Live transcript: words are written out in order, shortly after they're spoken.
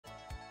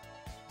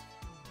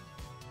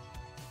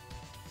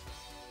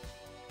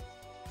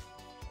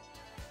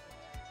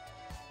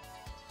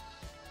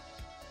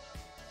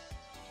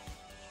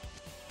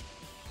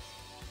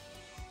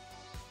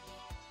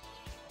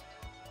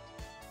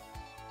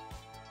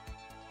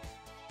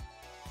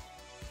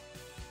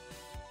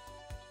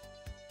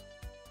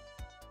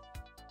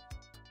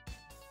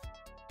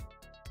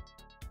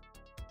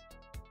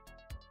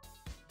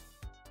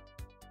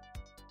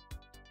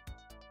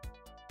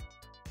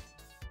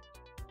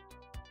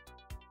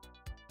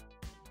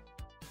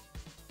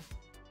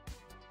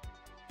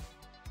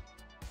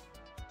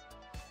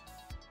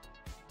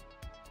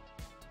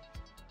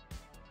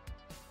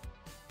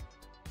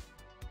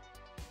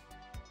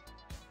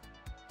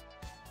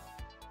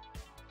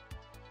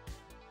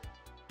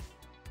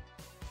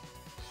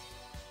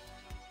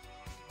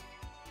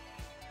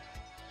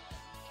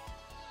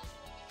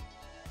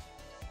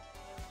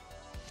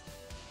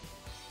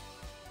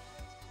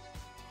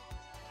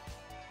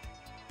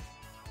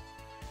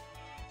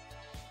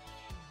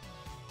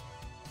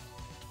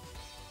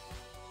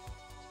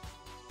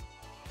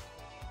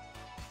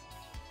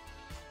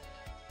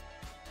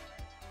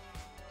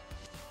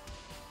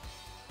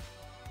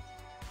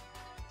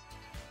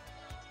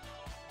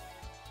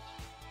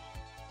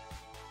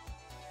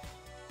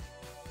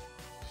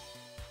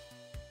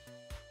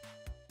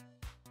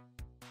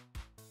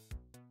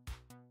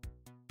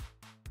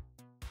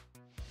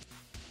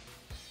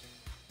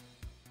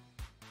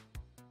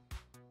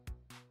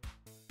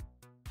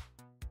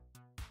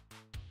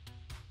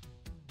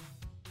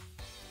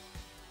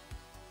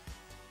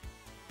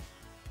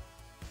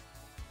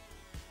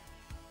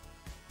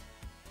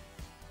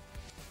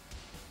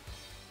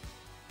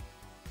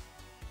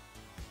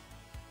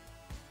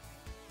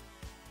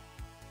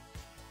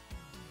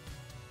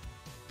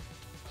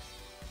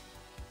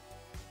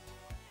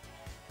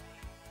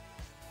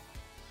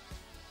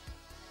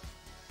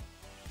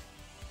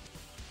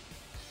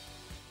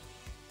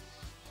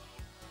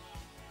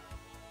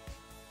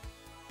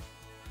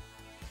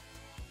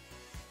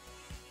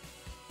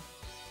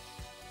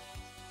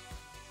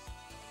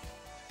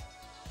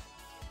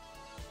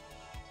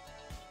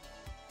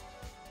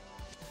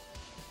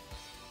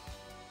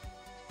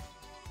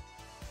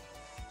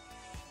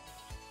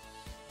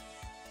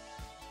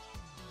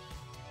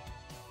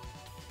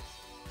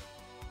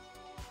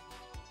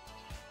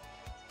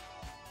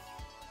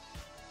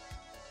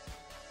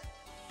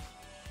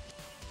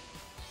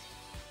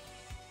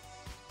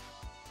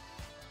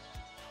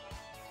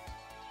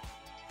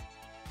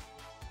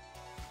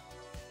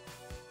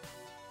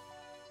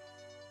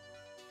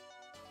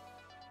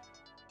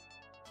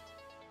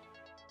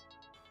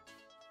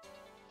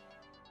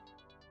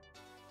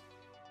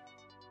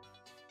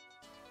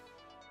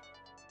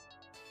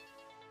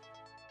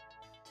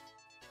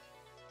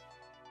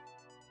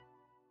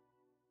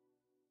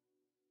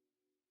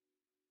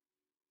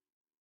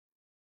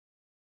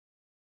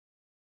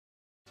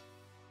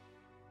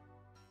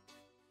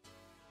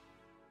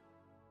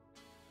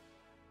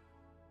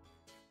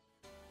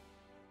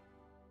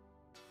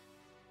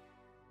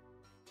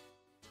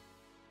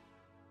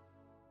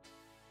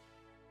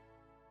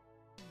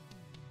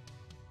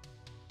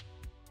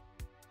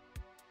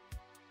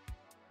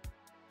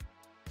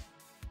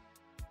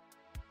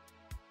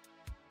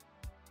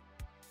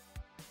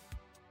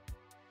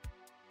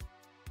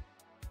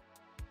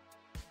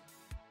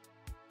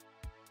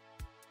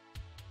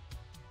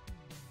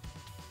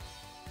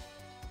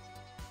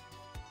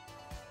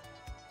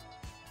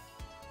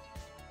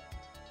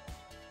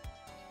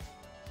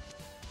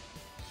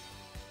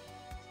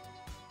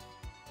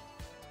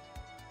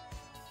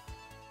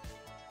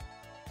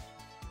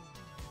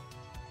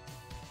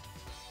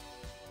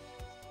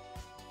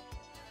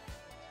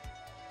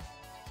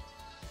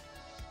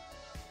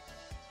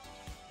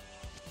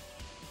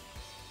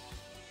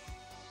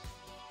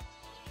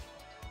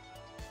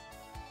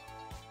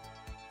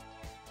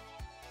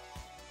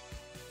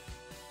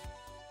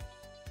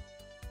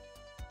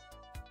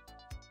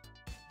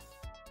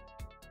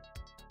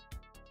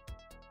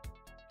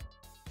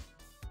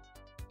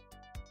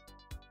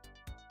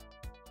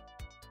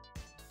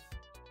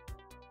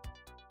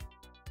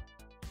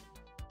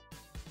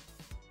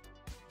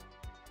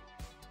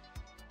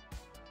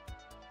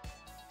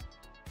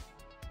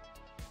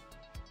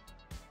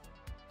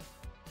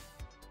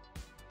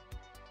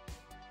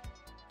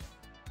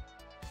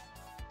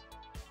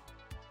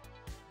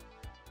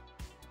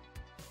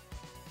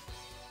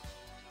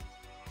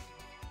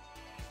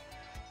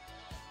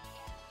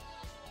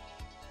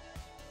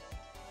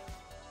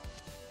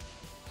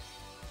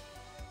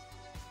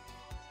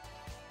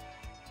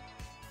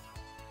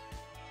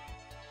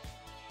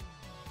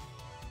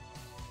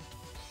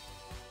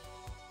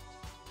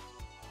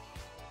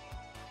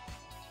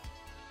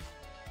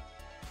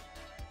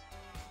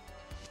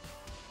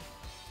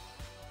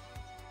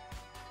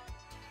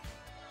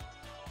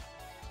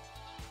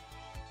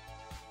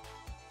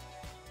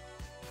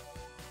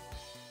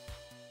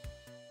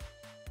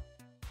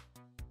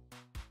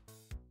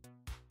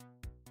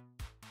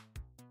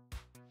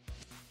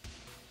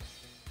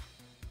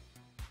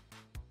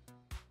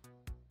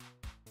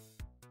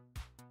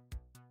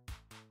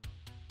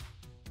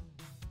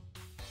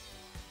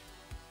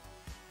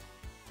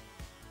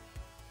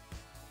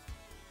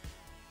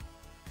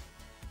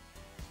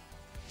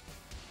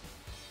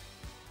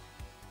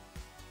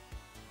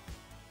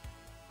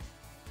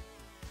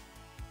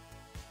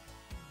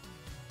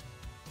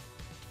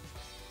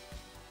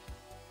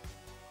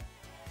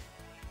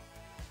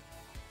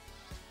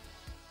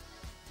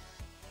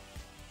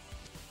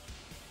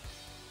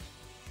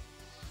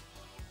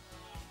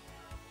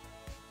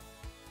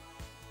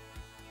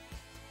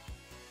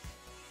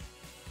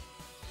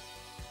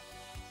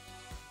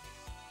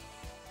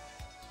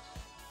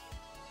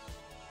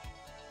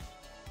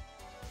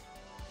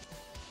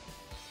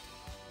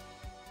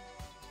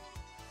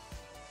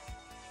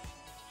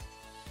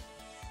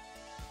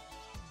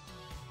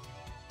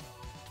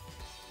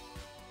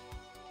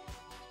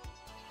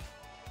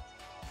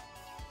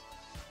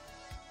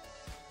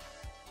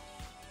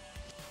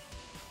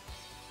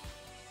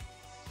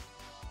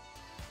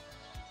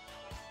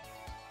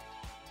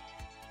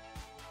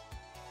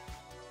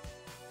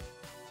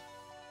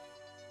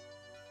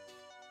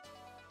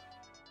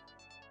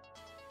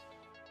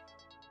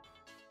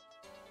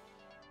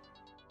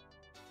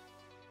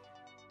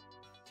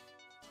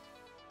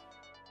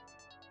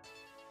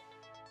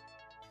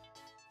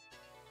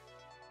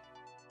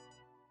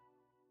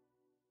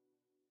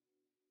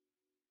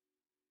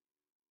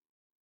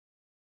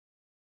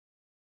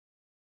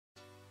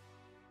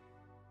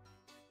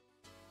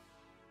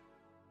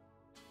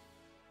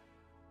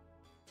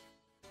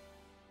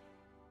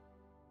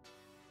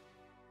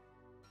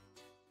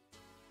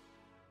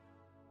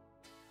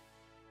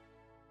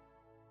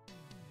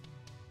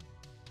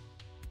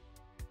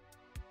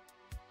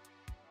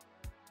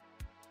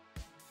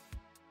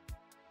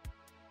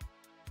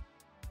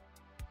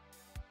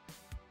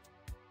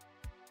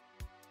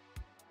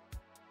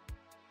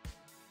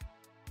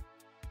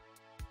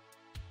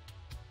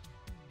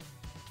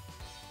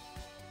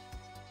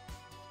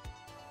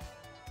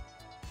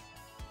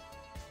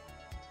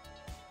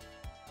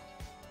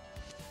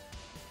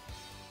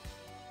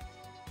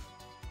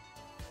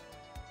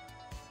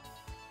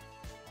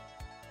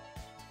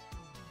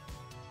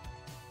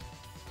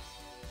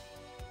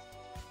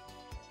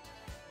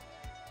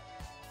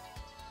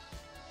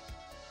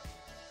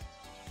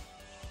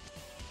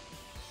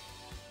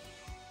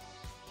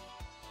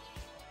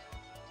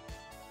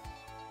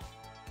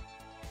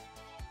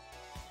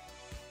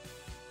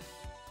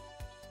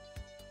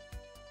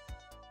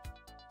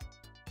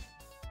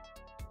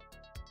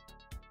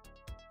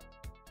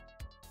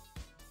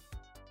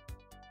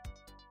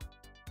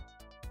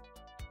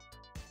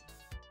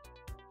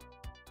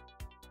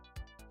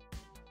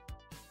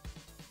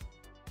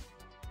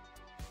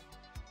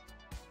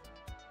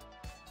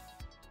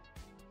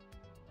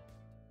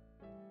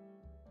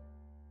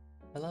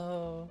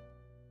Hello.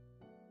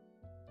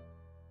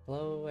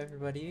 Hello,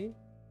 everybody.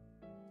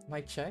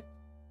 Mic check.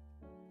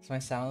 Is my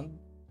sound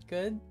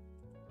good?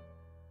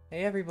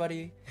 Hey,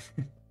 everybody.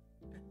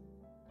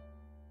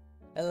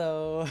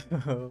 Hello.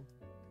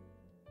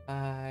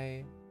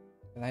 Hi.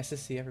 Nice to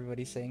see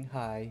everybody saying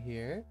hi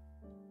here.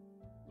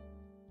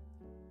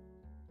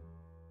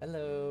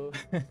 Hello.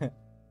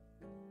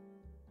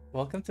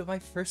 Welcome to my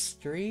first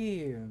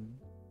stream.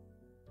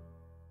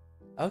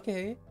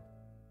 Okay.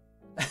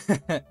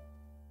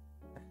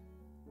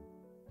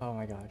 Oh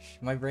my gosh.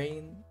 My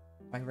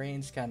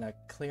brain's kind of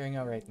clearing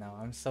out right now.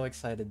 I'm so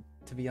excited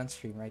to be on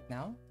stream right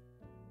now.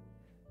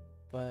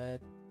 But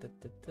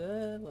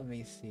let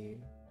me see.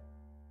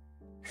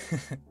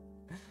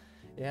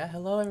 Yeah,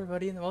 hello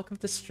everybody and welcome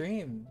to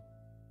stream.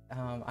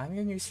 I'm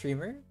your new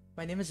streamer.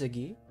 My name is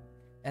Iggy,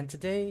 and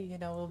today,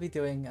 we'll be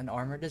doing an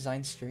armor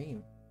design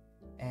stream.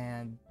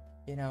 And,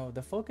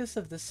 the focus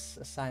of this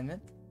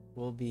assignment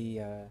will be,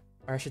 or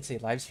I should say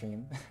live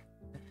stream.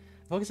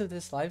 The focus of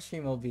this live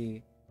stream will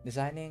be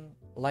designing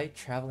light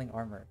traveling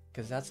armor,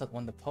 because that's what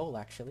won the poll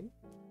actually.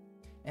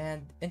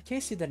 And in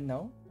case you didn't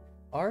know,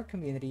 our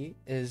community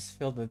is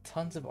filled with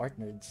tons of art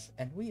nerds,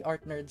 and we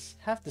art nerds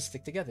have to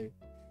stick together.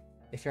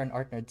 If you're an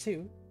art nerd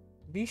too,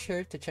 be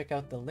sure to check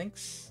out the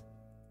links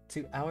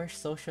to our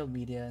social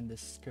media in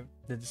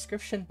the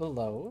description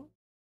below.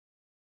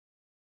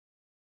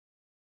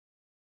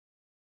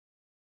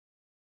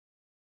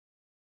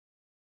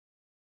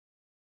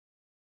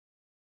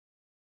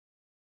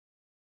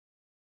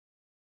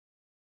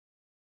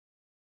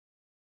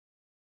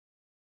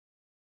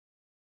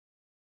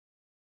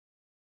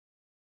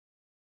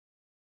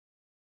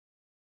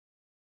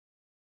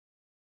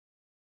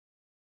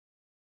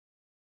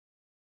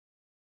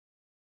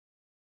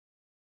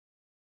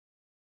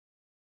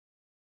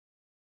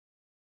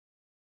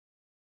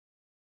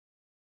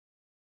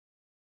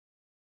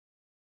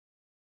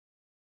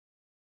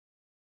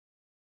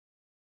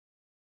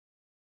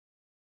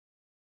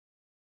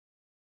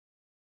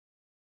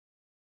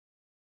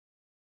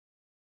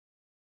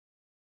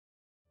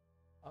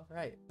 All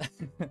right.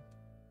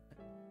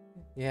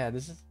 Yeah,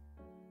 this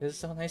is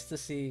so nice to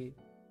see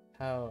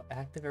how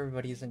active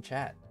everybody is in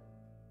chat.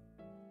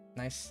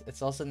 Nice.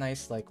 It's also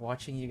nice like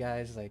watching you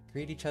guys like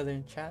greet each other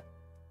in chat.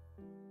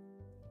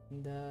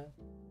 And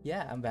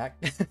yeah, I'm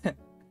back.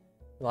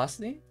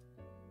 Lost me?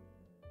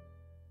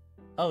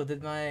 Oh,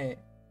 did my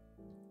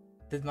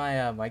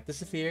mic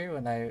disappear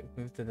when I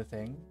moved to the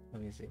thing?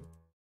 Let me see.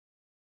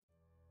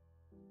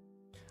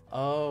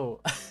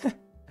 Oh.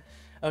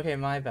 Okay,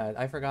 my bad.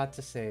 I forgot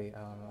to say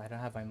I don't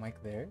have my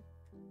mic there.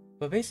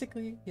 But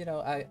basically,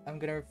 I'm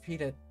gonna repeat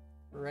it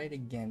right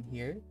again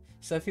here.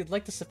 So if you'd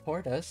like to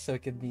support us so we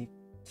could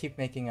keep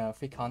making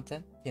free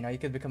content, you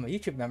could become a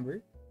YouTube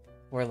member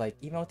or like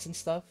emotes and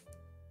stuff,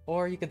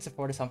 or you could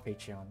support us on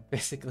Patreon,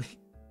 basically.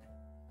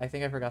 I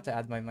think I forgot to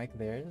add my mic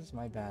there. This is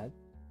my bad.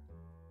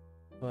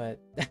 But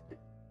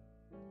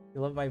you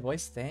love my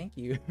voice? Thank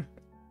you.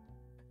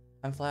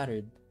 I'm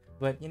flattered.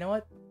 But you know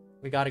what?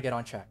 We gotta get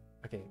on track.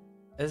 Okay.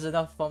 There's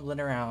enough fumbling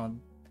around.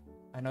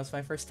 I know it's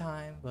my first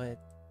time, but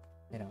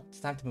it's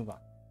time to move on.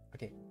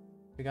 Okay.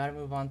 We gotta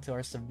move on to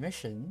our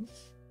submissions,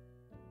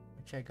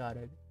 which I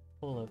gotta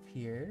pull up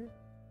here.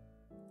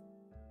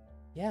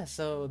 Yeah,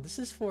 so this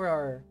is for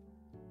our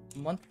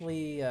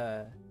monthly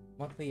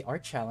monthly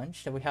art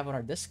challenge that we have on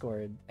our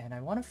Discord, and I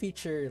want to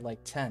feature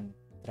like 10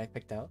 that I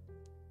picked out.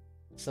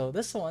 So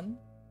this one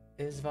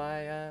is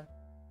by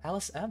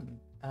Alice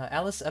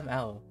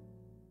ML,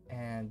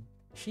 and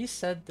she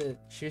said that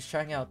she was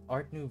trying out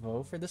Art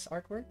Nouveau for this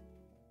artwork,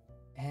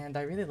 and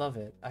I really love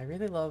it. I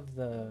really love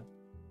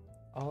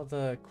all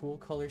the cool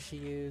colors she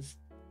used.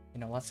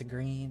 Lots of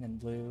green and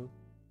blue.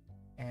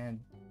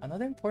 And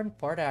another important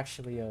part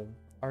actually of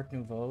Art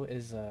Nouveau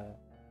is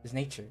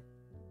nature.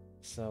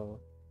 So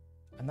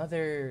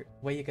another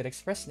way you could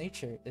express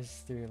nature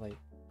is through like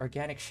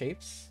organic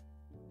shapes.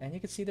 And you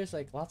can see there's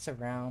like lots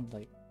of round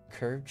like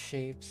curved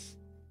shapes,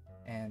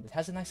 and it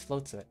has a nice flow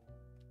to it.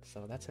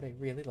 So that's what I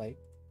really like.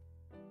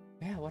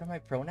 Yeah, what are my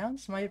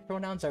pronouns? My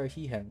pronouns are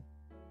he, him.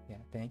 Yeah,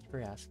 thank you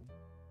for asking.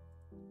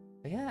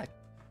 But yeah,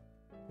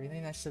 really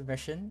nice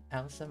submission,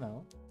 Alice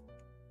ML.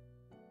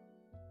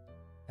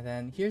 And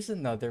then here's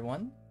another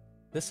one.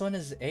 This one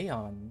is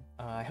Aeon.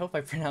 I hope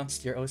I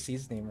pronounced your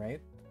OC's name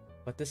right.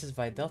 But this is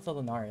by Delta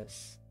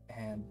Lunaris.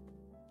 And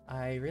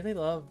I really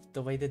love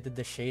the way they did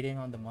the shading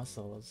on the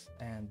muscles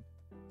and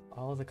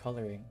all the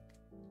coloring.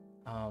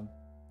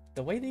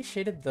 The way they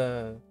shaded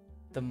the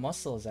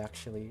muscles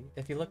actually,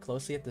 if you look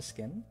closely at the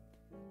skin,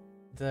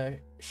 the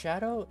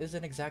shadow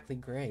isn't exactly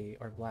gray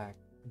or black.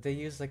 They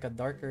use like a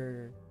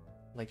darker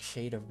like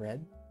shade of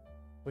red,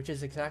 which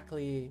is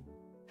exactly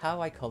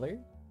how I color,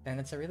 and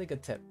it's a really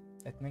good tip.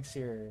 It makes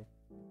your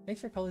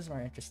colors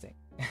more interesting.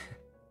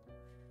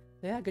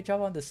 Yeah, good job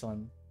on this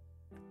one.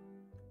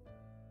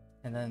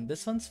 And then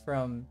this one's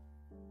from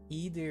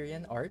E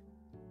Durian Art.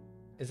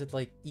 Is it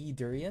like E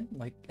Durian,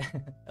 like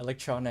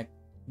electronic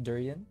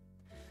durian?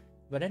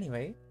 But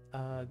anyway,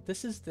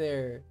 this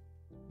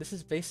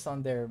is based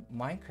on their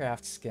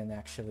Minecraft skin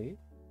actually.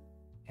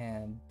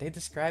 and they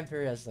described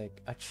her as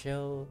like a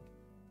chill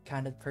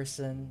kind of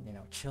person, you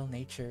know, chill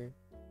nature.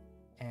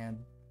 And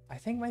I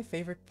think my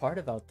favorite part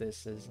about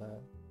this is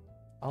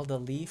all the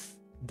leaf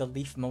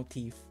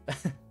motif.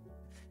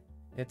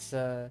 It's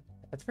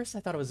at first I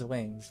thought it was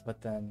wings,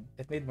 but then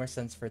it made more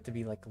sense for it to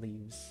be like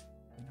leaves,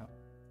 you know,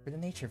 for the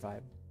nature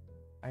vibe.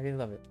 I really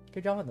love it.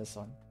 Good job on this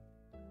one.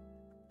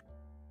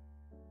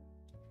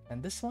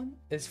 And this one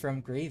is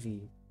from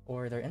Gravy,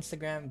 or their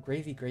Instagram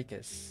Gravy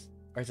Gracus,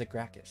 or is it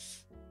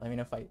Gracchus? Let me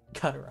know if I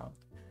got it wrong.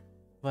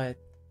 But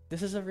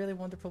this is a really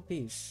wonderful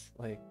piece.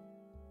 Like,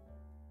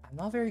 I'm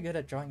not very good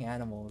at drawing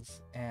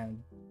animals,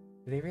 and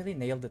they really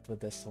nailed it with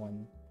this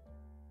one.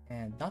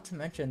 And not to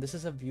mention, this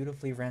is a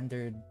beautifully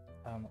rendered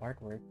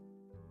artwork.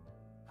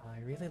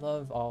 I really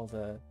love all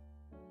the...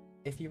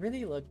 If you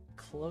really look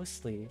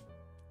closely,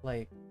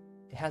 like,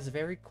 it has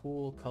very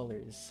cool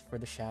colors for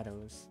the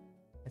shadows.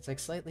 It's like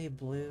slightly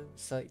blue,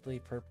 slightly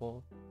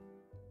purple,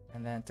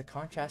 and then to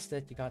contrast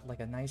it, you got like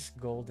a nice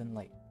golden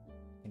light,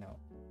 you know,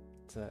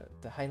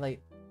 to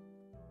highlight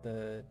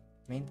the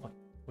main point,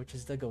 which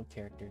is the goat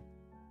character.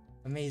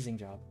 Amazing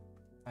job.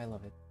 I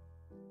love it.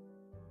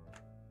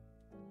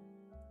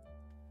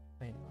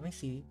 Wait, let me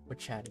see what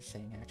chat is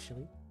saying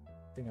actually.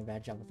 Doing a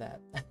bad job with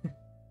that.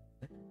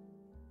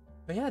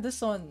 But yeah, this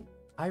one,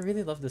 I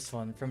really love this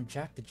one from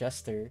Jack the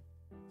Jester.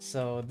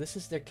 So this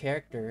is their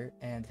character,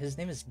 and his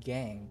name is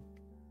Gang.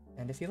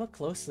 And if you look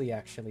closely,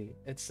 actually,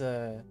 it's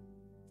a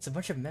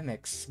bunch of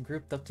mimics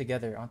grouped up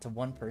together onto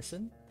one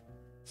person.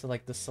 So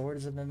like the sword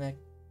is a mimic,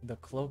 the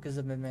cloak is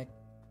a mimic,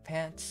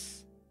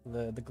 pants,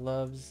 the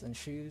gloves and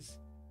shoes.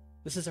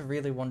 This is a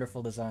really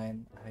wonderful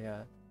design.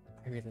 I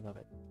really love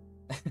it.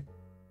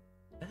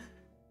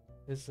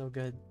 It's so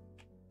good.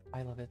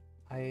 I love it.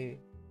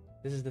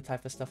 This is the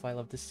type of stuff I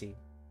love to see.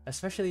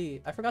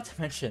 Especially, I forgot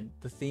to mention,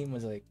 the theme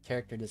was like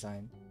character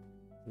design.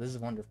 This is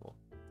wonderful.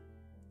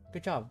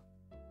 Good job.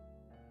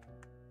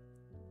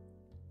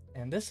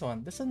 And this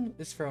one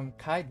is from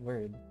Kide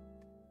Word.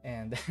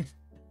 And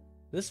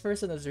this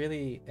person is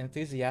really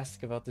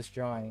enthusiastic about this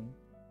drawing.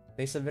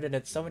 They submitted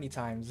it so many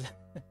times.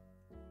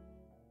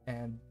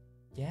 And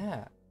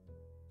yeah,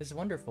 it's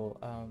wonderful.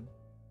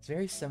 It's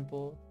very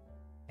simple.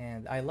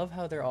 And I love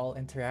how they're all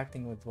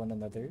interacting with one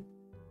another.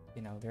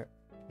 You know, they're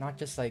not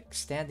just like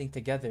standing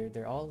together,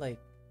 they're all like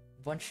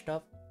bunched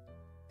up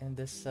in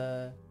this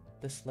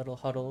this little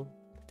huddle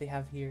that they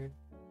have here,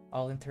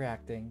 all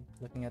interacting,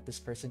 looking at this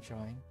person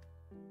drawing.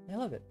 I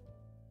love it.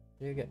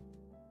 Very good.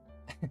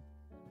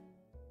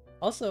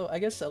 Also, I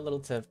guess a little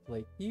tip,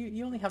 like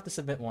you only have to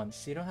submit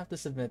once. You don't have to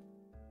submit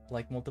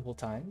like multiple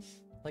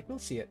times. Like we'll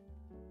see it.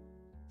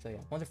 So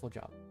yeah, wonderful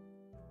job.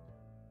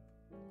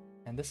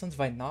 And this one's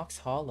by Nox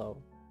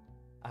Hollow.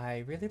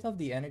 I really love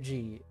the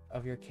energy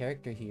of your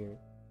character here.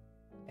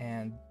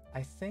 And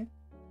I think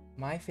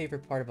my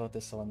favorite part about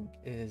this one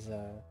is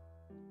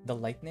the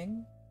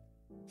lightning.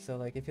 So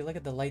like if you look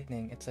at the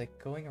lightning, it's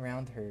like going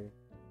around her,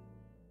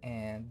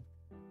 and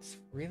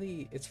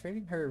it's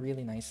framing her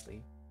really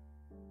nicely.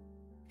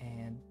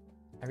 And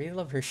I really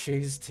love her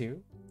shoes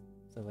too.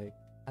 So like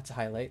that's a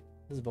highlight.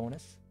 This is a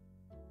bonus.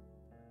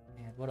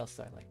 And what else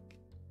do I like?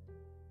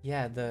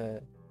 Yeah,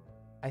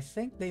 I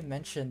think they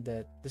mentioned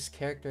that this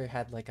character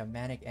had like a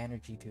manic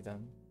energy to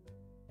them.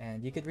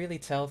 And you could really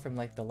tell from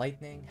like the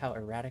lightning how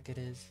erratic it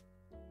is.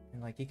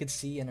 And like you could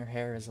see in her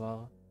hair as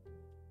well.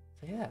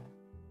 So yeah,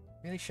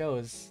 really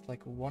shows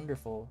like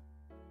wonderful.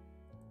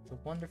 It's a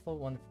wonderful,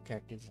 wonderful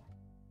character design.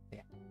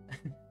 Yeah.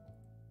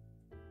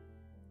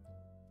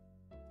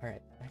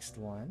 Alright, next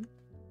one.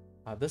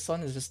 This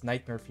one is just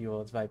Nightmare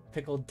Fuel. It's by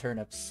Pickled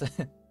Turnips.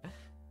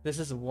 This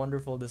is a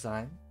wonderful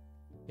design.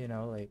 You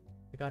know, like,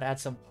 we gotta add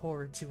some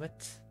horror to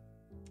it.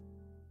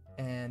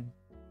 And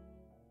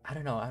I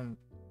don't know, I'm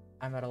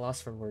at a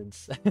loss for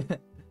words.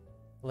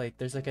 Like,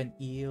 there's like an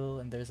eel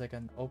and there's like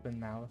an open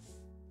mouth,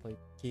 like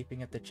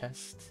gaping at the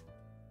chest.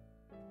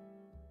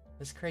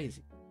 It's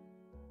crazy.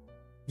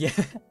 Yeah.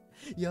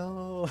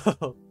 Yo.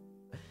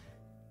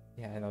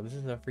 Yeah, I know, this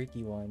is a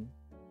freaky one.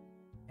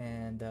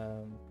 And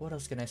what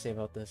else can I say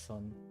about this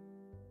one?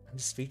 I'm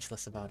just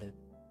speechless about it.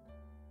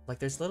 Like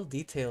there's little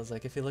details,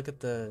 like if you look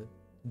at the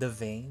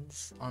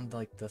veins on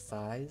like the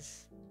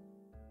thighs,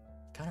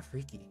 kind of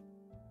freaky.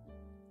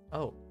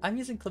 Oh, I'm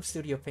using Clip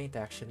Studio Paint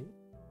actually.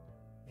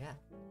 Yeah.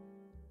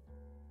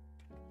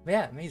 But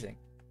yeah, amazing.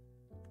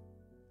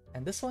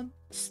 And this one,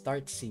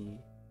 Startsy,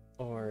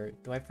 or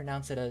do I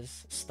pronounce it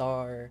as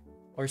Star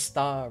or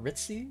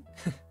Staritzy?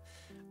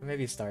 Or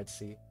maybe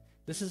Startsy.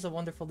 This is a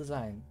wonderful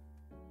design.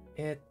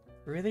 It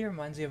really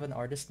reminds me of an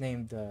artist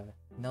named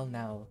Nel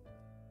Nel.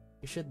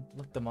 You should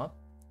look them up.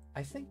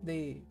 I think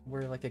they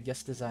were like a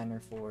guest designer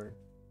for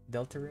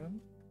Deltarune,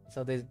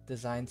 so they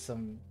designed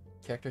some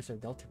characters for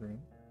Deltarune.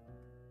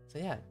 So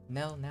yeah,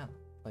 Nel Nel.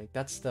 Like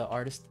that's the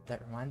artist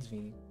that reminds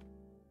me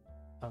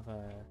of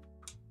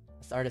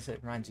that's the artist it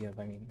reminds me of,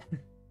 I mean.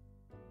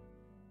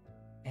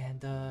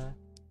 And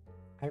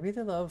I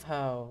really love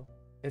how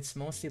it's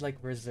mostly like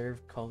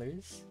reserved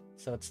colors.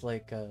 So it's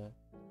like a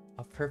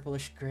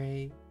purplish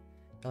gray,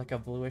 like a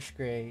bluish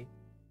gray,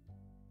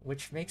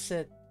 which makes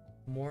it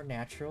more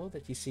natural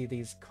that you see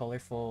these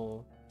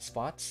colorful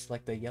spots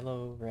like the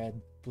yellow,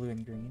 red, blue,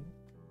 and green.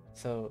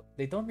 So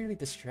they don't really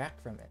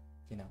distract from it,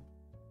 you know?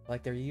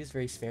 Like they're used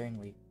very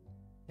sparingly.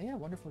 Yeah,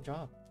 wonderful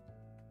job.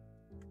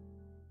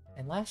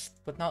 And last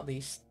but not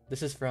least,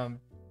 this is from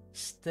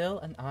Still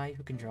an Eye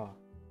Who Can Draw.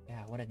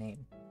 Yeah, what a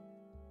name.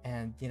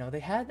 And you know, they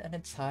had an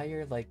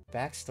entire like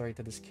backstory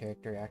to this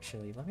character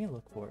actually. Let me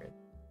look for it.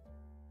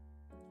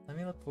 Let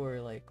me look for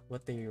like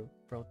what they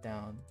wrote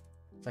down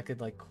so I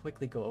could like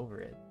quickly go over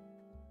it.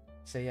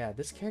 So yeah,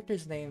 this character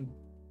is named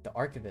the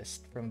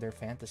Archivist from their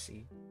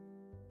fantasy.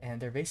 And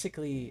they're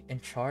basically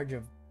in charge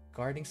of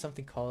guarding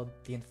something called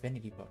the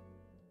Infinity Book.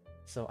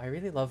 So I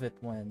really love it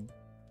when,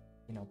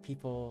 you know,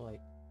 people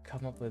like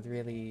come up with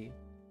really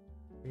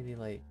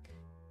like,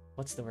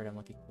 what's the word I'm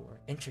looking for?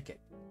 Intricate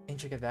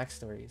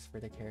backstories for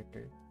the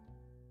character.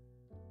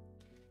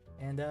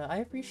 And I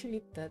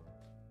appreciate that,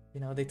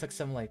 you know, they took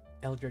some like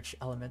eldritch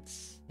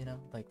elements, you know,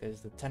 like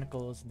there's the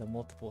tentacles, the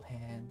multiple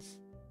hands,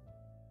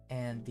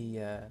 and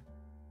the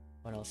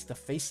what else? The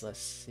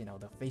faceless, you know,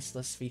 the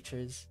faceless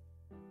features.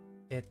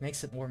 It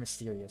makes it more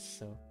mysterious.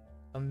 So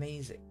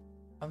amazing,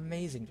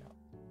 amazing job.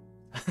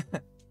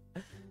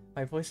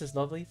 My voice is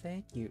lovely.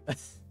 Thank you.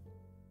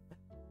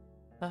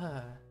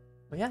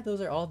 But yeah,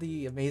 those are all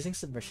the amazing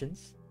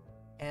submissions,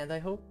 and I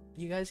hope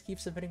you guys keep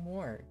submitting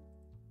more.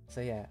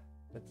 So yeah,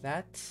 with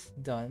that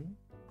done,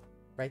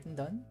 right and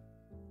done,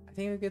 I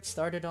think we'll get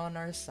started on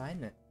our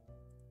assignment.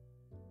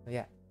 But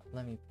yeah,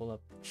 let me pull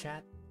up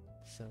chat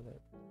so that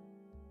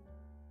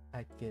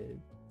I could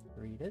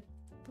read it.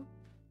 Boop.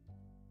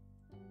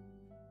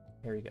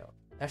 Here we go.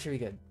 That should be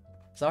good.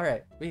 So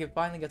alright, we can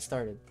finally get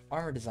started.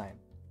 Armor design.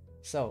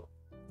 So,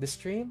 the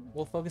stream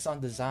will focus on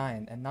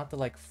design and not to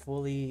like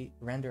fully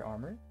render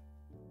armor.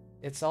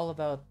 It's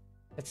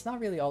not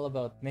really all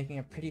about making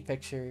a pretty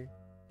picture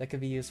that could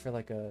be used for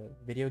like a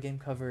video game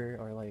cover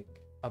or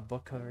like a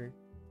book cover.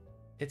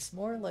 It's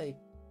more like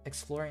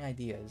exploring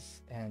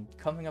ideas and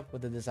coming up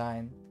with a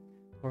design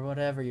for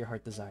whatever your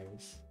heart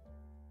desires.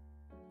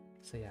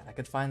 So yeah, I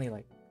could finally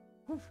like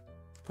whew,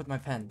 put my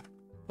pen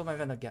to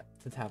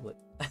the tablet.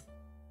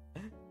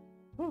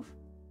 Whew.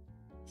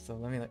 So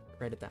let me like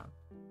write it down.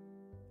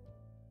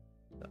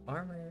 The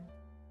armor.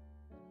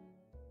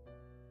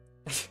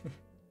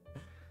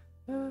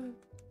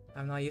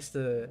 I'm not used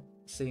to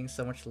seeing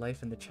so much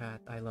life in the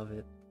chat. I love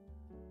it.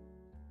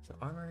 So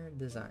armor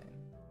design.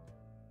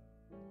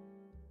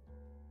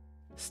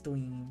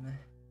 Stream.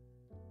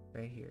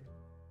 Right here.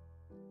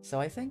 So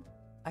I think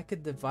I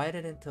could divide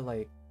it into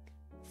like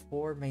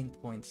 4 main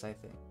points, I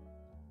think.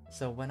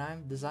 So when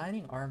I'm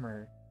designing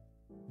armor,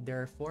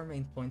 there are 4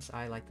 main points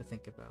I like to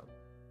think about.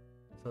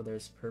 So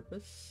there's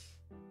purpose.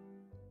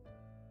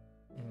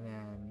 And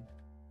then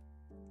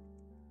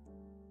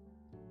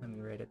let me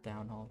write it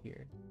down all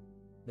here.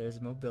 There's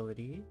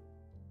mobility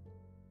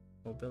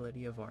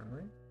of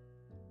armor,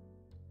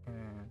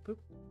 and boop.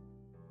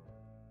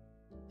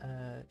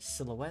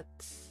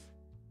 Silhouette.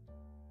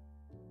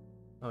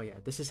 Oh yeah,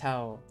 this is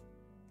how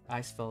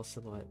I spell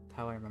silhouette.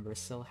 How I remember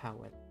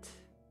silhouette.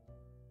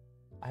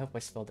 I hope I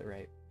spelled it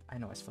right. I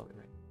know I spelled it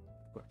right.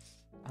 Of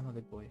course, I'm a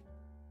big boy.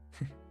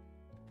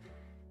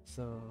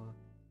 So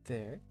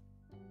there,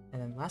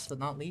 and then last but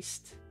not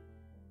least,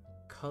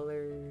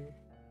 color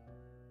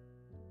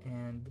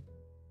and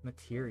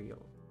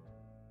material.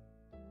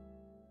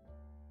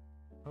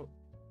 Oh,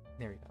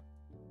 there we go.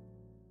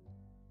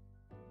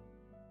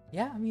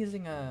 Yeah, I'm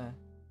using a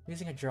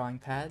drawing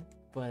pad,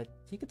 but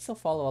you could still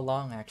follow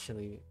along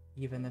actually,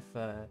 even if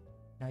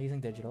not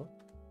using digital.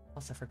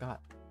 Also, I forgot.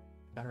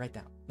 Gotta write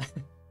down.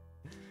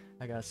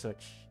 I gotta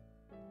switch.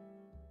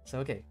 So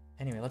okay.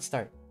 Anyway, let's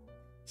start.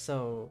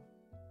 So,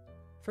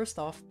 first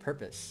off,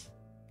 purpose.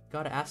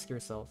 Gotta ask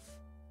yourself,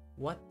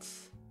 what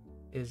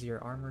is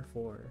your armor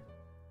for?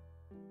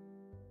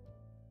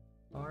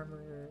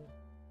 Armor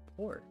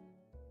for.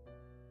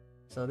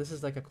 So this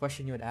is like a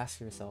question you would ask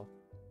yourself.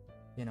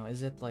 You know,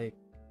 is it like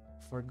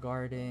for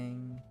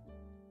guarding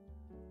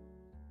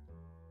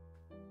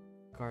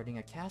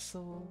a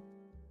castle?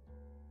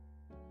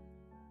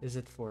 Is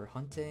it for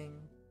hunting?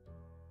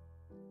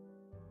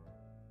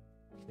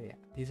 So yeah,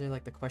 these are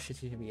like the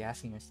questions you should be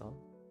asking yourself.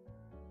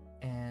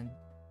 And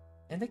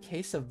in the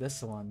case of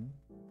this one,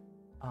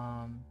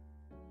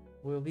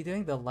 we'll be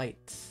doing the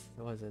light.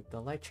 What was it? The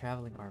light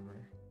traveling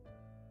armor.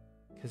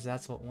 Because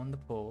that's what won the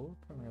poll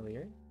from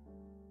earlier.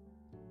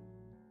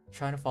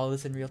 Trying to follow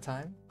this in real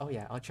time? Oh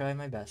yeah, I'll try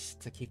my best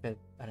to keep it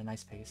at a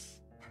nice pace.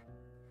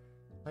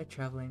 Light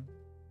traveling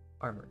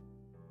armor.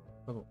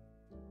 Boom.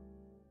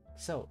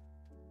 So,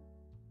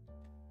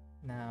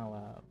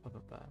 now,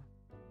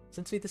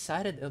 since we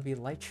decided it'll be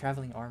light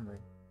traveling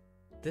armor,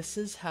 this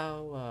is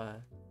how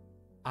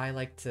I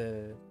like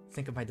to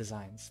think of my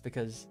designs,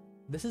 because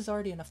this is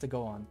already enough to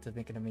go on to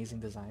make an amazing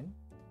design.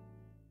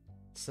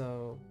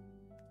 So,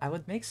 I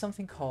would make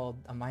something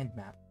called a mind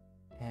map,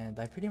 and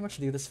I pretty much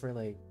do this for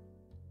like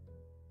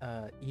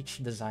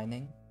each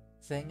designing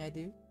thing I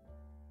do.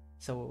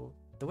 So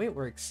the way it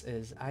works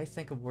is I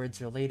think of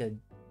words related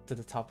to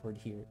the top word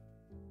here,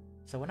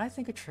 So when I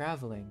think of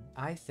traveling,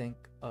 I think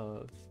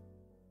of,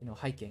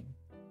 hiking.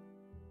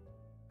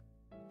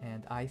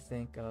 And I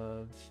think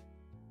of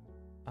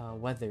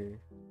weather.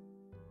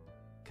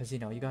 Because, you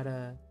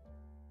gotta,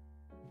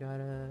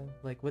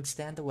 like,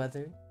 withstand the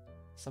weather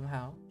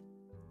somehow.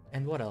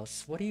 And what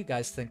else? What do you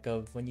guys think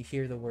of when you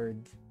hear the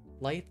word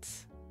light,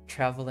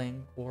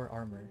 traveling, or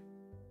armor?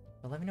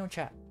 Well, let me know in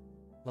chat.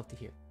 Love to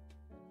hear.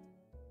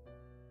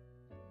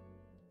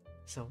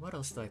 So what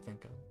else do I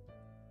think of?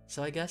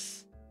 So I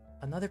guess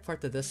another part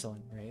to this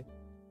one, right?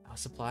 Oh,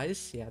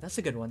 supplies? Yeah, that's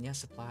a good one. Yeah,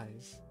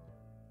 supplies.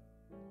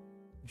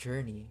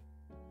 Journey.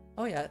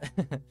 Oh yeah.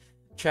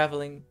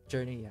 Traveling,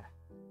 journey, yeah.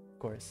 Of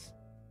course.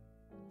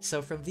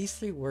 So from these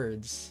three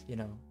words,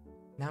 now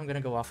I'm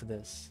gonna go off of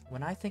this.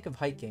 When I think of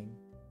hiking,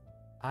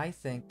 I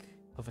think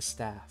of a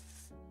staff,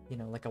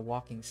 like a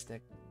walking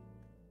stick.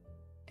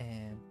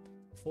 And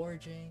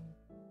foraging.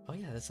 Oh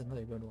yeah, that's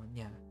another good one.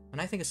 Yeah. When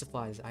I think of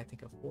supplies, I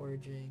think of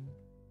foraging.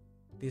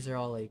 These are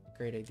all like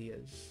great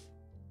ideas.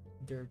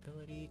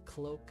 Durability,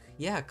 cloak.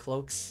 Yeah,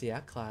 cloaks. Yeah,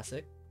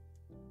 classic.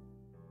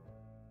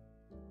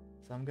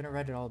 So I'm gonna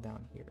write it all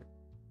down here.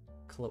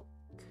 Cloak.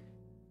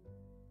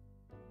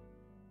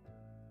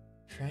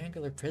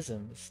 Triangular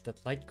prisms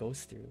that light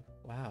goes through.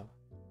 Wow.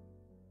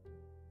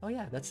 Oh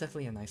yeah, that's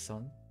definitely a nice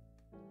one.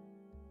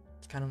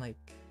 It's kind of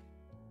like,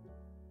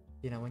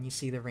 when you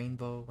see the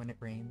rainbow when it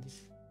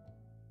rains.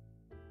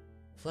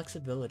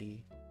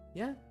 Flexibility.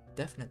 Yeah,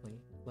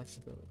 definitely.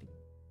 Flexibility.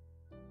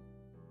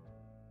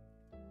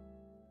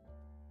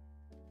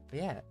 But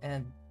yeah,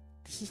 and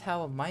this is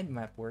how a mind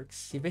map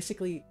works. You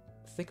basically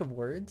think of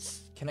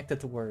words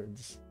connected to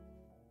words.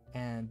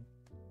 And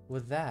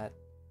with that,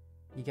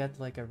 you get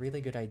like a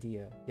really good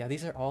idea. Yeah,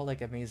 these are all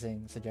like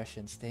amazing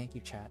suggestions. Thank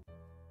you, chat.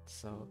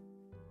 So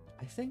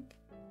I think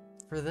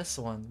for this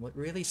one, what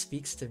really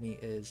speaks to me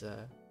is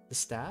the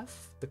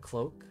staff, the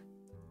cloak,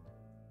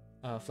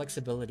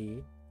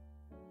 flexibility,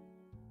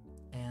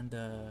 and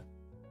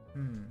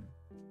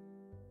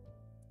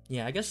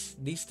yeah, I guess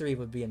these three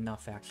would be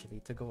enough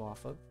actually to go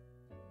off of.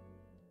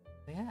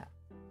 But yeah.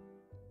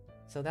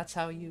 So that's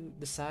how you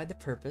decide the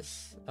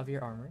purpose of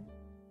your armor.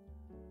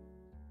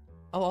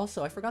 Oh,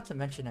 also, I forgot to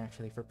mention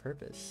actually for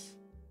purpose.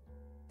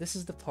 This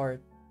is the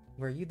part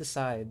where you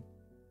decide,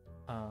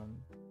 what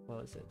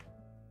was it?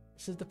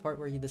 This is the part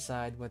where you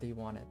decide whether you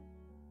want it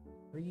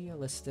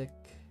realistic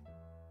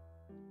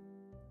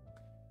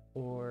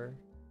or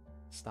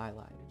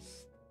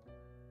stylized.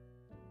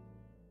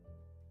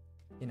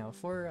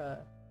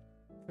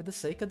 For the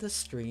sake of the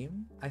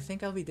stream, I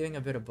think I'll be doing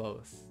a bit of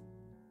both.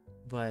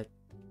 But,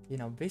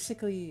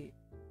 basically,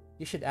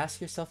 you should ask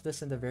yourself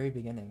this in the very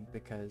beginning,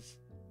 because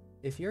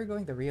if you're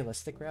going the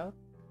realistic route,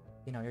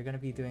 you're gonna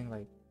be doing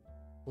like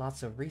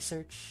lots of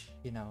research,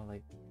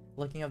 like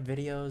looking up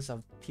videos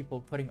of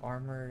people putting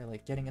armor,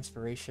 like getting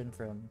inspiration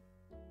from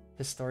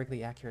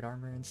historically accurate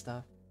armor and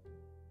stuff.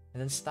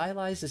 And then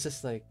stylized is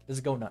just like,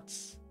 just go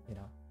nuts,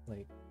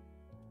 like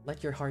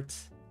let your heart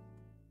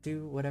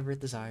do whatever it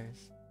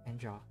desires and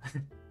draw.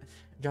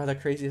 Draw the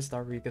craziest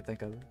armor you could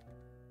think of.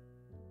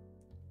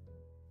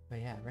 But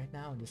yeah, right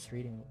now I'm just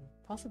reading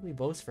possibly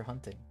bows for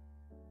hunting.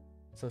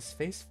 So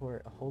space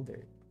for a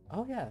holder.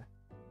 Oh yeah,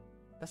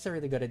 that's a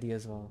really good idea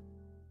as well.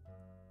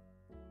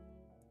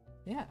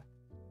 Yeah.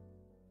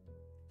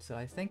 So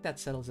I think that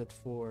settles it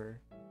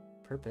for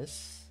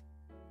purpose.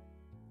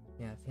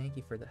 Yeah, thank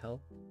you for the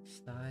help.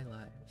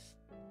 Stylized.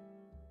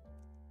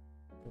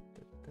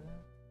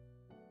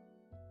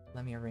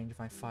 Let me arrange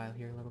my file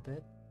here a little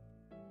bit.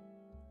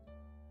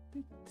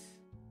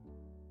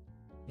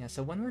 Yeah,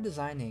 so when we're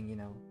designing,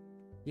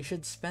 you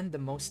should spend the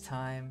most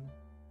time,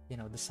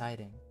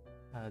 deciding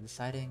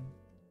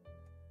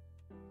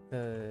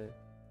the,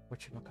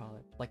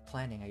 whatchamacallit, like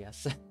planning, I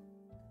guess.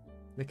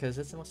 Because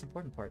it's the most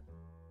important part.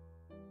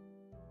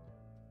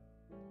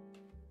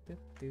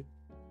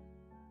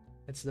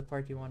 It's the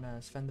part you want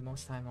to spend the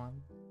most time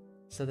on,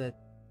 so that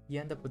you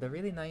end up with a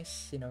really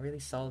nice, really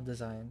solid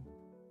design,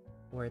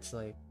 where it's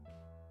like,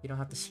 you don't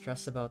have to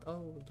stress about,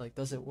 oh, like,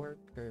 does it work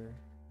or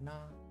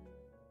not?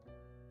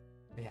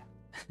 But yeah.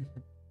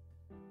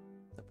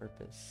 The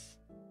purpose.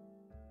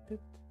 Boop.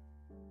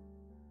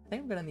 I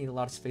think I'm gonna need a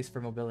lot of space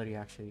for mobility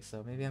actually,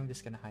 so maybe I'm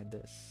just gonna hide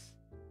this.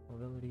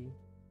 Mobility.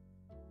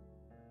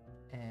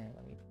 And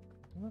let me...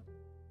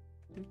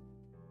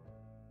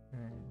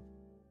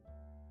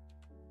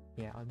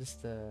 yeah, I'll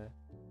just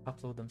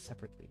upload them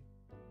separately.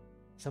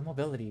 So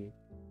mobility.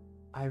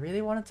 I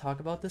really want to talk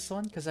about this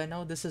one because I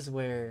know this is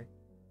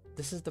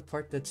the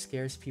part that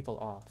scares people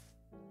off,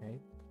 right?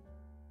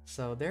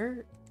 So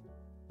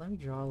let me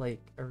draw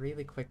like a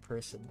really quick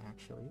person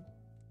actually.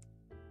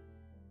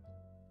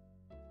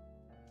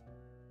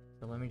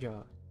 So let me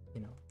draw,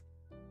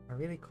 a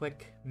really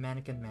quick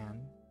mannequin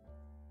man.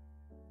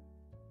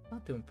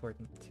 Not too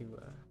important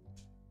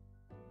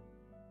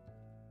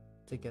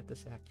to get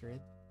this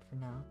accurate for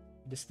now.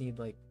 Just need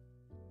like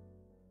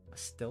a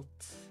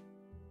stilt.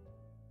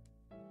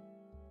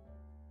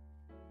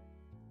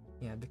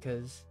 Yeah,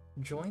 because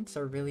joints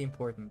are really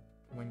important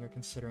when you're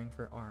considering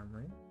for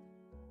armor.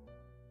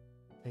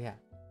 So yeah.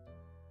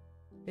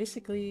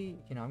 basically,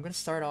 you know, I'm gonna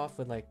start off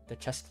with like the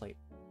chest plate.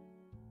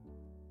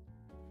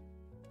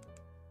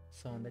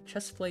 So on the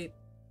chest plate,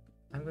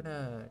 I'm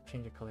gonna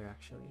change the color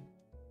actually.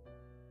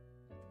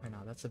 Or no,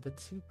 that's a bit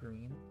too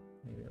green.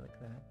 Maybe like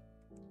that.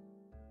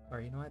 Or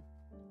you know what?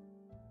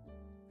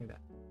 Like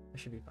that. That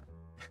should be fine.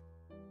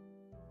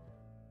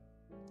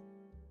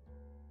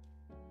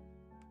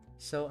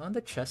 So on the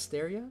chest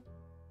area,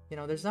 you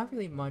know, there's not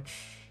really much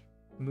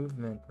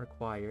movement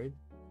required,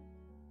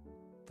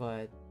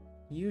 but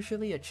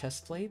usually a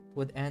chest plate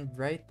would end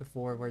right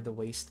before where the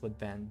waist would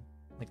bend,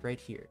 like right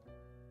here.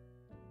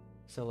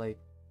 So like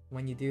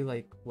when you do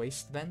like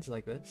waist bends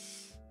like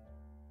this,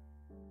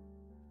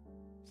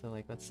 so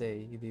like let's say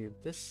you do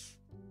this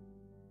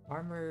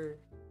armor,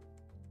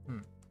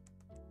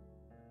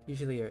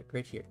 usually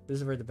right here. This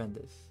is where the bend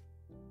is.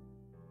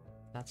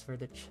 That's where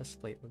the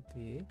chest plate would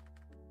be.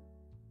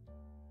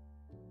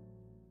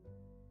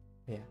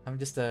 Yeah, I'm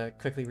just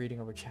quickly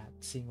reading over chat,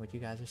 seeing what you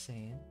guys are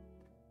saying.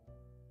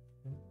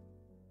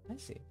 I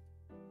see.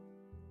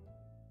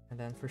 And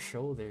then for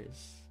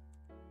shoulders.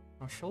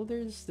 Now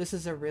shoulders, this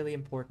is a really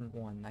important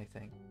one, I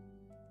think.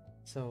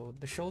 So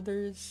the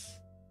shoulders,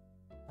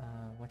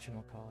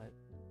 whatchamacallit.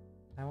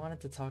 I wanted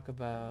to talk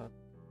about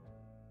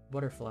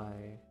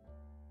butterfly.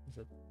 Is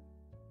it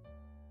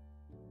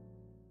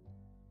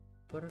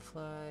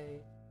butterfly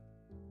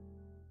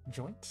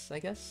joints, I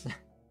guess?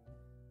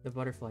 The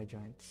butterfly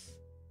joints.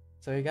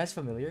 So are you guys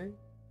familiar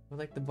with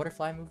like the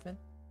butterfly movement?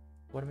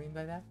 What I mean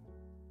by that?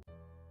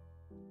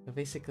 So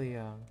basically,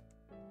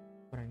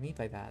 what I mean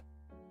by that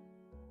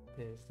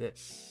is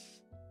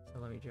this. So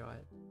let me draw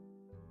it.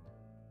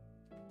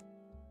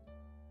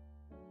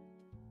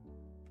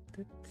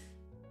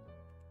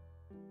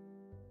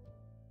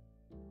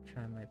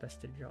 Trying my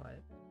best to draw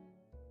it.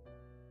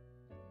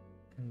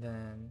 And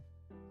then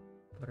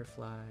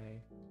butterfly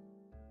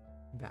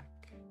back.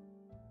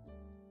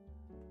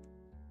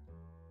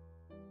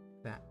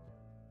 That.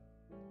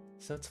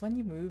 So it's when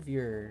you move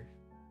your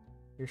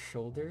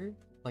shoulder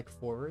like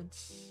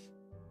forwards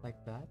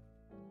like that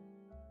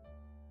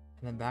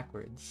and then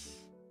backwards.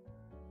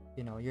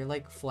 You know, you're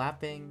like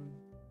flapping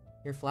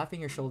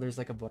your shoulders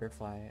like a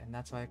butterfly, and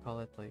that's why I call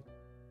it like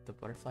the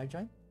butterfly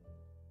joint.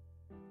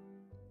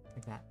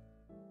 Like that.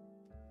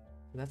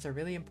 So that's a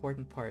really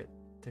important part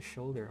to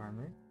shoulder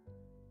armor.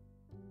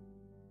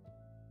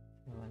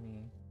 So let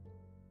me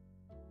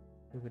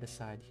move it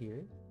aside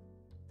here.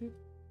 Boop.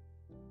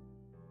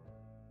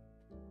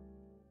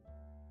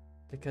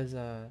 Because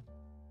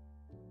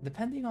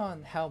depending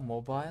on how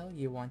mobile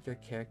you want your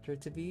character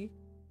to be,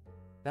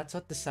 that's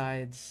what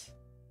decides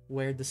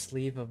where the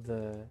sleeve of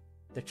the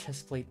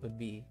chest plate would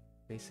be,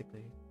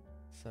 basically.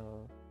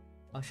 So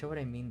I'll show what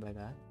I mean by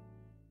that.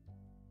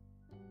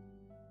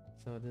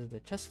 So this is the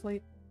chest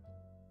plate.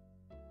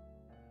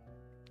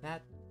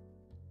 That.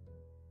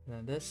 And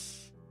then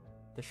this,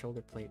 the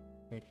shoulder plate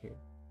right here.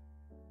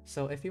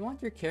 So if you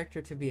want your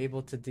character to be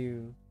able to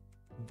do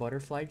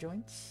butterfly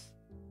joints,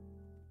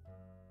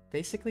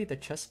 basically the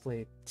chest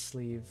plate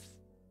sleeve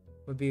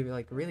would be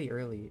like really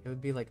early. It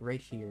would be like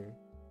right here.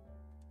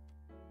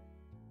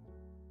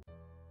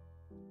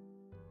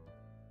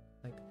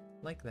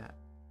 Like that.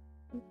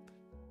 Boop.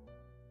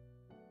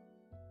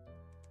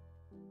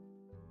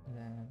 And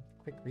then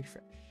quick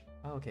refresh.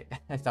 Oh, okay.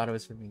 I thought it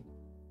was for me.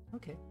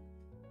 Okay.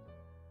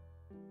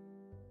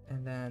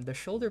 And then the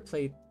shoulder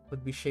plate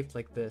would be shaped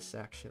like this,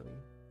 actually.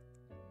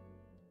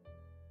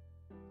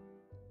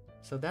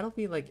 So that'll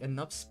be like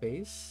enough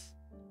space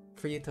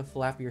for you to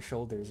flap your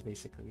shoulders,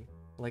 basically.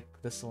 Like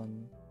this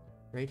one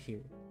right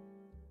here.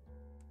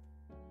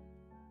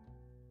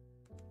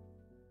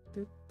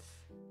 Doot.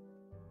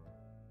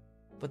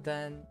 But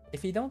then,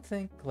 if you don't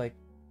think like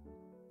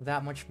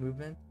that much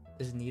movement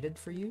is needed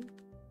for you,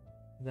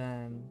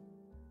 then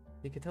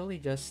you could totally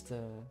just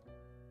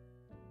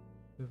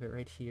move it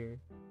right here.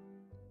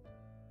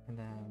 And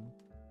then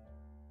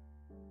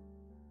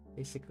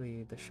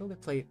basically the shoulder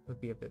plate would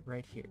be a bit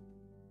right here.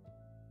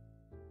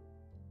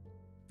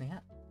 Yeah.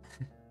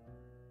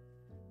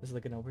 Just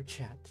looking over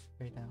chat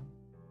right now.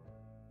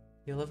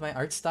 You love my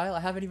art style? I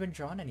haven't even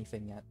drawn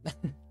anything yet.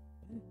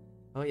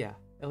 Oh yeah,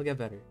 it'll get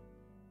better.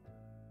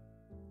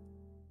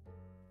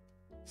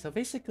 So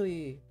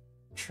basically,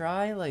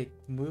 try like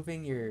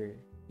moving your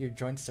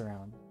joints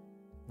around,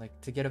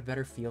 like to get a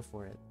better feel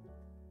for it.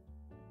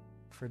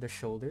 For the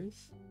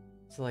shoulders,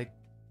 so like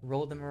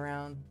roll them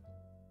around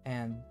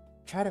and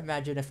try to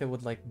imagine if it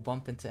would like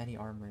bump into any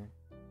armor.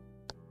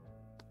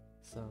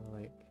 So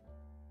like,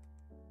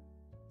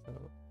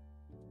 so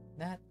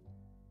that,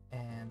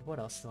 and what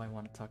else do I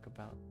want to talk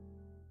about?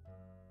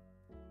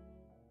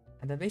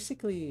 And then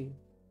basically,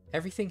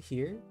 everything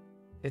here,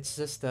 it's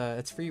just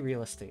it's free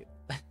real estate.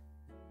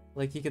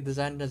 Like you could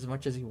design it as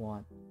much as you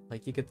want.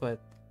 Like you could put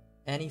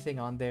anything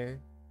on there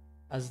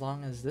as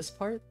long as this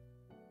part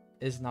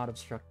is not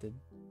obstructed,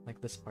 like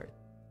this part.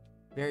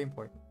 Very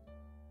important.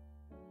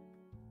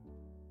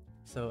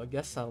 So I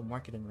guess I'll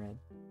mark it in red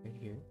right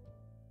here.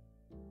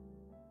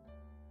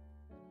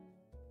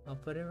 I'll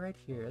put it right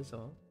here as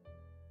well.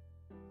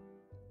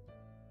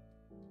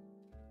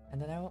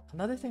 And then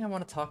another thing I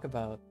want to talk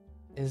about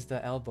is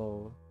the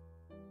elbow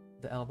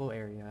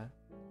area.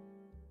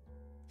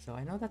 So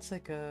I know that's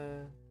like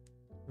a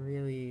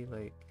really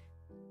like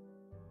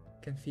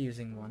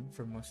confusing one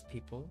for most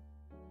people.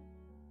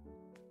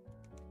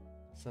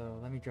 So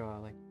let me draw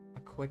like a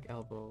quick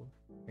elbow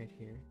right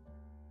here.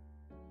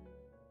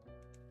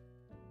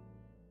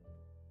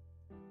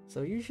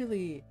 So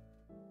usually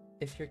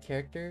if your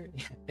character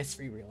it's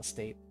free real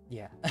estate,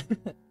 yeah.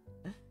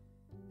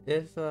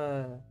 If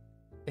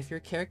your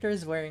character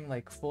is wearing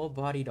like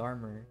full-bodied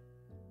armor,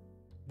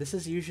 this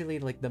is usually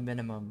like the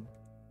minimum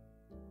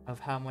of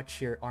how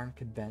much your arm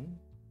could bend.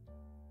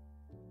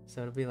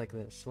 So it'll be like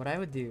this. What I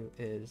would do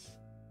is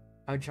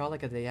I would draw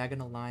like a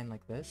diagonal line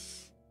like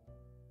this,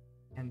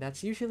 and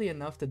that's usually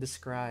enough to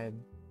describe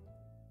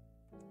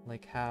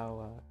like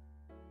how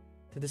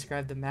to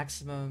describe the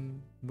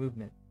maximum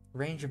movement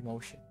range of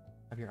motion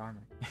of your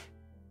armor.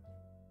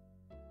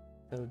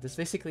 So this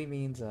basically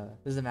means this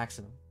is the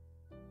maximum,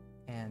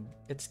 and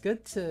it's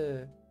good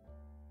to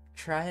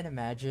try and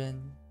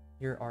imagine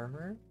your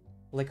armor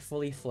like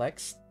fully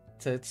flexed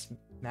to its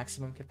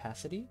maximum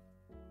capacity,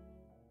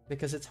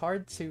 because it's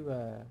hard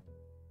to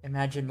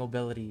imagine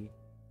mobility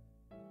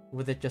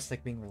with it just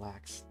like being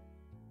relaxed.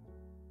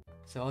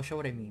 So I'll show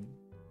what I mean.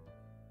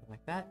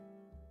 Like that.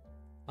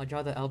 I'll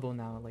draw the elbow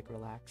now like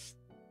relaxed.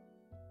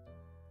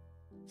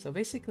 So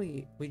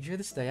basically we drew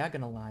this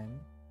diagonal line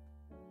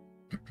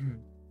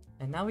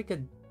and now we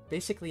could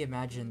basically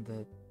imagine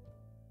that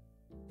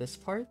this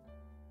part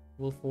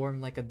will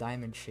form like a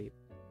diamond shape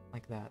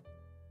like that,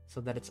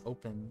 so that it's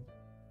open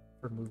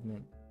for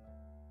movement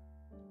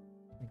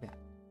like that.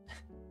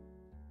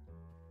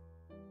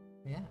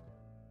 Yeah.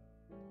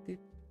 Doot,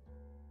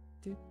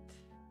 doot.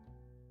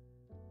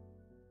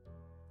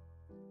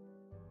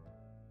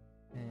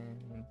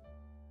 And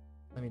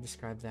let me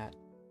describe that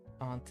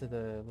onto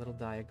the little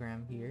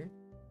diagram here.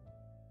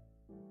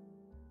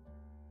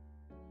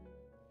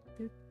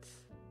 Doot.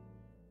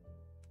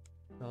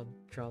 I'll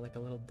draw like a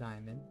little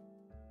diamond.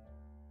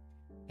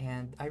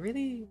 And I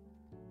really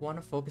want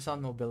to focus on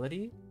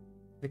mobility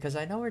because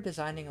I know we're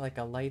designing like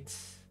a light,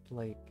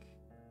 like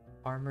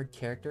armored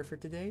character for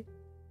today.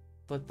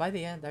 But by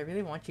the end, I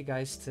really want you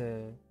guys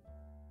to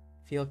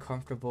feel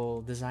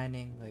comfortable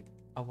designing like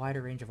a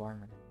wider range of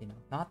armor, you know,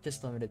 not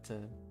just limited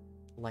to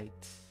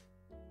light,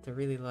 to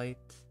really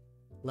light,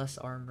 less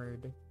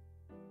armored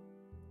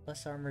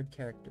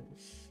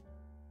characters.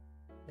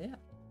 Yeah.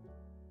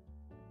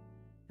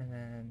 And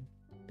then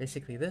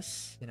basically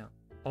this, you know,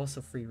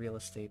 also free real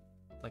estate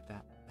like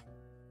that.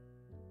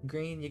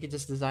 Green, you can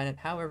just design it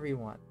however you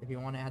want. If you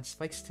want to add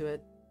spikes to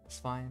it, it's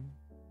fine.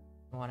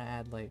 If you want to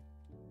add like,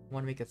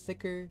 want to make it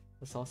thicker,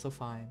 that's also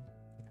fine.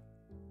 You know.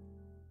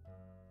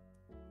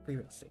 Free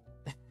real estate.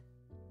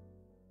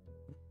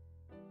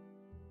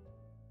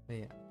 But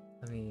yeah,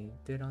 let me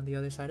do it on the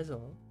other side as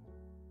well.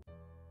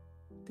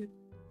 Doot,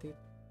 doot.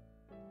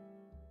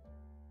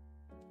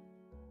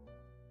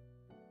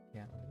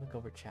 Yeah, let me look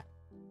over chat.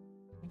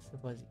 Thanks to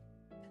Fuzzy.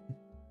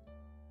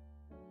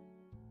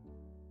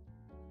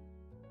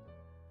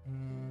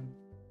 And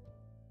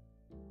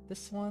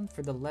this one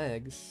for the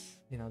legs,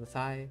 you know, the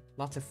thigh,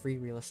 lots of free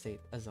real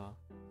estate as well.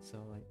 So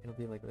like it'll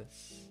be like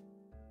this.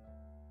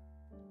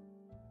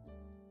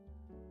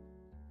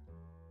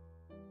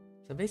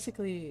 So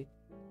basically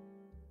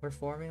we're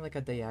forming like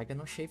a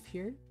diagonal shape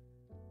here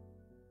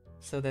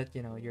so that,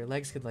 you know, your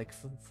legs could like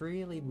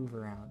freely move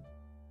around.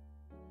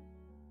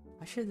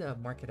 I should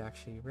mark it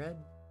actually.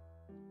 Red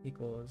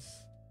equals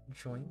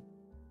joint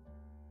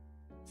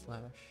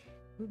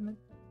 / movement.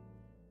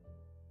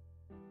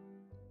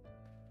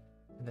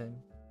 And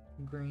then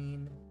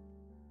green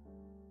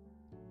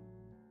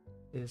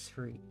is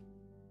free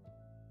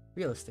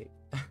real estate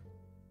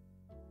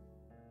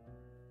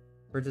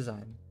for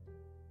design.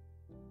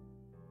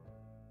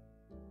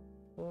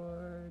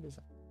 For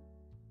design.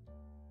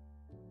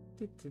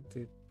 Toot, toot,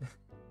 toot.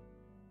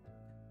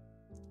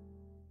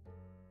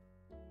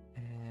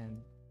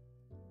 And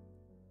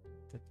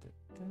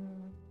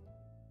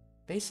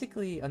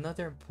basically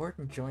another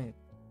important joint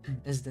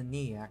is the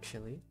knee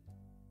actually.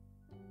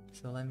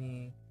 So let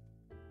me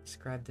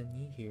describe the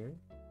knee here,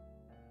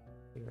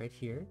 right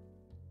here,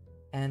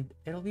 and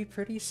it'll be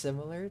pretty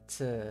similar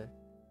to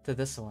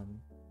this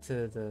one,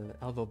 to the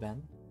elbow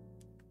bend.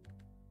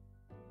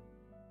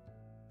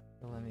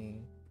 So let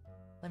me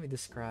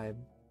describe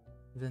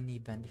the knee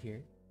bend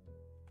here.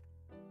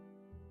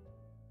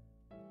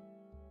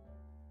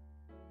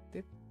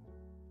 Dip.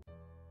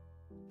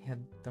 Yeah,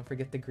 don't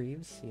forget the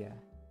greaves. Yeah.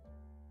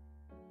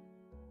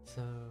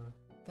 So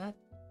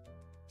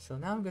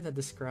now I'm gonna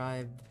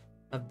describe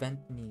a bent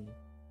knee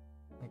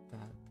like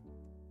that.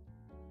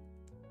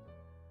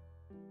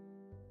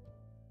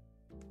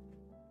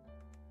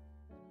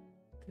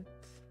 Good.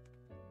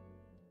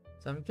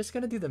 So I'm just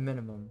gonna do the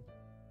minimum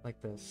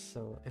like this.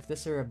 So if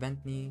this were a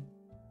bent knee,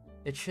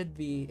 it should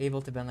be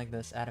able to bend like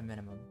this at a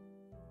minimum.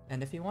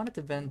 And if you want it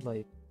to bend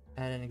like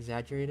at an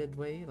exaggerated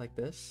way like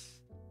this,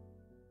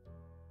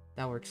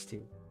 that works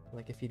too.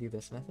 Like if you do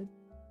this method.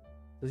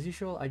 As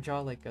usual, I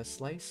draw like a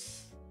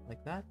slice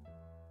like that.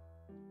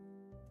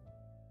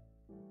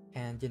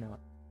 And you know,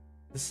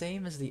 the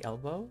same as the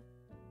elbow,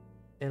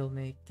 it'll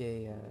make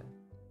a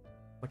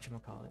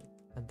whatchamacallit,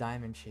 a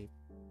diamond shape.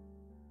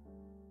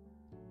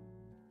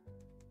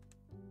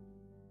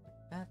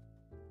 Like that.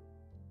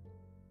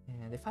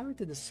 And if I were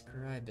to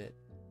describe it,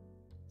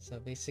 so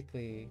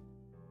basically,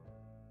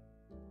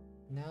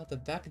 now the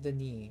back of the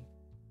knee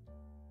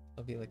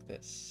will be like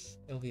this.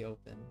 It'll be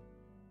open.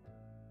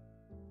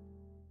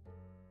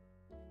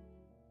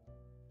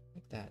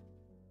 Like that.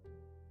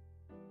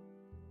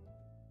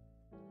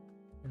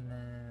 And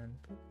then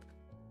boop.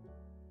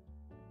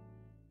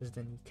 There's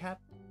the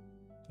kneecap,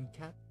 and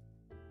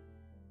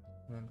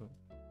then boom,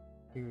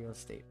 free real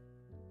estate.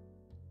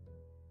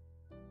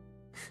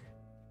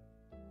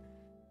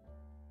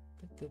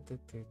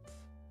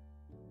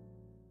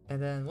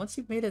 And then once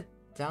you've made it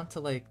down to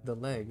like the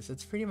legs,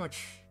 it's pretty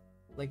much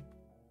like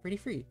pretty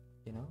free,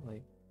 you know,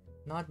 like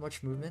not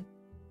much movement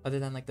other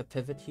than like the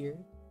pivot here,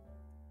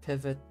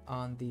 pivot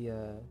on the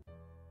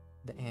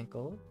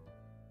ankle,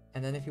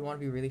 and then if you want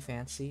to be really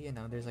fancy, you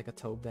know, there's like a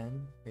toe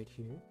bend right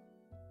here.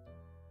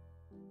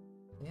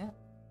 Yeah,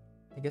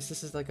 I guess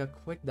this is like a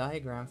quick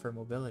diagram for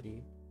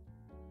mobility.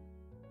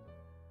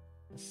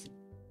 Let's see.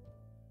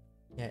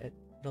 Yeah,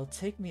 it'll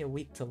take me a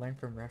week to learn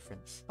from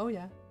reference. Oh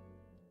yeah,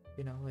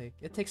 you know, like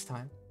it takes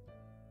time.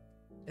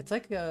 It's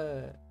like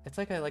I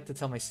like to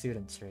tell my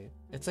students, right?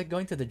 It's like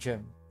going to the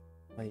gym.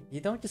 Like you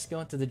don't just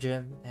go into the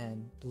gym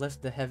and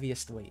lift the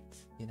heaviest weight.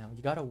 You know,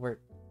 you gotta work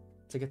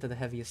to get to the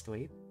heaviest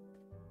weight,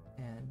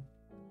 and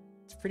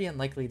it's pretty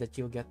unlikely that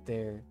you'll get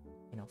there,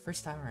 you know,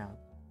 first time around.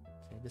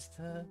 So just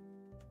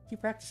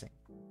keep practicing.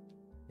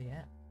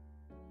 Yeah,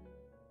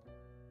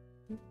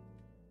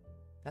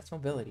 that's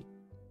mobility.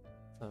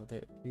 So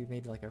there, we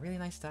made like a really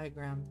nice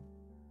diagram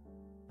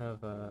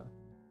of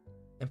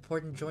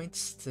important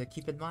joints to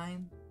keep in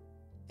mind,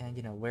 and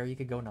you know where you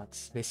could go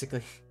nuts,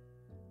 basically.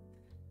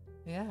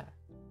 Yeah.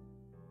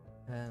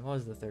 And what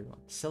was the third one?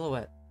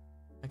 Silhouette.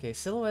 Okay,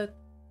 silhouette.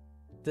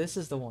 This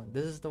is the one.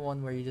 This is the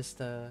one where you just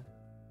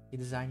you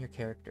design your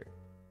character,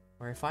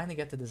 where I finally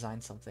get to design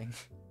something.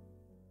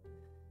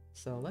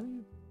 So let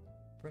me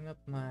bring up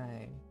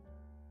my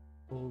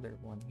older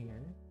one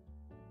here.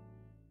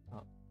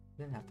 Oh,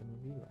 didn't have to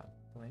move you out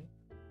of the way.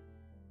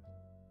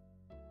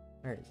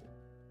 Where is it?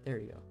 There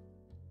you go.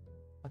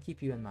 I'll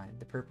keep you in mind,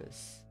 the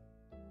purpose.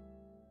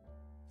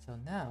 So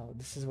now,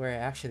 this is where I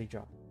actually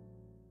draw.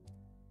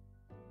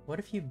 What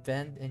if you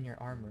bend in your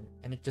armor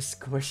and it just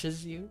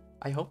squishes you?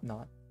 I hope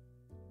not.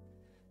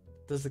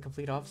 It does the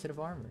complete opposite of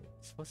armor.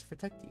 It's supposed to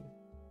protect you.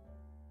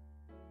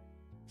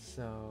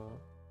 So...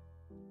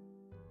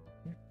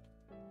 you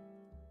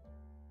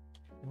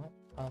know what?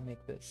 I'll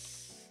make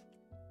this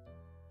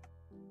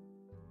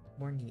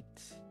more neat.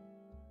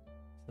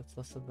 So it's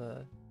less of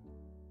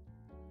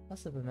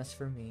a mess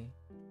for me.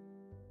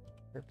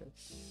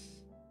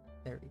 Purpose.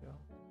 There we go.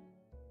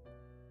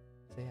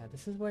 So yeah,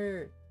 this is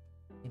where,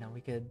 you know,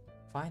 we could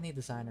finally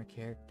design our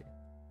character.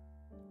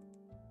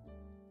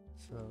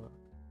 So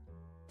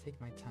take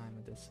my time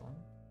with this one.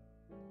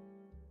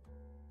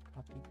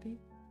 Copy,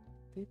 beep,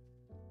 beep.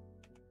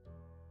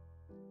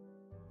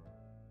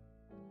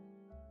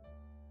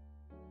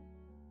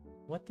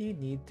 What do you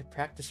need to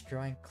practice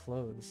drawing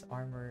clothes,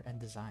 armor, and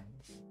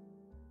designs?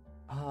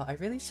 I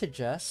really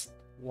suggest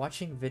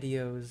watching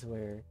videos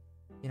where,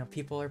 you know,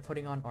 people are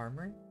putting on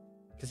armor,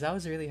 because that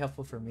was really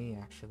helpful for me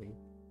actually.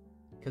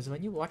 Because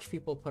when you watch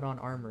people put on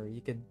armor,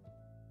 you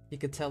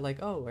could tell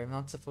like, oh, I'm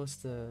not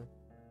supposed to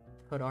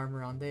put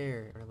armor on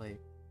there, or like,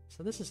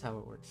 so this is how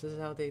it works. This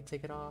is how they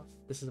take it off.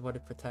 This is what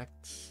it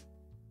protects.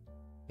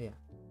 Yeah,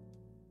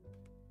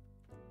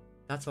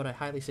 that's what I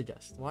highly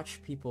suggest.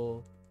 Watch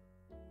people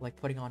like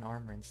putting on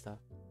armor and stuff.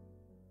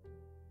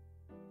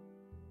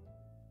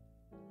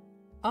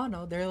 Oh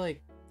no, they're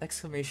like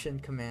exclamation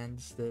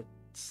commands that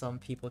some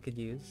people could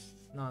use,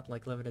 not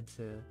like limited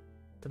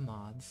to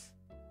mods.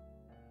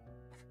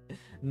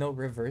 No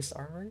reverse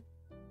armor?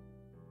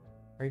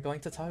 Are you going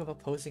to talk about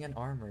posing in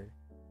armor?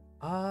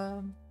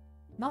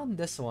 Not in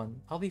this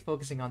one. I'll be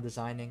focusing on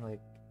designing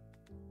like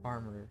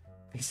armor,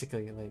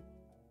 basically, like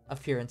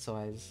appearance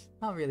wise,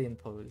 not really in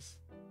pose.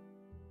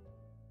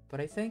 But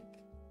I think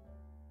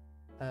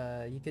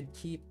you could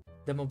keep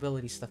the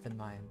mobility stuff in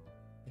mind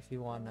if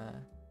you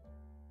wanna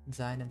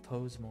design and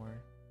pose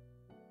more.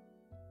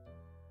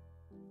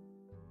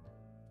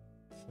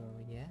 So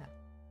yeah,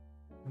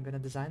 I'm gonna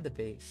design the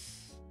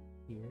base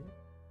here.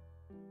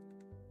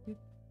 Boop.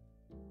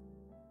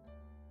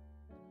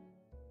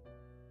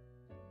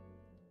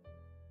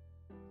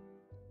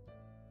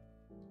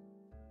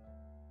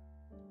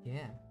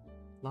 Yeah,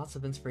 lots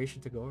of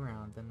inspiration to go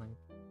around, and like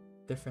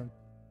different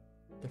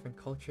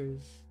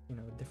cultures, you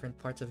know, different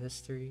parts of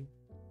history.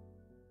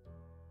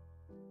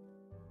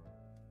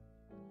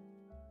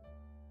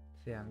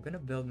 So yeah, I'm gonna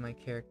build my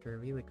character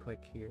really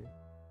quick here.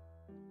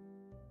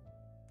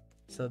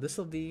 So this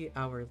will be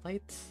our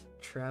light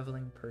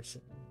traveling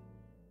person.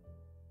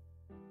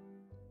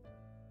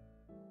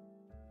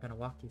 I'm gonna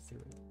walk you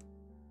through it.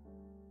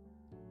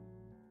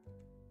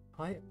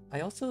 I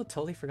also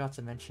totally forgot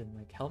to mention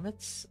like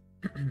helmets.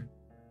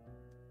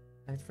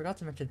 I forgot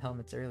to mention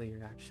helmets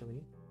earlier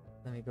actually.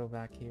 Let me go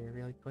back here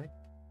really quick.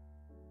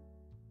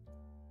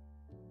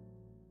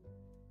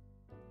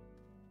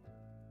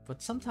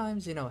 But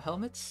sometimes, you know,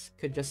 helmets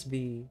could just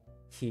be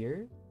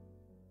here,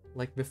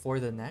 like before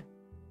the neck.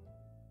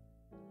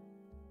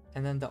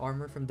 And then the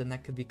armor from the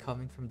neck could be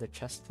coming from the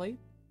chest plate.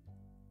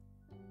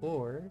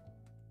 Or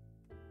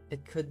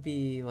it could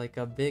be like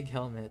a big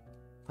helmet,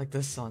 like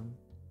this one.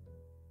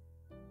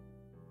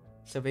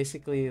 So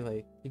basically,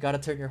 like, you gotta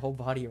turn your whole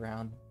body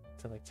around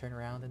to like turn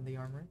around in the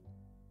armor.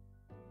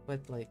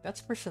 But like,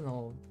 that's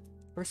personal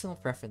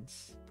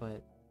preference.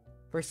 But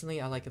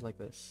personally, I like it like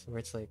this, where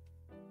it's like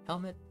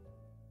helmet,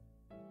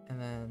 and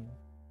then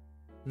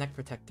neck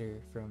protector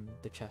from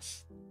the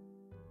chest.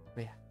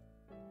 But yeah.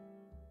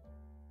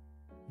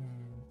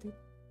 And let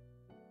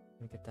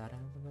me get that out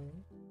of the way.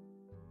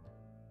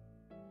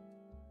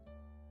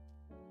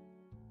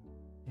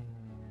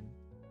 And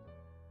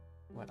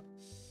what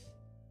else?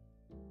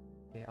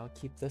 Okay, I'll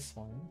keep this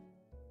one.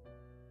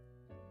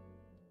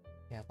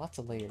 Yeah, lots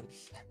of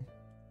layers.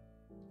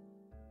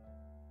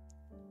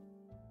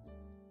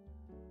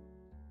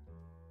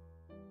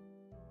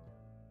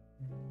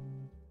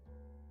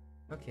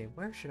 Okay,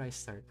 where should I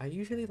start? I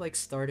usually like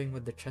starting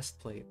with the chest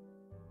plate.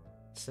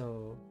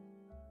 So,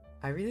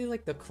 I really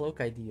like the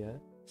cloak idea.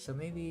 So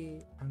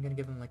maybe I'm gonna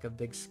give him like a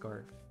big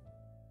scarf.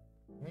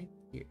 Right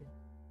here.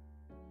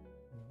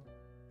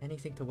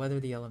 Anything to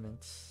weather the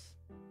elements.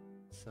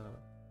 So,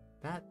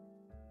 that.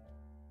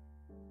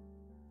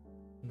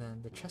 And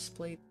then the chest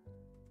plate.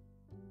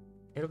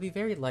 It'll be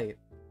very light.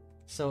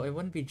 So it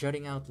wouldn't be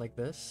jutting out like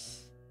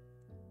this.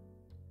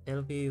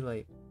 It'll be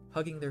like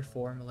hugging their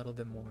form a little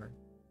bit more.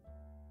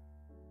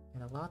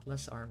 And a lot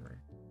less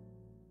armor.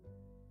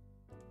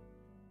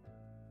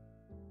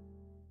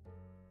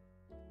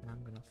 And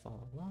I'm gonna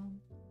follow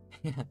along.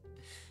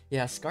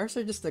 Yeah, scarves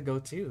are just the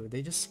go-to.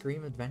 They just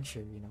scream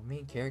adventure, you know,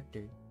 main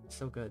character.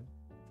 So good.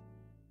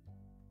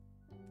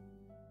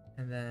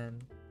 And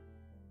then,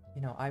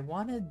 you know, I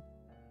wanted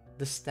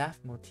the staff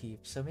motif.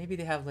 So maybe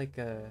they have like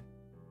a...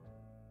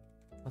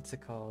 What's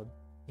it called?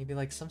 Maybe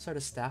like some sort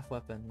of staff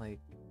weapon,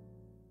 like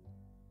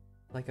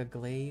a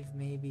glaive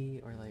maybe,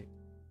 or like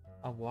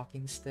a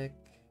walking stick.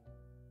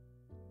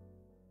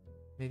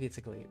 Maybe it's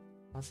a glaive.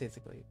 I'll say it's a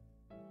glaive.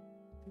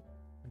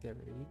 I'll get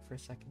ready for a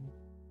second.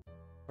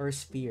 Or a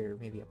spear,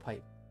 maybe a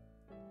pipe.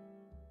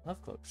 Love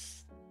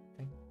cloaks.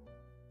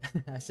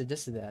 I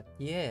suggested that.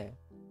 Yeah.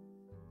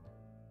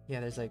 Yeah,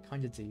 there's like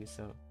hundreds of you,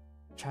 so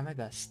try my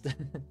best.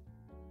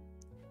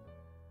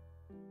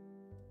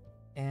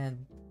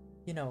 And,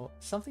 you know,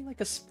 something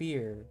like a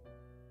spear.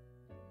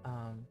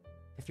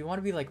 If you want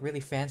to be like really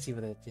fancy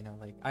with it, you know,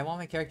 like I want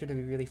my character to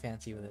be really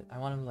fancy with it. I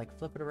want him to like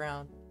flip it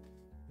around,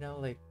 you know,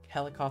 like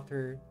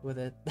helicopter with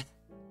it.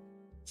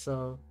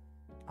 So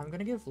I'm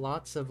gonna give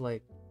lots of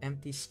like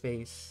empty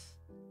space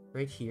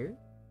right here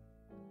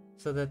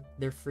so that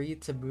they're free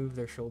to move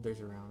their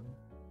shoulders around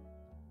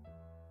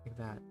like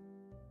that.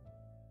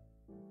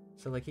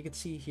 So like you can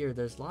see here,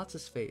 there's lots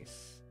of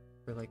space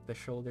for like the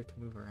shoulder to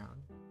move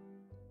around.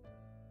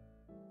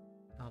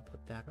 I'll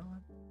put that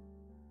on.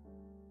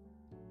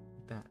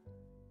 Like that.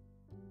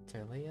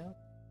 Their layout.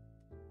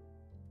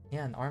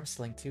 Yeah, an arm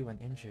sling too when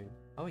injured.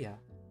 Oh yeah.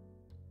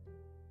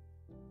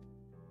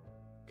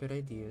 Good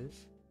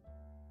ideas.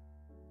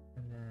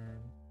 And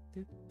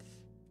then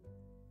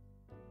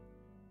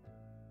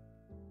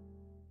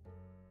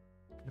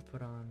gonna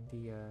put on the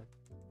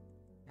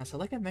yeah, so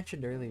like I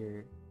mentioned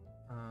earlier,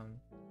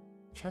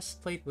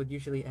 chest plate would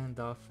usually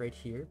end off right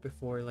here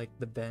before like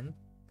the bend.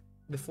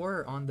 Before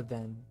or on the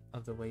bend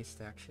of the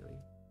waist actually.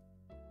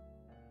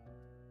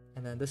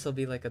 And then this will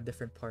be like a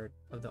different part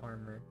of the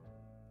armor.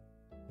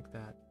 Like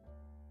that.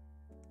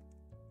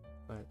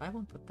 But I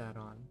won't put that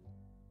on.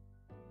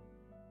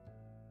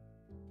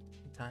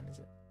 What time is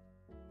it?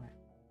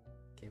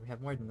 Okay, we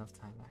have more than enough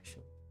time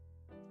actually.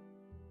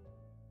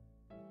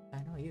 I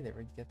know either,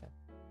 where'd you get that?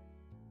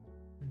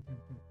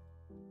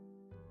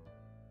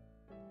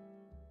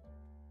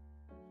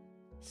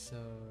 So,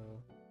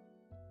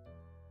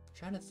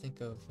 trying to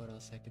think of what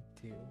else I could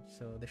do.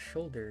 So the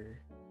shoulder.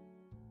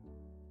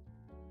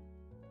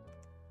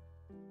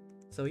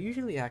 So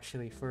usually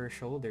actually for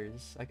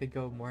shoulders, I could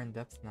go more in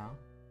depth now,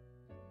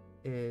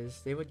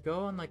 is they would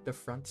go on like the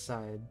front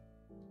side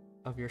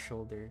of your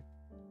shoulder,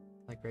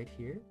 like right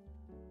here.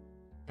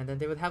 And then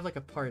they would have like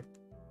a part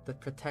that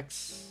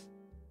protects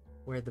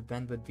where the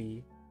bend would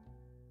be.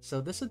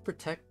 So this would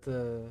protect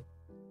the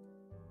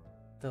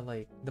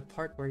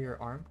part where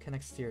your arm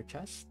connects to your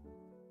chest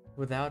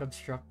without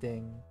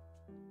obstructing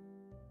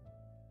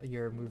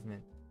your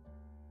movement.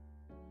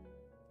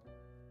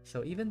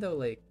 So even though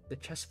like the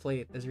chest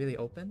plate is really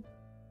open,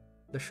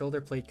 the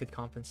shoulder plate could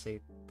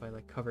compensate by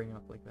like covering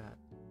up like that.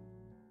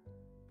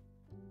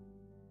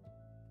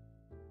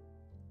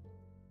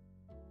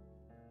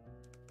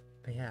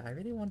 But yeah, I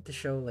really wanted to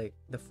show like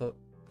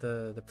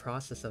the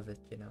process of it,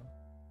 you know,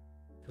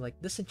 to like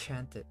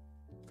disenchant it.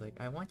 Like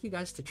I want you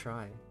guys to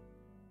try.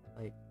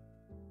 Like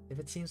If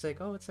it seems like,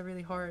 oh, it's a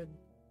really hard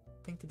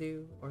thing to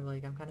do, or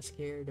like I'm kind of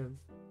scared of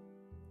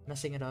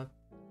messing it up,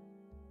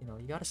 you know,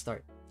 you gotta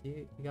start.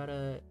 You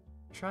gotta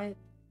try it,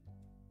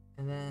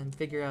 and then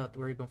figure out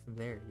where you're going from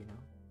there, you know?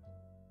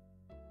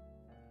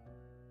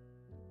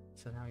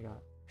 So now we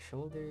got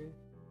shoulder,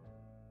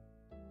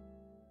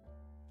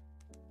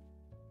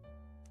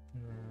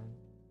 and then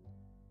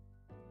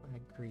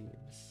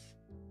greaves.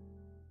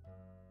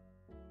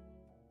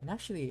 And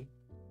actually,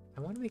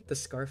 I want to make the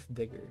scarf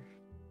bigger.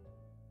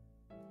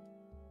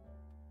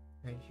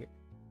 Right here.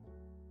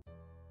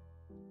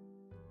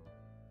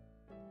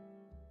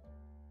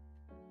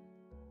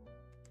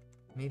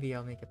 Maybe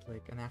I'll make it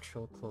like an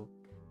actual cloak.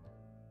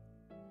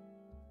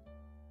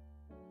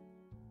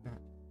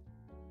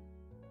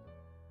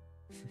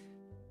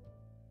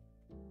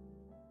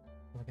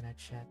 Looking at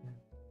chat now.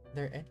 Are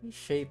there any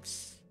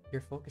shapes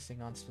you're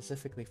focusing on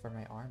specifically for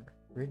my armor?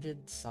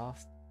 Rigid,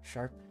 soft,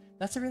 sharp?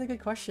 That's a really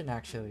good question,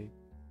 actually.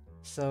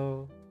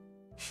 So,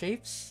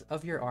 shapes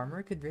of your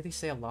armor could really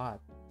say a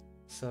lot.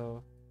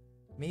 So,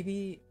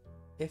 maybe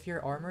if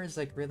your armor is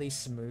like really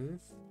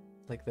smooth,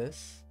 like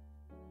this,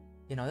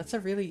 you know, that's a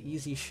really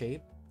easy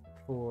shape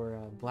for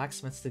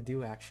blacksmiths to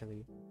do,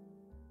 actually.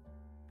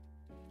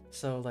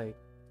 So, like,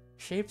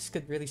 shapes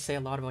could really say a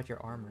lot about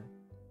your armor.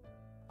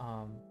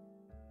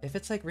 If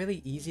it's like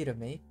really easy to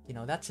make, you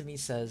know, that to me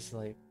says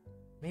like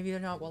maybe they're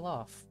not well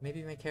off.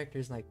 Maybe my character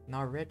is like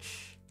not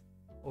rich,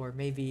 or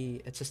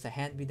maybe it's just a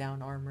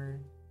hand-me-down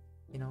armor,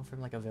 you know, from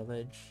like a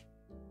village.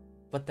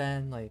 But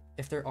then like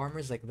if their armor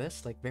is like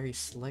this, like very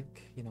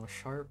slick, you know,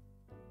 sharp,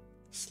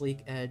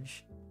 sleek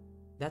edge,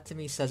 that to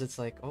me says it's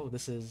like, oh,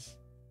 this is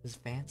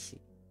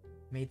fancy,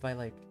 made by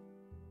like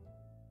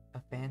a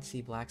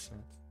fancy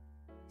blacksmith.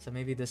 So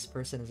maybe this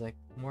person is like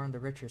more on the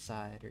richer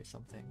side or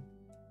something.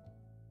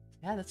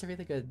 Yeah, that's a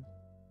really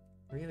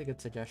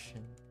good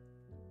suggestion.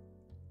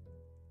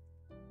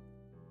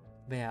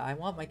 But yeah, I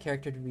want my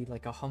character to be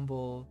like a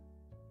humble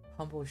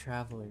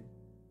traveler.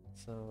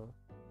 So,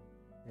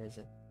 where is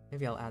it?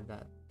 Maybe I'll add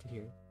that to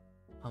here.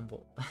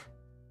 Humble.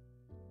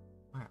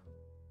 Wow.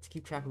 Let's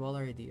keep track of all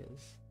our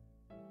ideas.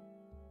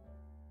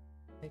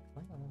 Like,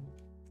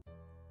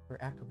 for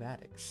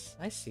acrobatics.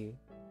 I see.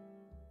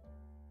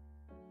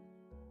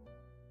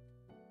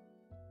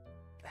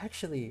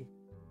 Actually,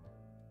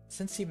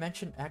 since you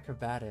mentioned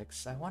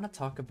acrobatics, I want to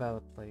talk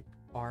about like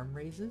arm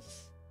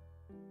raises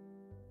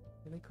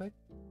really quick.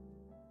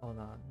 Hold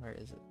on, where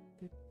is it?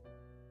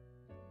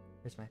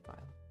 Here's my file.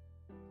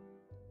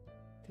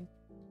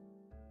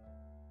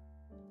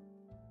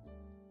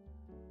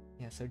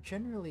 Yeah, so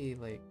generally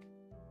like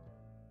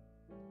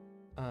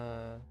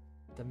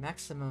the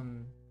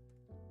maximum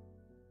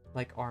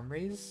like arm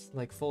raise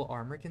like full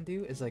armor can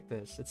do is like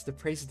this. It's the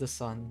praise the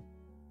sun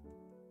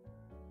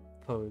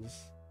pose,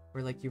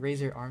 where like you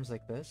raise your arms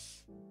like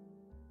this.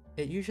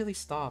 It usually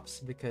stops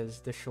because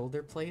the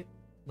shoulder plate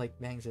like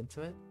bangs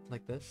into it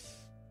like this,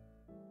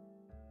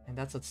 and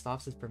that's what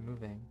stops it from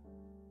moving.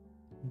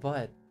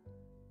 But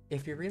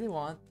if you really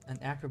want an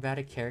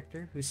acrobatic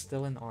character who's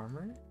still in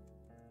armor,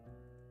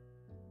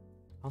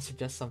 I'll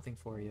suggest something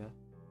for you.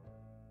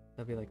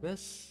 They'll be like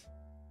this,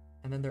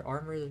 and then their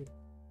armor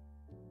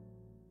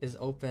is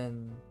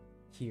open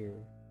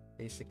here,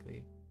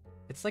 basically.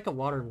 It's like a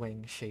water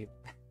wing shape.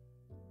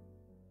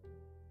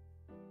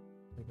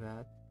 Like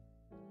that.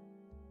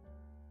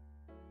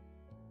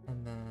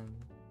 And then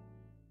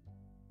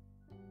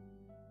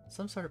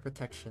some sort of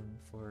protection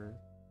for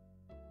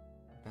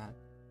that.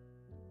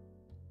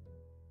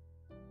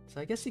 So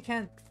I guess you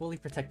can't fully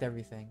protect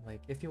everything.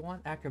 Like, if you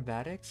want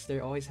acrobatics,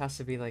 there always has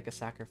to be like a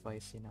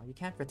sacrifice, you know? You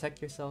can't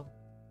protect yourself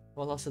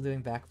while also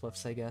doing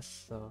backflips, I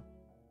guess, so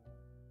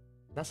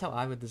that's how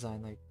I would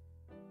design like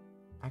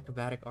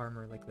acrobatic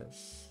armor like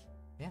this.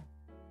 Yeah,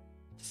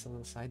 just a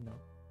little side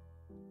note.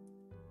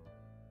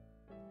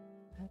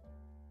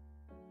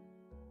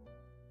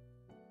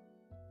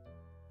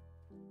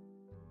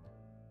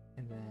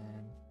 And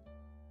then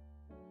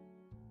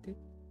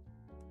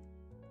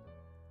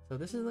so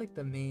this is like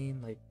the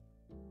main like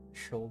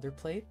shoulder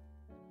plate,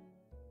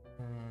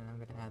 and then I'm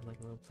gonna add like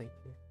a little plate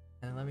here,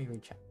 and then let me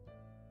recheck.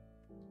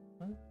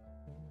 What?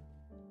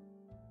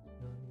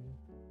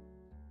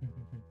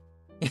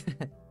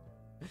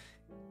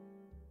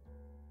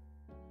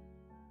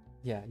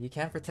 Yeah, you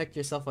can't protect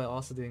yourself while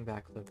also doing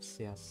backflips,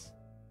 yes.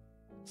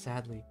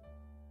 Sadly.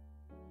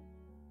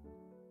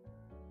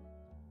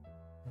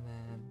 And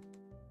then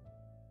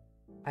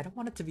I don't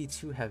want it to be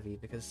too heavy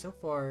because so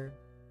far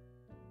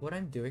what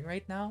I'm doing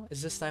right now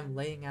is just I'm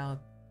laying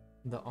out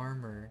the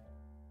armor.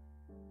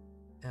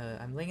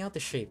 I'm laying out the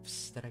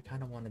shapes that I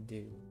kind of want to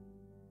do.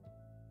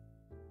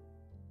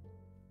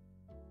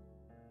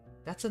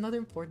 That's another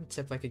important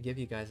tip I could give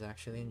you guys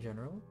actually in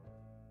general.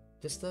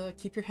 Just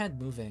keep your hand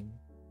moving.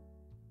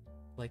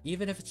 Like,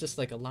 even if it's just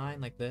like a line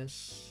like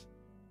this,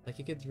 like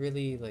you could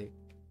really like,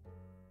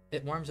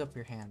 it warms up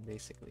your hand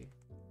basically.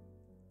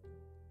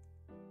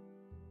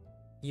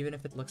 Even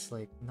if it looks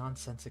like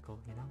nonsensical,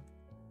 you know?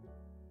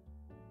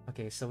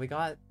 Okay, so we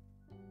got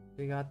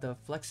the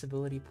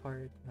flexibility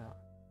part. No.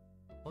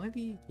 Well,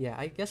 maybe, yeah,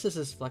 I guess this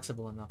is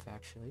flexible enough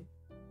actually.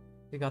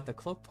 We got the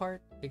cloak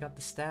part, we got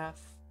the staff,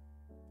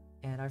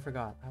 and I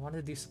forgot, I wanted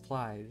to do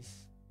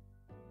supplies.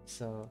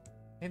 So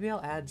maybe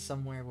I'll add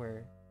somewhere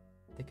where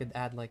they could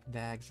add like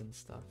bags and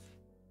stuff.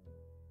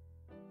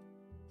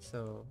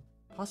 So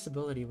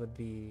possibility would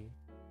be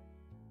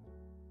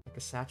like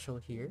a satchel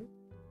here.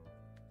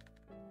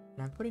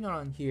 And I'm putting it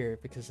on here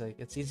because like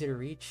it's easy to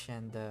reach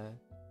and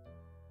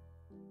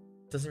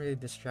doesn't really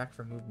distract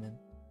from movement.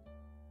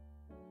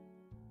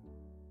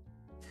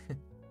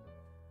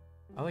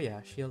 Oh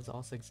yeah, shields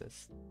also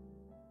exist.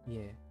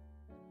 Yeah.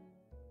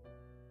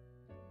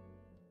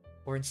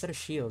 Or instead of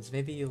shields,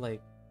 maybe you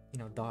like, you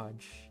know,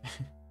 dodge.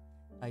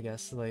 I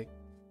guess like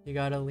you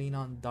gotta lean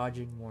on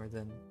dodging more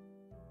than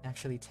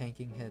actually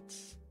tanking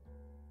hits.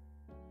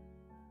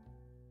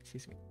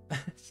 Excuse me.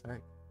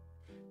 Sorry.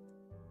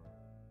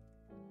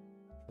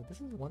 So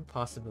this is one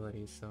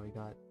possibility. So we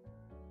got.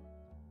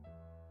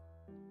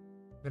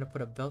 I'm gonna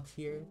put a belt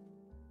here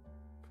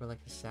for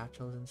like the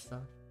satchels and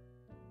stuff.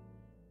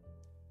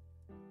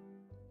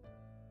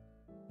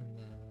 And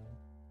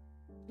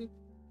then.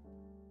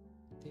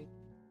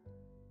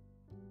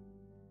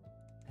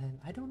 And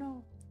I don't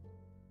know.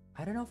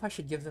 I don't know if I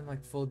should give them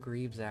like full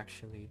greaves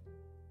actually,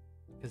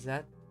 because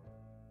that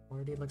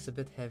already looks a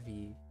bit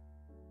heavy.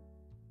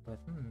 But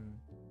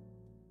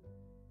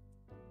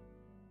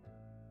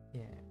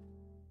yeah.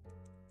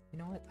 You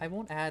know what? I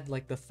won't add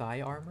like the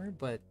thigh armor,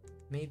 but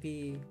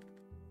maybe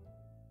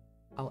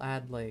I'll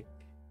add like,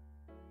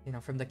 you know,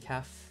 from the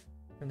calf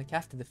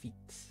to the feet.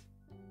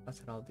 That's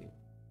what I'll do.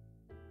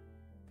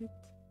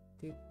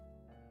 Doot.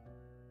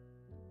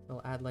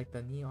 I'll add like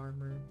the knee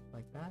armor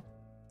like that.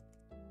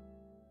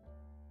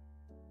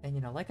 And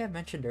you know, like I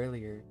mentioned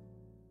earlier,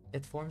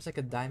 it forms like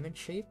a diamond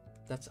shape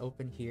that's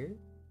open here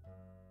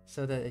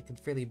so that it can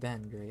freely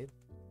bend, right?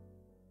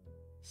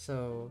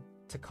 So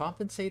to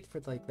compensate for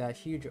like that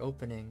huge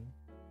opening,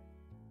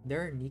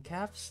 there are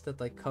kneecaps that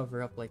like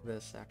cover up like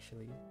this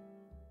actually.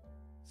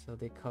 So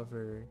they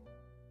cover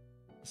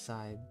the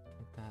side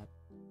like that.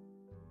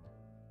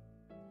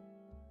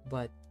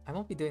 But I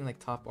won't be doing like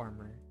top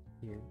armor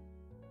here.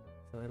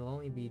 So it'll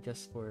only be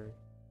just for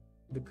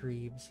the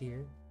greaves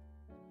here.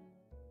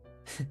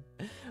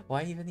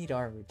 Why even need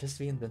armor? Just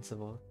be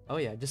invincible. Oh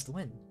yeah, just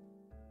win.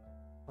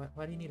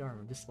 Why do you need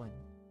armor? Just win.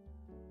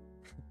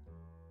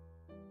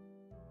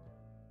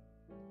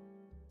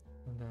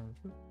 And then...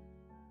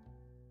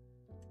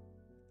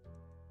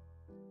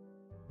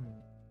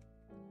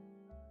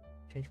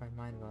 Change my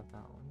mind about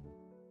that one.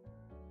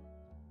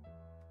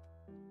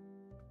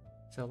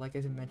 So like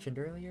I mentioned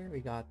earlier, we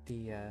got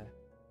the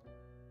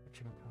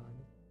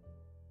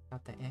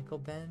got the ankle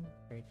bend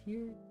right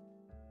here.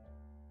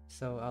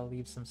 So I'll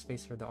leave some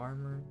space for the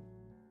armor.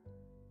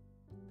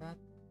 That.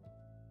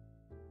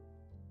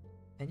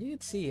 And you can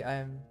see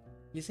I'm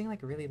using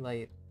like really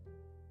light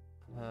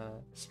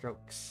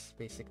strokes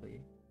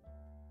basically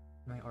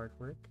my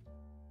artwork,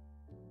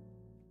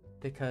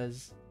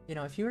 because you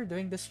know, if you were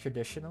doing this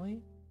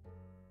traditionally,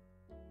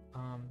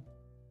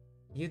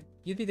 you'd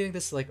be doing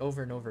this like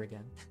over and over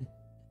again.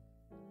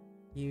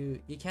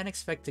 You can't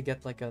expect to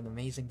get like an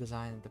amazing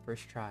design at the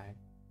first try,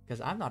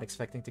 because I'm not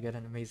expecting to get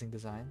an amazing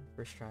design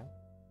first try.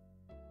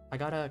 I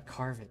gotta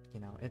carve it,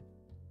 you know.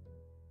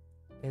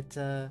 It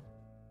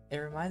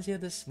reminds me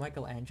of this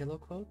Michelangelo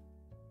quote,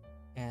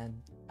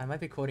 and I might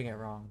be quoting it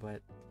wrong,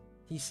 but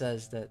he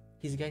says that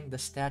he's getting the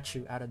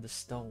statue out of the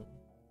stone.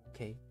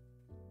 Okay,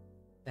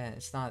 and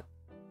it's not.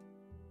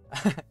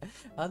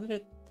 how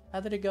did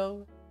it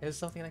go? It was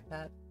something like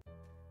that.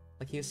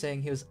 Like he was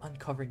saying he was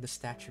uncovering the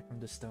statue from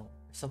the stone,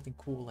 or something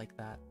cool like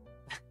that.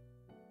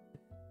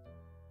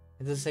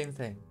 It's the same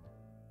thing,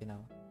 you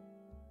know.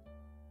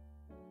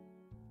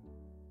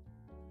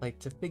 Like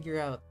to figure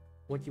out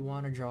what you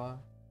want to draw,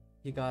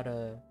 you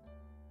gotta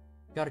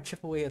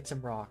chip away at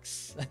some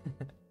rocks.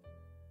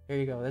 There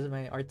you go. This is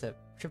my art tip.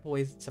 Chip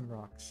away at some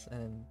rocks,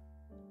 and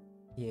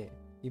yeah,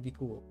 you'd be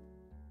cool.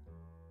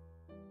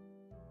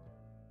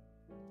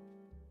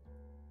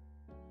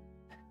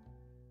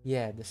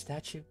 Yeah, the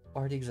statue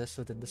already exists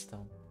within the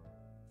stone.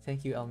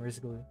 Thank you, Elmer's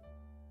glue.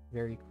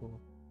 Very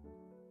cool.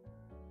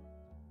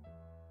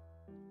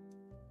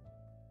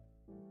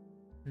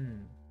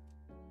 And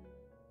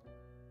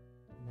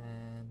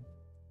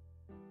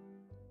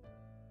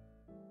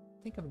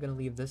I think I'm gonna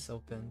leave this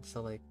open,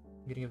 so like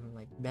I'm gonna give him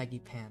like baggy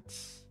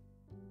pants.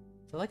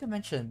 So like I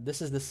mentioned,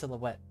 this is the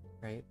silhouette,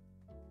 right?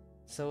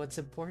 So it's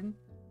important.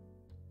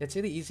 It's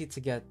really easy to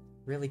get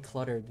really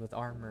cluttered with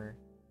armor,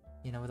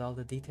 you know, with all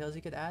the details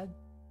you could add.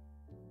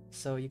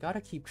 So you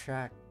gotta keep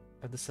track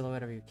of the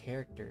silhouette of your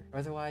character.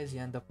 Otherwise,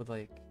 you end up with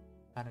like,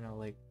 I don't know,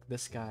 like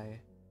this guy.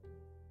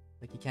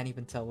 Like you can't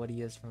even tell what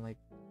he is from like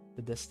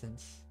the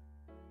distance.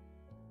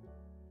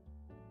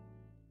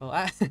 Well,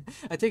 I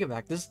take it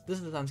back. This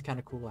sounds kind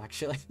of cool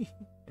actually.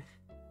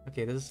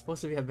 Okay, this is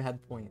supposed to be a bad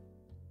point,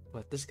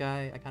 but this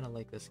guy, I kind of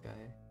like this guy.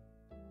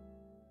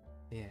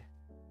 Yeah.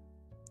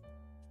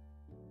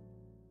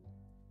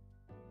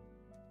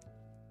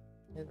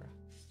 It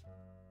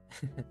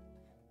rocks.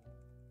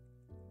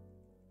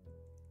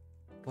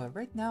 But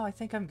right now, I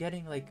think I'm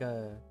getting like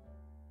a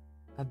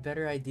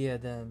better idea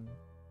than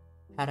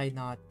had I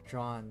not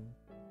drawn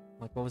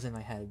like what was in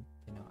my head.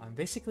 You know, I'm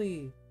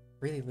basically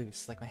really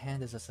loose. Like my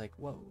hand is just like,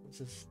 whoa, it's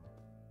just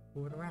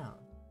moving around.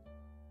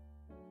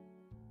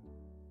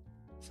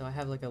 So I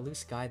have like a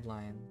loose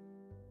guideline.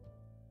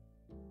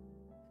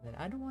 And then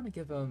I don't want to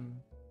give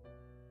him,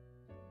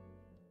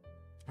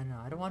 I don't know,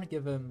 I don't want to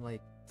give him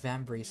like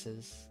van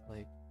braces,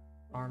 like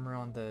armor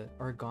on the,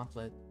 or a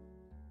gauntlet.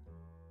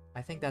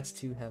 I think that's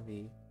too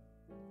heavy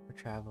for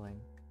traveling.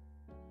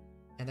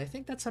 And I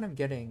think that's what I'm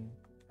getting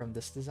from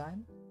this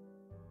design.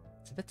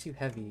 It's a bit too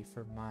heavy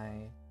for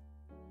my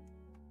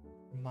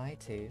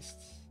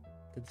tastes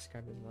to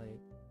describe it like.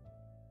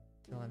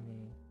 So let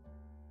me.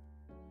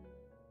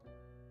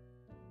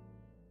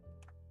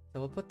 So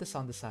we'll put this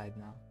on the side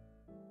now.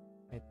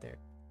 Right there.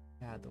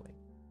 Out of the way.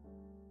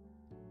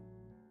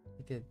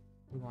 We could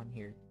move on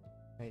here.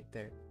 Right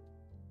there.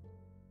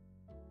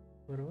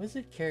 Would a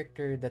wizard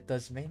character that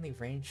does mainly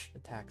ranged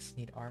attacks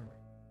need armor?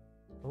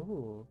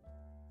 Oh,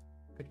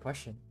 good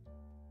question.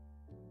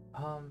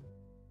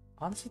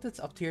 Honestly, that's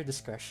up to your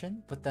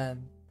discretion, but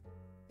then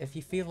if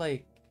you feel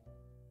like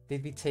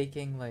they'd be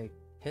taking like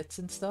hits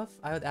and stuff,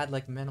 I would add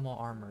like minimal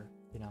armor,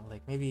 you know,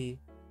 like maybe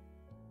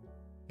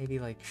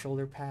like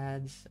shoulder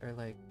pads or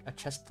like a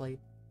chest plate.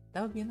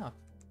 That would be enough.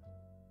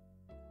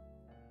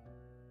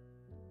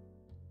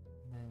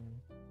 And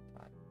then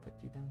I put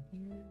you down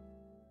here.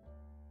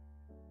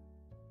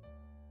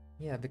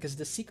 Yeah, because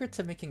the secret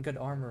to making good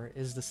armor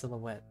is the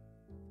silhouette.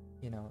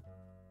 You know,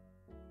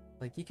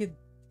 like you could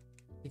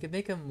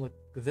make him look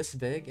this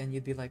big and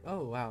you'd be like,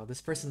 oh wow,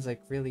 this person's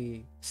like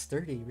really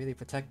sturdy, really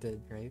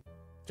protected, right?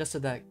 Just so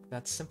that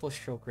simple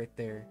stroke right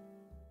there.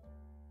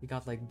 You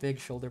got like big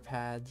shoulder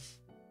pads,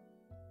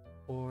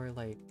 or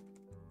like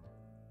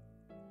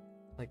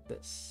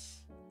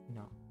this, you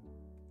know.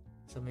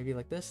 So maybe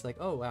like this, like,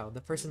 oh wow,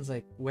 the person's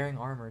like wearing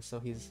armor, so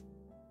he's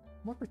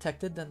more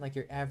protected than like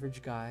your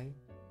average guy,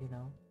 you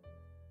know.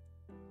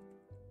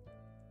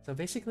 So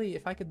basically,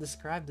 if I could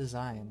describe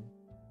design,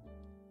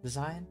 it's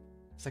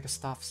like a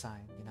stop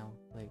sign, you know?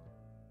 Like,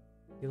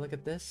 you look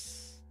at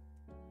this,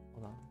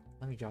 hold on,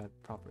 let me draw it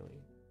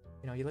properly.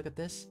 You know, you look at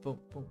this, boom,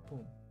 boom,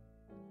 boom.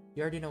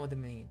 You already know what it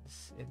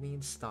means. It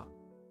means stop,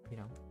 you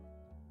know?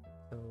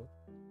 So,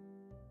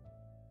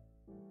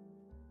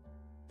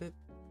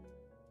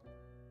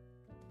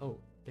 oh,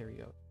 there we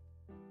go.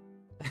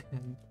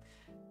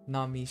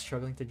 Not me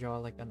struggling to draw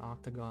like an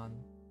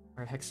octagon,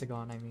 or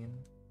hexagon, I mean.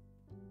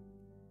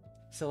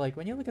 So like,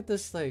 when you look at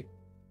this like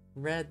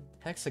red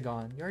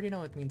hexagon, you already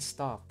know it means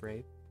stop,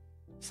 right?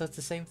 So it's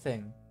the same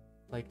thing.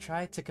 Like,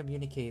 try to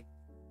communicate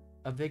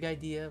a big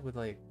idea with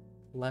like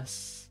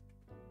less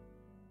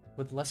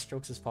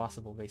strokes as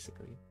possible,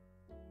 basically.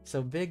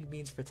 So big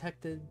means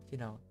protected, you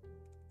know.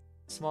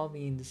 Small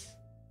means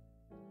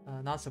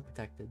not so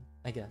protected,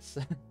 I guess.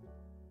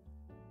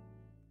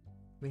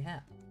 We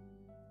have.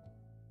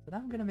 So now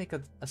I'm gonna make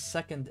a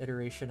second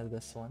iteration of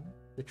this one,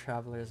 the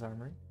Traveler's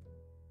Armor.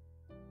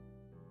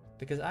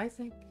 Because I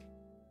think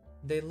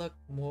they look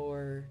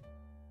more,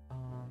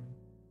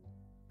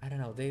 I don't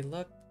know, they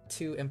look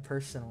too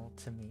impersonal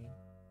to me.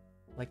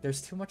 Like,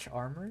 there's too much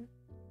armor,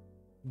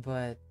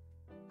 but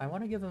I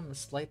want to give them a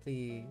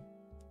slightly,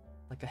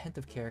 like a hint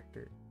of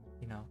character,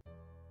 you know?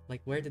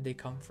 Like, where did they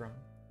come from?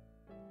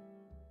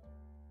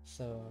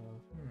 So,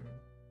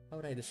 how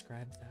would I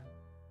describe that?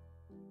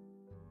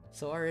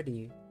 So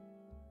already,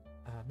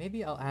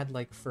 maybe I'll add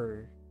like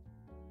fur.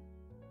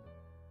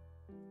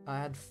 I'll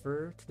add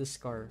fur to the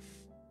scarf,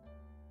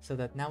 so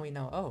that now we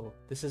know, oh,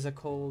 this is a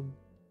cold,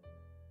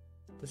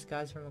 this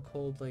guy's from a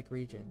cold like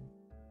region.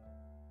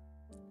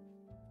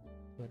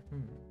 But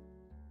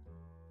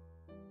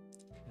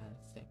gotta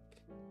think,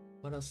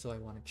 what else do I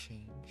want to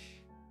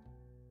change?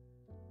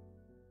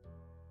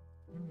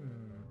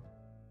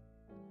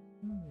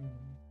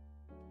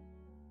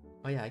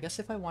 Oh yeah, I guess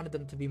if I wanted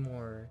them to be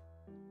more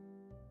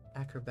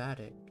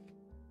acrobatic,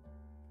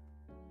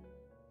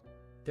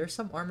 there's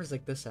some armors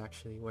like this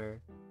actually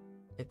where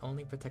it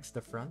only protects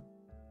the front,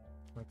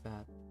 like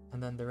that,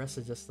 and then the rest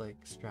is just like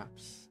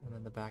straps, and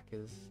then the back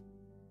is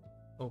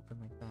open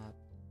like that.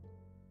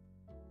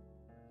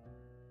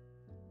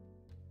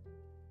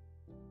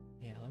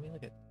 Yeah, let me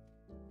look at,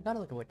 I gotta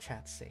look at what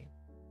chat's saying.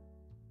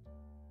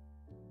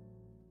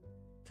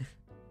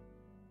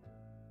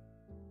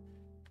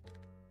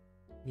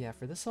 Yeah,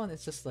 for this one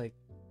it's just like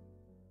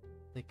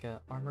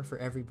armor for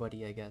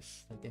everybody, I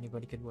guess. Like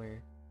anybody could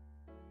wear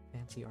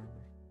fancy armor.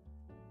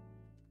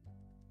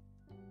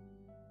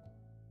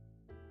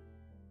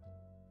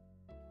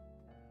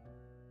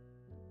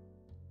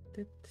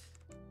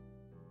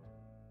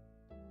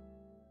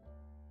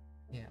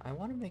 Yeah, I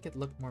want to make it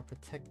look more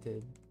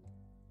protected.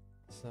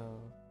 So,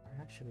 or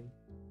actually,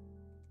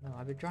 no,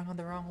 I've been drawing on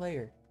the wrong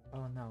layer.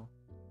 Oh no,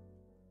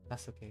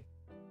 that's okay.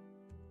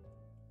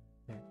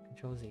 There,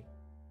 Control Z.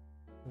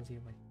 Control Z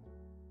away.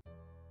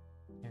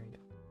 There we go.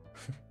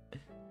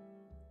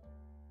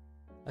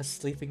 A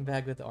sleeping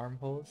bag with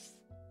armholes.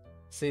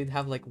 So you'd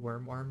have like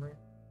worm armor.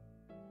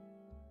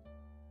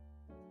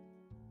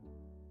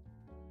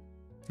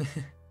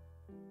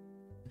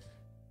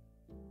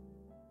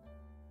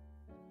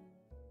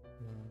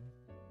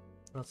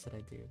 What else did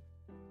I do?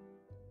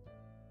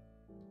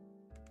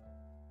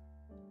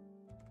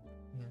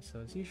 Yeah,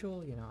 so as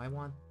usual, you know, I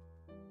want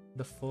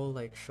the full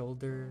like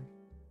shoulder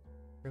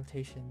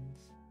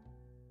rotations.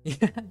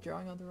 Yeah,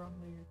 drawing on the wrong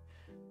layer.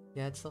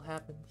 Yeah, it still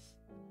happens.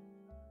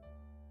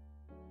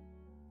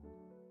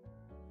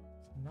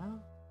 So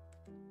now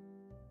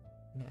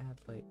I'm gonna add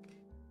like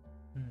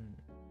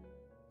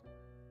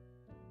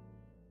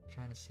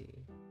trying to see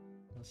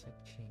what else I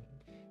can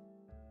change.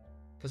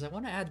 Because I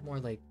want to add more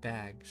like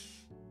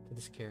bags to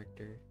this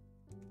character.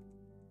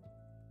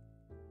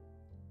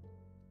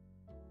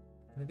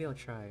 Maybe I'll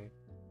try.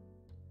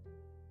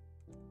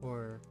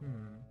 Or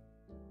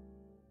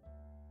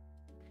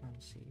trying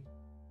to see.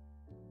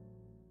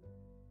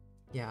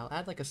 Yeah, I'll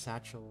add like a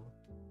satchel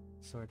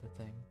sort of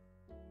thing.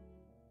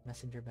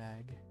 Messenger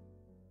bag.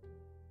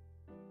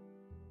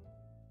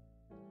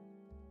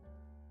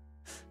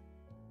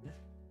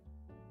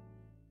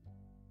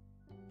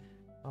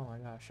 Oh my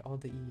gosh, all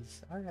the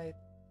E's. Alright.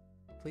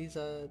 Please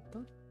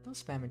don't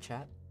spam in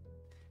chat.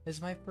 This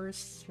is my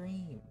first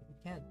stream. You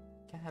can't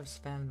have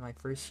spam in my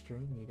first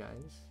stream, you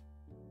guys.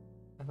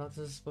 I thought this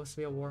was supposed to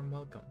be a warm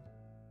welcome.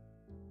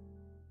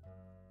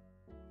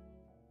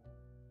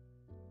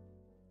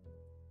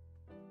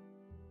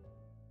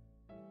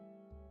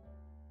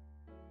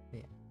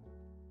 Yeah.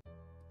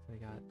 So we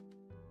got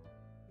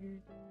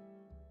weird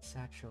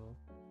satchel.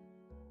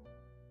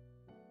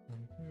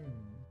 And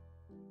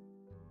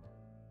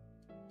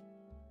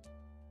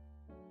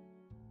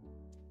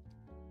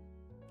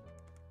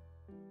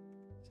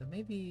so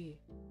maybe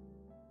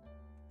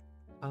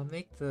I'll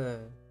make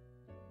the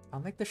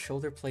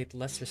shoulder plate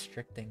less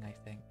restricting, I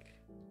think.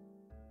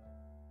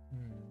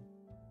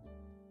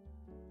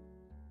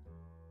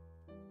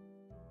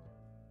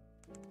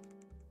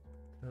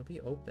 It'll be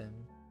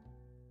open.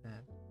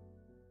 That.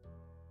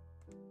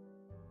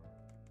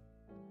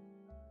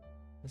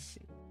 Let's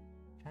see.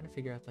 Trying to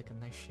figure out like a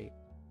nice shape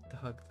to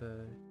hug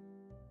the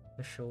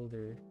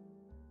shoulder.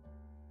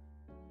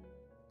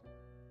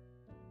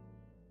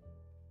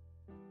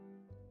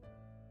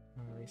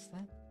 I'll erase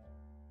that.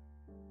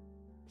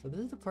 So this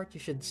is the part you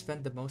should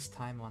spend the most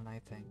time on, I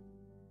think.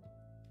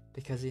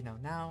 Because, you know,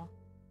 now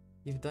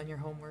you've done your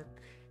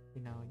homework,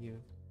 you know,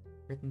 you've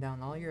written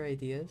down all your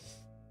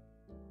ideas,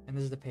 and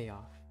this is the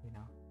payoff, you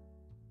know.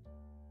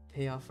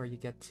 Payoff where you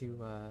get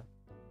to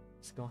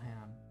just go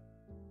ham.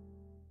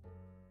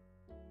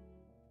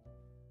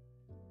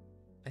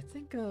 I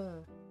think,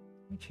 let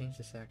me change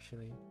this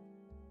actually.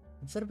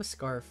 Instead of a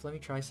scarf, let me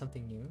try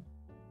something new.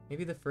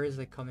 Maybe the fur is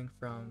like coming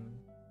from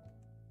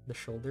the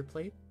shoulder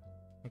plate,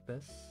 like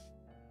this.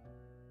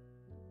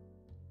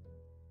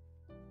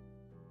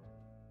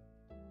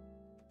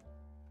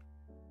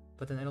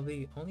 But then it'll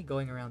be only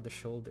going around the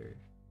shoulder.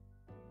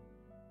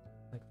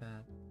 Like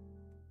that.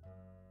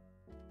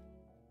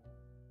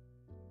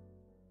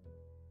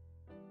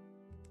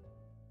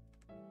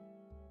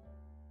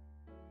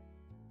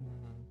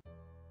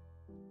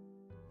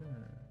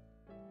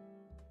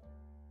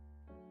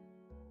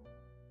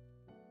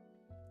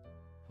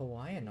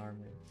 Hawaiian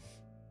armors.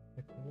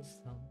 The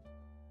coolest thumb.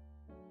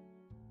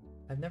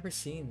 I've never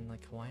seen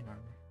like Hawaiian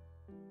armor.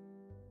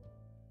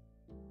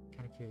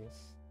 Kinda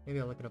curious. Maybe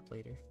I'll look it up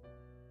later.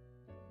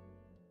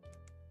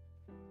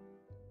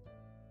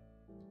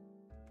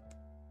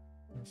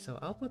 So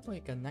I'll put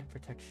like a neck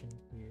protection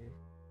here.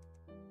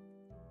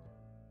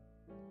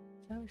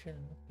 How should I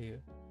look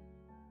you?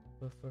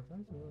 But for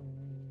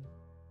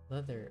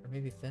leather or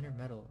maybe thinner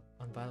metal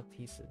on vital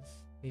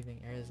pieces,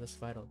 leaving areas less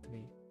vital to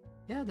be.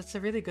 Yeah, that's a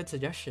really good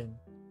suggestion.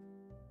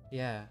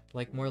 Yeah,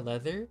 like more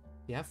leather.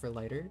 Yeah, for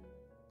lighter.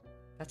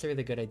 That's a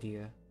really good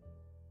idea.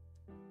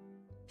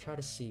 Try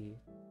to see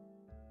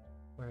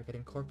where I could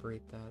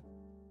incorporate that.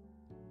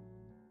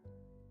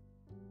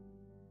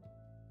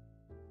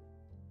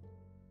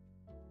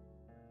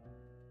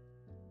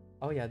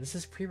 Oh yeah, this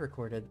is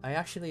pre-recorded. I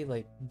actually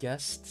like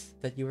guessed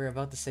that you were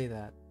about to say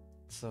that.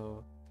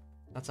 So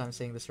that's why I'm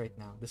saying this right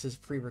now. This is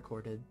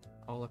pre-recorded,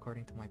 all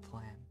according to my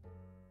plan.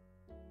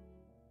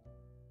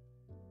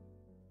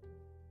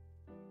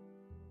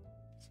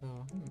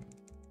 So,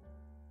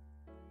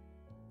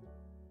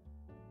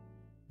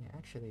 yeah,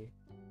 actually,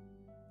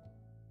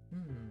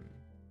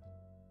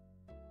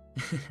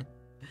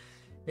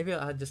 maybe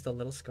I'll add just a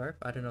little scarf.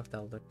 I don't know if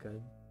that'll look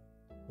good.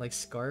 Like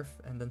scarf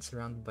and then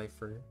surrounded by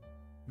fur.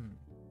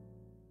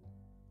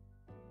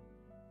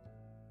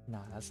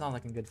 Nah, that's not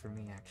looking good for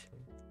me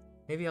actually.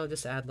 Maybe I'll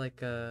just add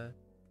like a...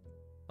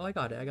 Oh, I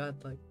got it.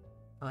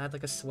 I'll add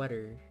like a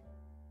sweater.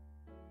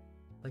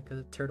 Like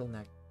a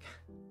turtleneck.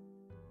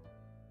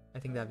 I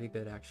think that'd be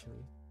good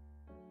actually.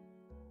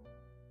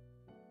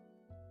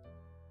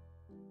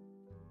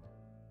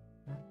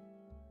 And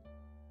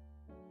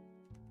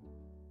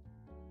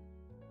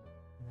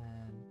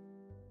then...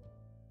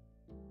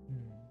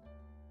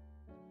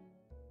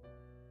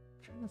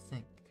 I'm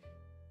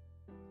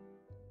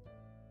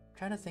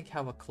trying to think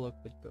how a cloak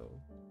would go.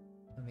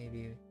 So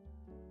maybe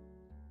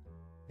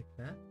like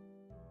that.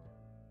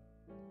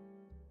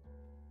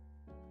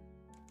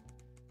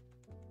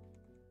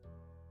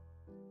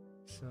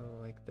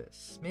 like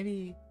this.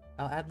 Maybe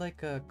I'll add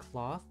like a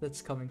cloth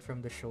that's coming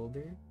from the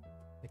shoulder,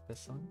 like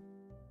this one.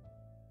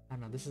 I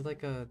don't know, this is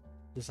like a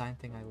design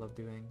thing I love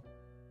doing.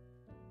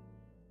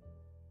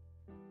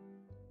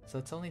 So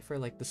it's only for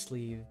like the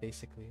sleeve,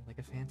 basically, like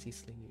a fancy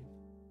sleeve.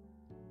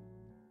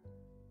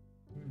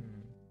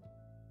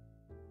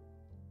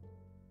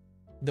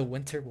 The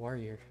Winter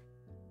Warrior.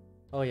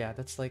 Oh yeah,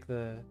 that's like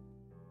the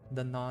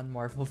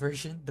non-Marvel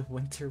version, the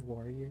Winter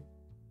Warrior.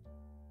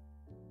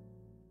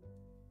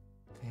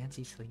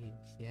 Fancy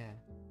sleeves, yeah.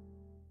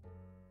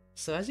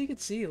 So as you can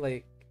see,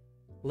 like,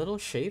 little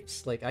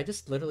shapes, like, I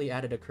just literally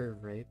added a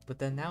curve, right? But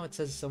then now it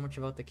says so much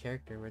about the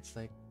character, where it's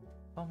like,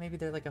 oh, maybe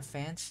they're like a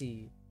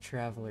fancy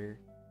traveler.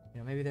 You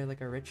know, maybe they're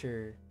like a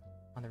richer,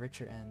 on the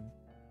richer end.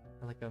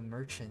 Or like a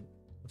merchant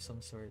of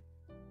some sort.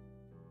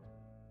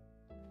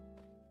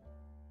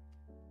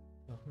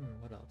 Oh,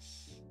 what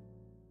else?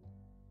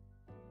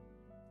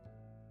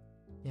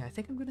 Yeah, I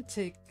think I'm gonna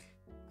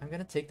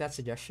take that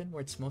suggestion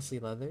where it's mostly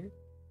leather.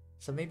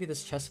 So maybe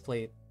this chest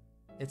plate,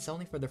 it's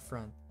only for the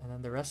front, and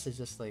then the rest is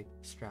just like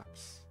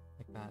straps,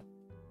 like that.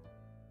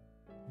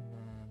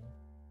 And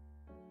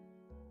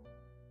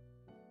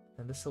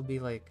then this will be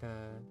like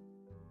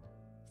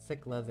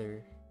thick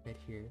leather right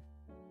here.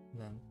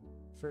 And then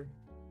fur,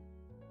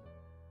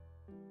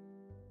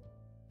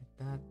 like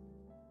that.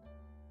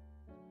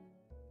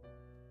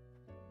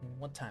 And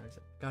what time is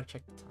it? Gotta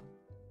check the time.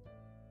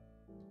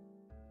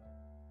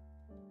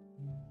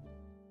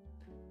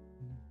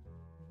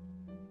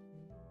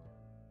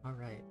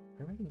 Alright,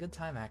 we're making good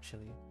time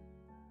actually.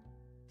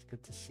 It's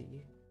good to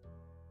see.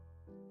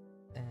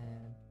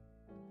 And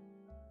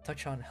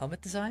touch on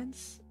helmet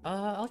designs?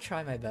 I'll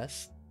try my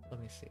best. Let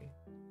me see.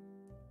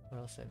 What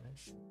else I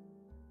missed?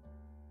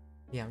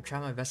 Yeah, I'm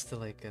trying my best to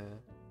like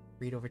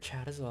read over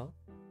chat as well.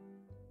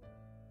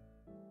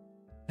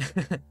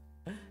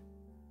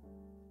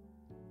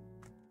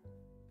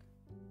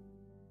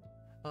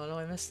 Oh no,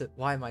 I missed it.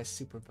 Why am I a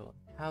supervillain?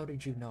 How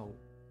did you know?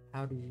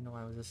 How did you know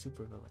I was a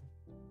supervillain?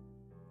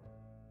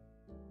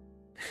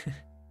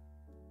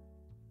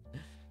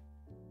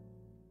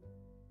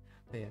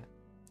 But yeah.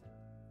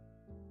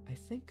 I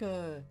think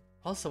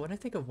also when I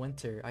think of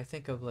winter, I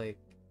think of like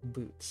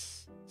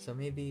boots. So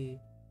maybe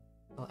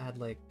I'll add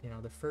like, you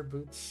know, the fur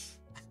boots.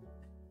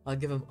 I'll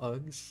give them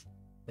Uggs.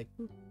 Like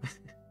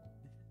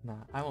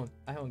nah, I won't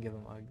give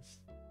them Uggs.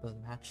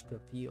 Doesn't match the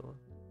feel.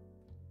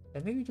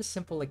 And maybe just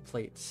simple like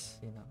plates,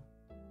 you know.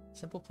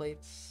 Simple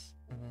plates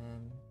and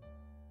then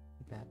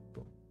like that,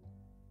 boom.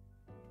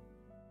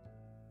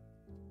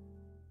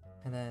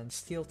 And then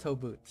steel toe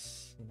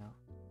boots, you know.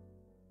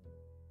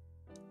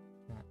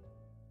 That.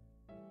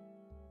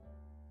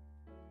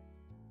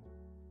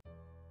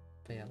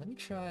 But yeah, let me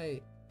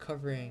try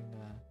covering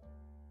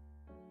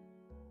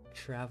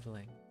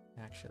traveling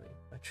actually.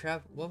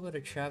 What would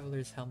a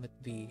traveler's helmet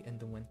be in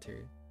the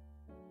winter?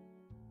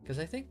 Because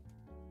I think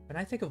when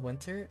I think of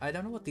winter, I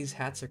don't know what these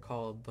hats are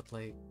called, but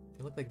like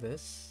they look like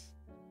this.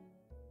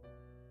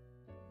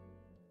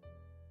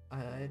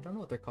 I don't know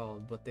what they're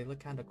called, but they look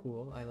kind of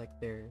cool. I like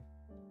their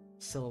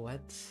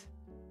silhouettes.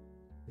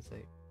 It's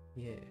like,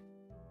 yeah.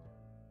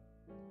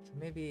 So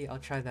maybe I'll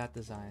try that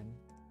design.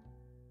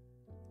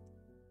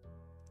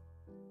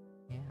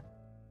 Yeah.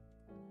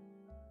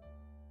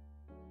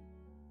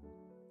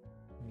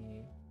 Let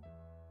me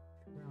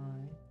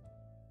try.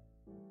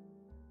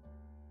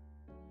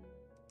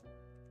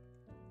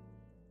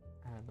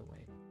 Out of the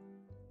way.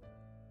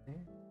 There.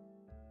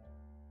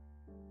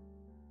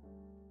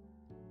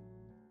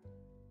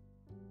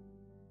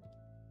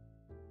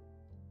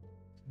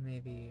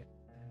 Maybe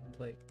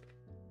like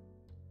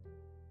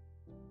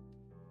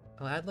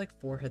I'll add like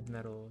forehead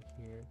metal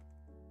here.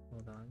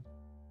 Hold on.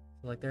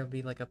 So like there'll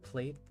be like a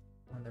plate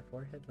on their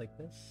forehead like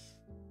this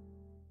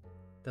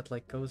that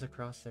like goes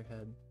across their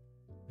head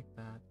like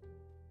that.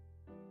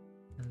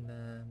 And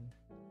then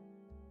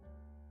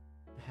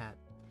the hat.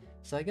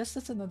 So I guess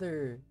that's a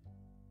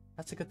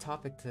good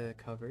topic to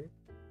cover.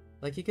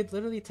 Like you could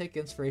literally take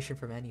inspiration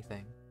from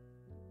anything,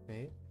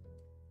 right?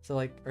 So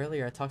like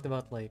earlier I talked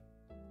about like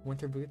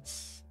winter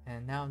boots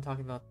and now I'm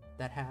talking about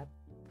that hat.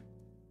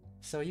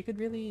 So you could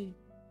really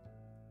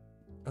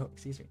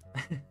excuse me.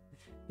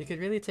 You could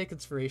really take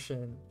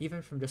inspiration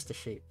even from just the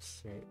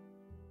shapes, right?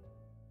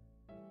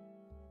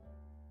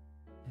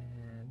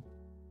 And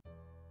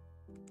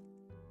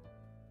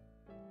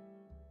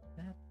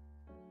that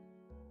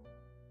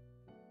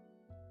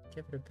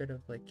give it a bit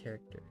of like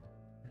character.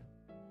 Yeah.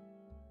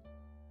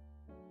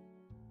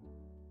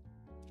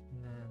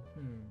 And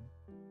then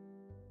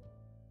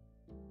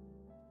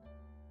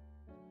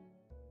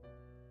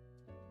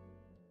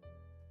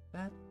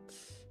that,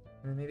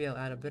 and then maybe I'll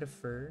add a bit of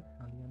fur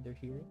on the under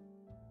here.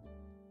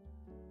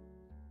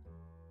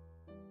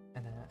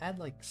 And then I'll add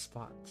like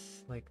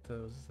spots, like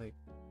those, like,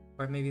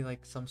 or maybe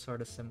like some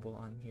sort of symbol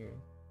on here.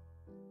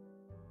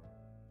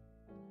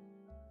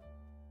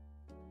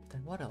 But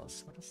then what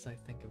else? What else do I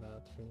think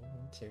about for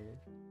winter?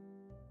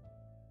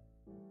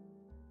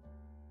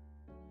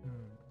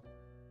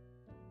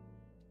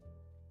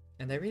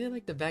 And I really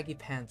like the baggy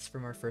pants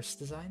from our first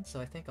design, so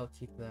I think I'll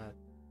keep that.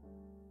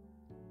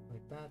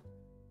 that.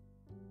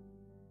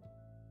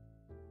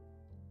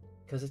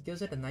 Because it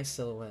gives it a nice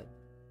silhouette,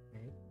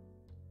 right?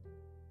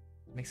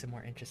 Makes it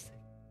more interesting.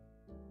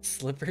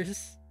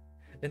 Slippers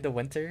in the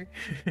winter.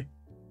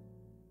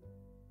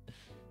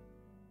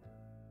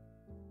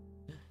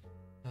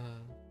 uh,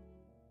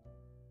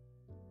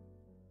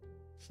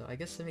 so I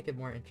guess to make it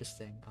more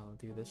interesting, I'll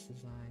do this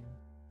design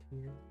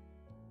here.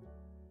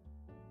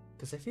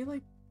 Because I feel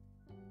like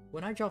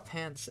when I draw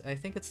pants, I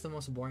think it's the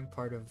most boring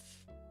part of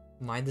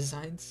my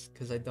designs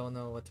because I don't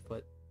know what to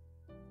put.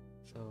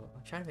 So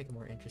I'll try to make it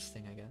more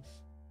interesting, I guess.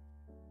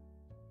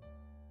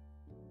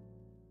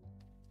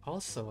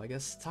 Also, I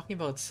guess talking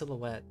about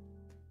silhouette,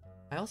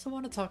 I also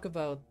want to talk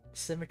about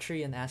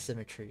symmetry and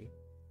asymmetry.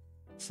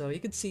 So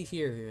you can see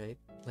here, right?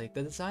 Like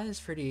the design is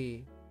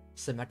pretty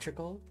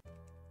symmetrical.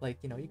 Like,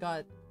 you know, you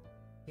got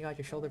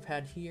your shoulder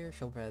pad here,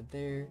 shoulder pad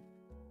there,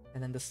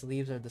 and then the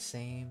sleeves are the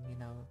same, you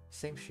know,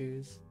 same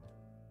shoes.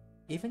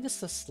 Even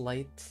just a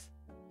slight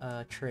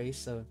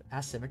trace of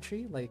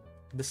asymmetry, like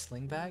the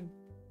sling bag,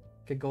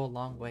 could go a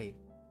long way.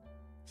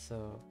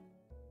 So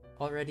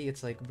already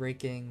it's like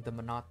breaking the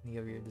monotony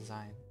of your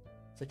design.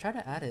 So try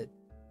to add it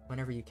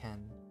whenever you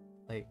can.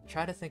 Like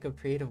try to think of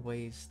creative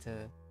ways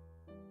to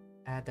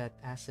add that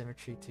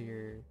asymmetry to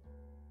your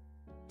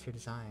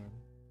design.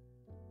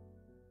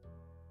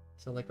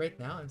 So like right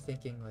now I'm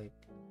thinking like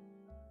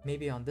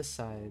maybe on this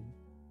side,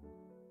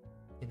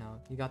 you know,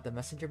 you got the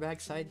messenger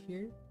bag side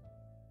here,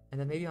 and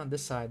then maybe on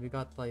this side we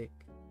got like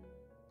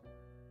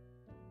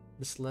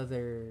this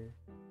leather,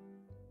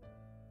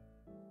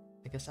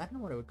 I guess I don't know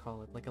what I would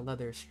call it, like a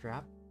leather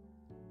strap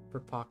for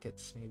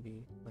pockets,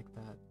 maybe like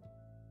that.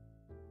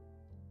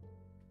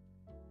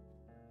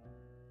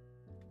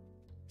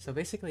 So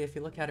basically if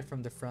you look at it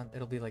from the front,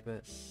 it'll be like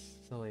this.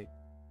 So like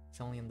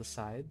it's only on the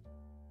side.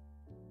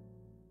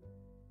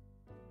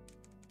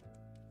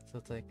 So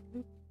it's like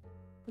boop,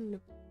 bloop,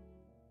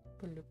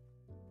 bloop.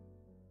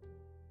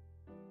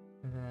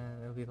 And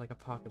then it'll be like a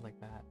pocket like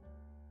that.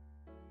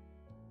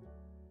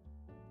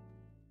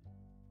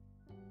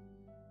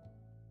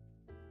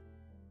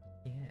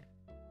 Yeah.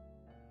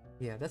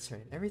 Yeah, that's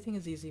right. Everything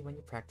is easy when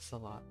you practice a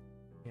lot,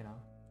 you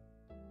know.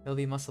 It'll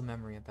be muscle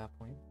memory at that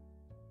point.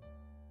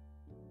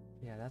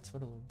 Yeah, that's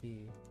what it'll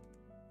be.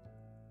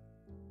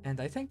 And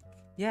I think,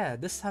 yeah,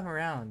 this time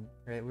around,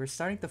 right, we're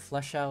starting to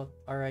flesh out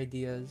our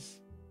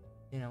ideas.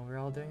 You know, we're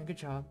all doing a good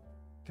job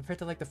compared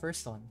to like the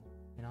first one.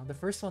 You know, the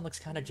first one looks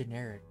kind of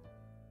generic,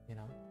 you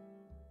know.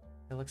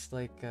 It looks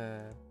like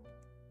I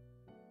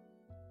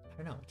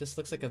don't know, it just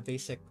looks like a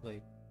basic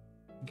like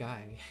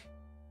guy.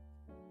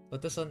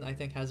 But this one I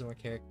think has more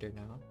character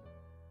now.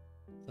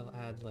 So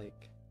I'll add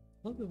like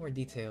a little bit more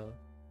detail,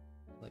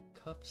 like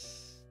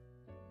cups,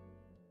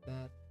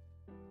 that,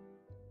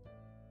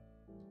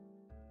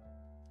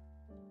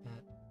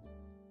 that,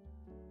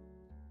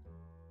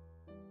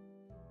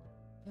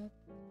 that.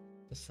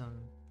 Just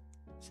some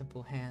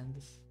simple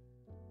hands.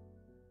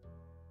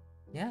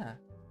 Yeah.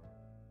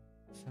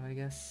 So I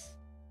guess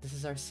this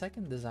is our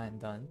second design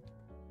done.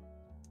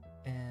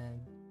 And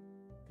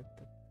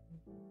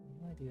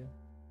no idea.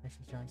 I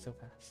should drawing so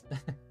fast.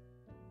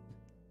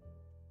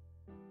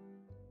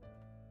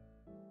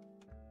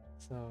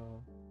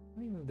 So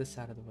let me move this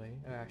out of the way.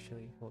 Oh,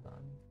 actually, hold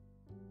on.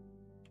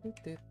 Doop,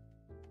 doop,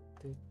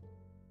 doop,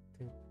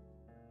 doop.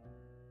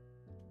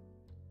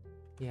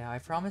 Yeah, I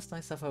promised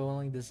myself I will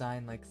only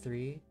design like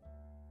 3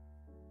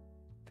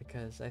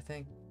 because I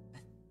think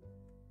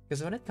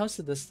because when it comes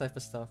to this type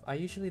of stuff, I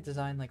usually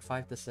design like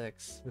 5 to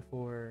 6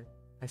 before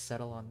I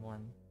settle on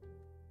one.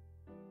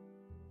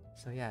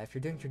 So yeah, if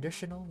you're doing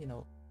traditional, you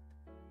know,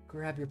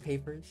 grab your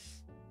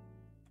papers,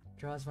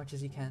 draw as much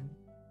as you can.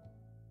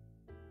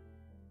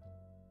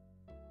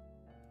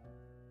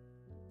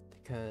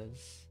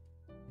 Because,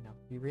 you know,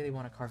 you really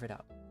want to carve it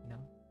out, you know?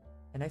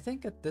 And I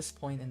think at this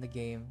point in the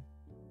game,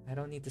 I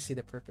don't need to see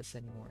the purpose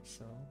anymore,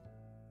 so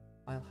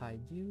I'll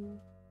hide you,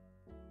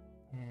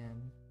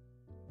 and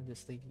I'll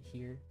just leave you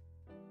here,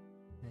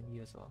 and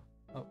you as well.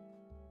 Oh.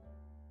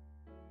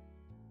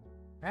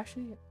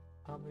 Actually,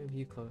 I'll move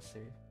you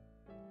closer.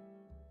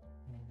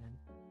 And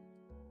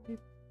boop.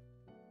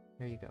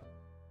 There you go.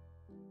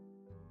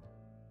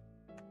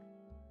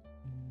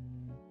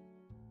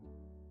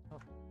 Oh.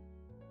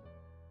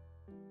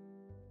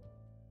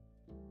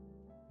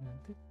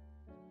 And doop,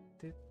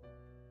 doop.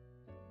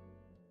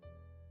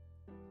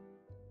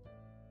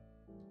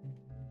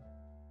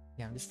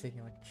 Yeah, I'm just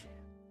taking like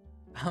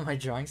am I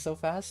drawing so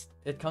fast?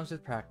 It comes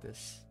with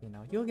practice, you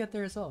know. You'll get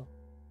there as well,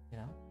 you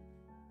know.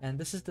 And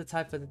this is the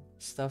type of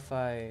stuff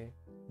I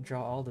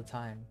draw all the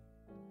time,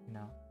 you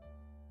know.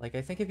 Like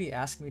I think if you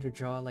ask me to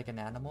draw like an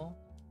animal,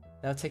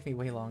 that would take me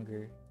way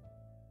longer.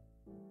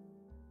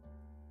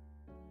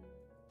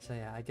 So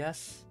yeah, I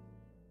guess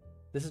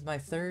this is my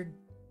third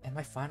and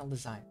my final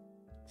design.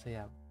 So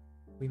yeah,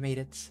 we made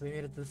it. We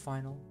made it to the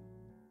final.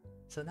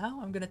 So now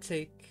I'm gonna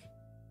take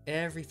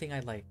everything I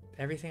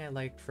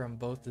liked from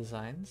both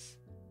designs.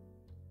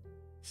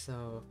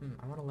 So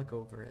I want to look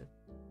over it.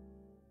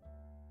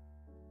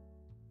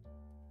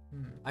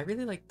 I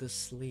really like the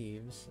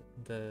sleeves,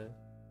 the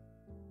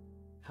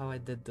how I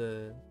did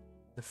the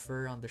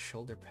fur on the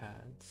shoulder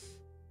pads.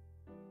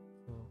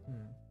 So,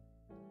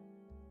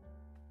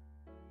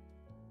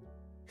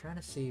 trying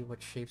to see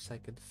what shapes I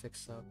could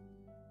fix up.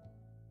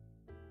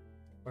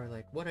 Or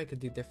like what I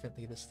could do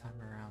differently this time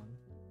around.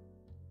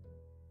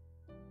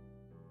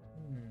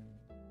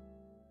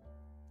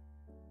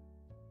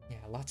 Yeah,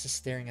 lots of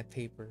staring at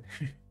paper.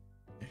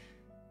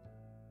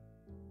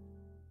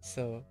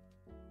 So,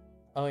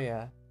 oh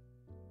yeah.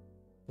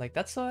 Like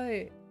that's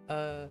why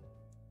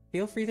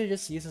feel free to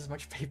just use as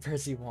much paper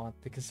as you want,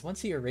 because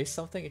once you erase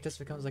something it just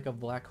becomes like a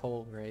black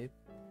hole, right?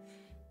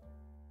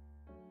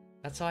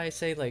 That's why I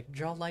say like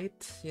draw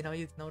light, you know,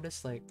 you'd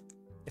notice like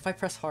if I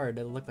press hard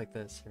it'll look like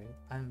this, right?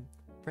 I'm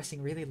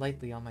pressing really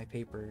lightly on my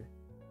paper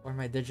or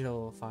my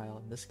digital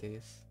file in this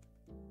case.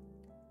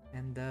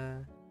 And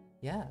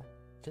yeah,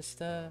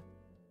 just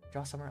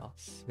draw somewhere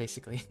else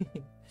basically.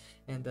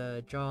 And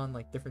draw on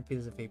like different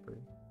pieces of paper.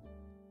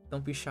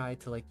 Don't be shy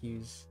to like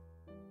use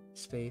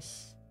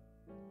space.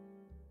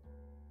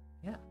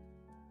 Yeah.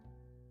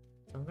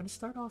 So I'm gonna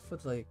start off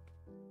with like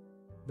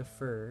the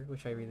fur,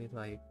 which I really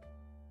like.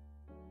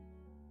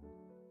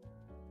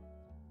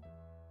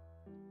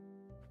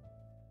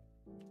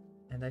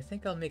 And I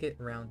think I'll make it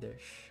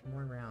roundish,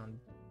 more round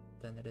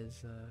than it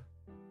is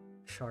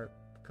sharp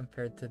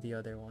compared to the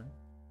other one.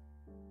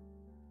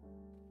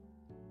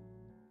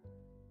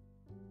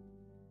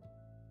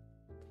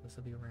 This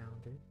will be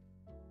rounder.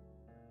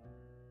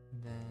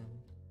 And then,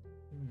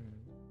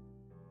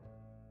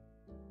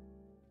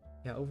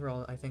 yeah,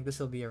 overall, I think this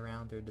will be a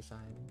rounder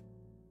design.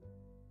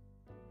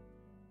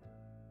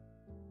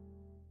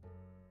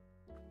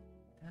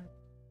 That.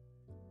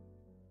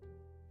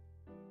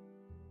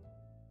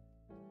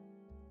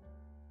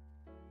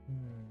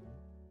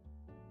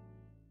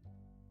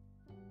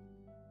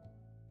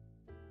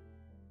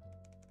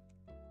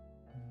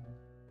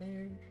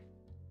 There.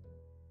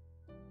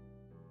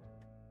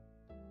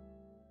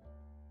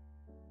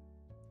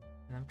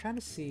 And I'm trying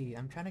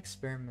to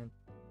experiment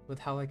with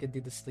how I could do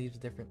the sleeves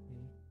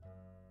differently.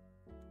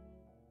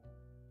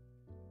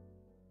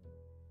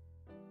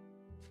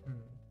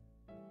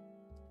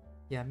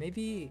 Yeah,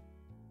 maybe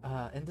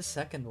in the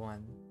second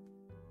one,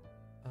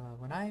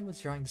 when I was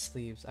drawing the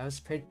sleeves, I was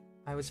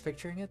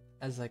picturing it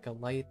as like a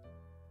light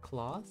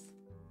cloth.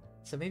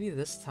 So maybe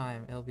this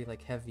time it'll be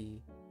like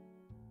heavy.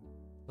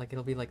 Like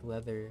it'll be like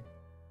leather.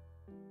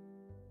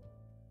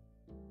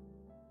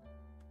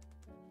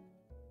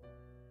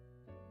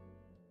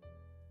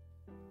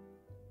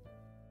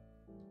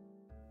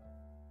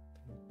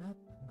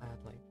 Add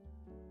like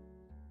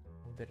a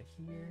little bit of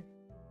here.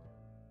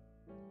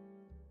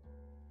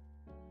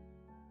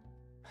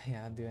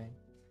 Yeah, I'm doing.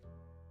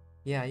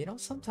 Yeah, you know,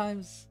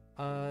 sometimes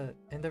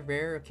in the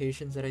rare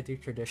occasions that I do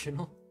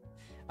traditional,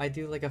 I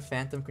do like a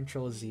phantom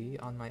control Z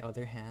on my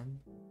other hand.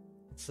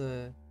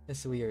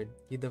 It's weird.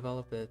 You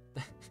develop it.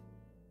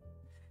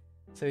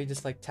 So you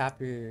just like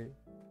tap your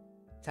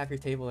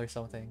table or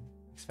something,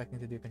 expecting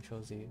to do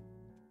control Z.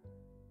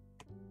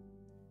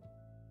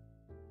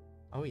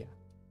 Oh yeah.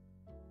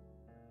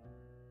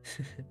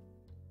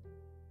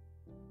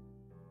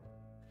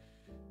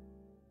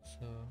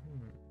 So,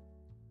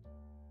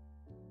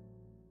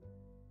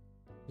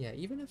 yeah,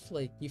 even if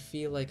like you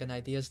feel like an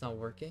idea is not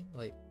working,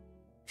 like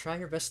try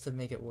your best to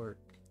make it work,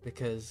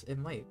 because it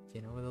might,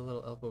 you know, with a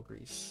little elbow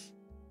grease.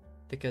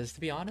 Because to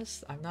be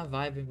honest, I'm not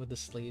vibing with the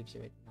sleeves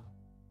right now.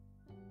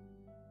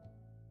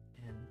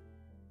 And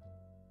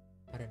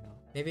I don't know.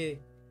 Maybe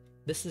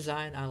this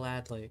design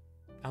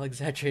I'll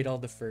exaggerate all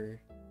the fur.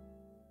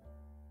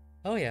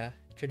 Oh yeah,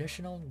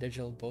 traditional and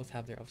digital both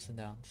have their ups and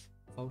downs.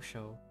 Faux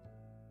show.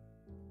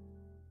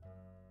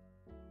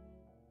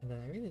 And then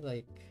I really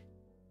like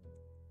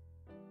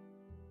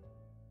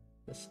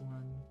this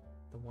one,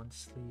 the one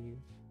sleeve.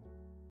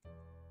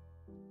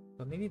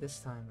 But maybe this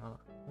time I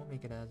won't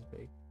make it as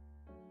big.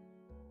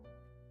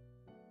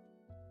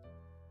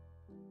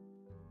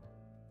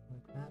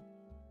 Like that.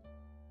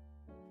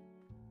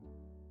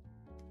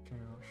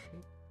 General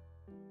shape.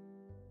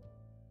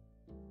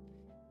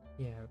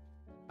 Yeah,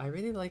 I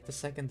really like the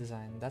second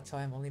design. That's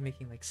why I'm only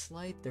making like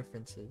slight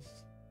differences.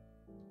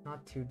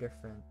 Not too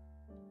different.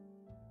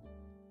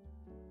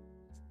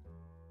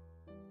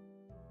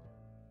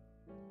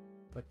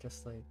 But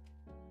just like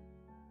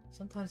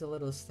sometimes the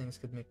littlest things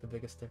could make the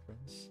biggest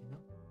difference, you know?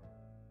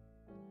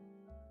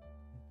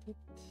 Like it.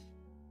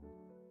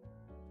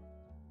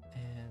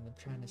 And I'm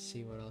trying to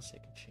see what else I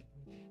can change.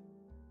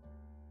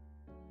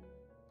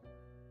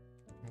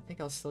 I think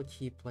I'll still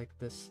keep like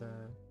this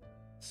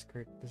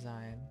skirt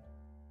design.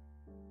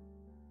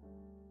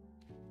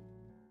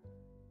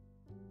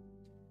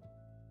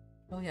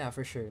 Oh yeah,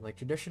 for sure. Like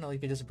traditional you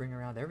could just bring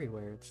around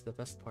everywhere. It's the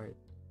best part.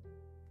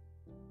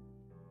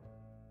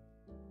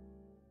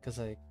 Cause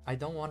like I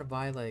don't want to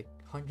buy like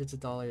hundreds of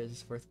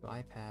dollars worth of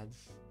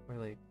iPads, or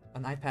like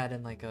an iPad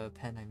and like a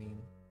pen, I mean,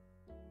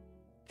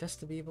 just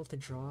to be able to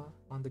draw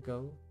on the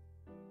go.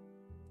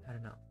 I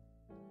don't know.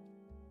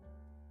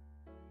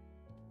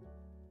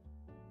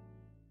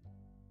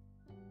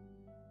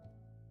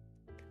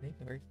 Can they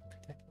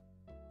protect?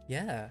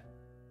 Yeah.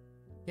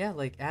 yeah,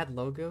 like add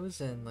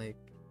logos and like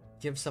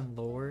give some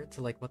lore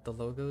to like what the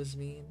logos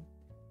mean.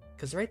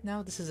 Because right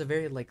now this is a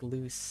very like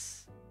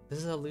loose. This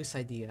is a loose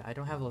idea. I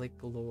don't have like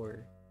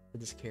lore for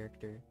this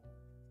character.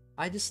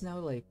 I just know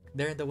like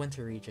they're in the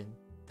winter region.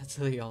 That's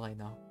really all I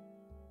know.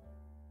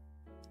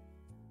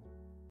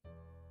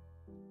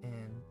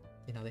 And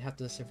you know they have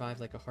to survive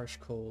like a harsh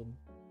cold.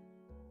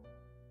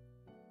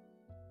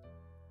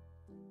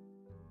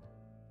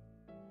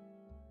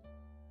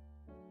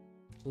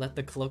 Let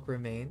the cloak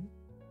remain.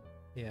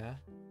 Yeah.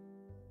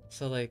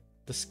 So like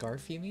the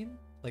scarf you mean?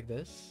 Like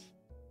this?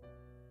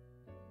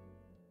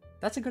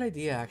 That's a good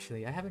idea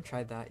actually. I haven't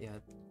tried that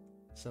yet.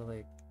 So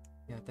like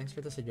yeah, thanks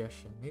for the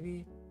suggestion.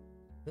 Maybe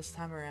this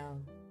time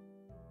around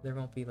there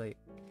won't be like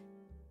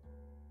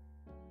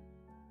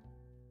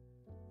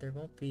there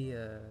won't be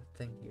a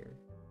thing here.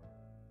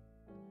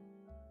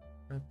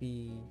 There won't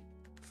be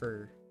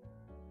fur.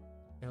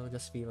 It'll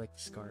just be like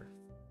the scarf.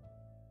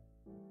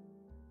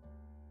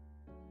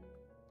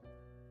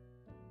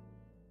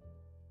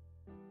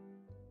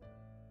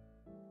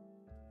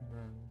 And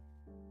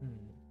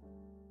then,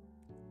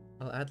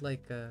 I'll add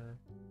like a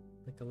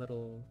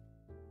little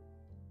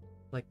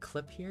like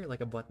clip here,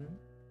 like a button.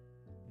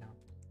 No.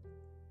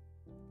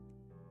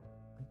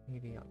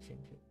 Maybe I'll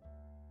change it.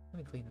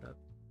 Let me clean it up.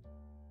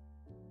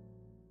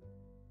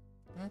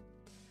 That.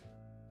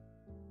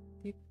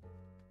 Beep.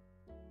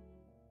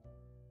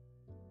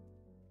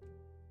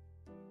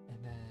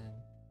 And then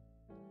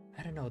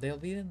I don't know. They'll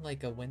be in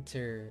like a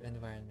winter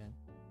environment,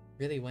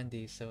 really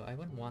windy. So I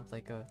wouldn't want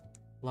like a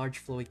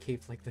large flowy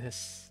cape like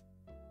this.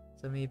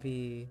 So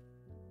maybe.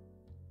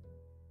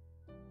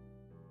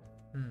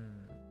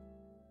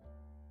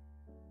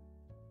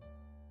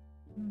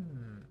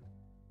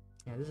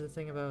 Yeah, this is the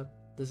thing about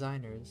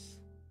designers.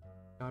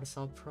 Gotta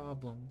solve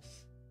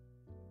problems.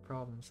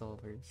 Problem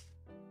solvers.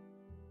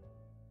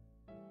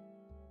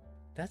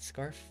 That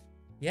scarf?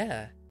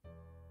 Yeah.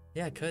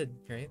 Yeah, it could,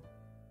 right?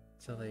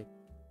 So like,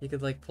 you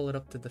could like pull it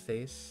up to the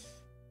face.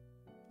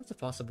 That's a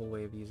possible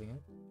way of using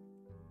it.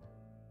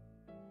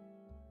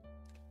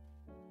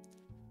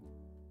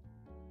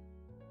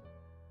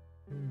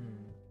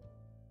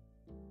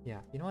 Yeah,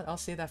 you know what? I'll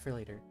save that for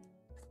later.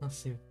 I'll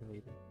save it for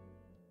later.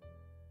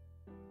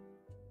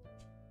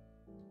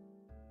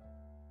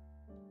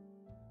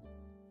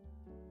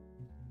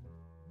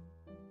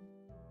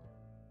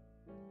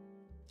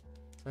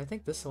 So I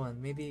think this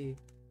one, maybe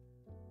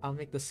I'll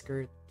make the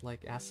skirt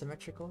like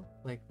asymmetrical,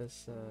 like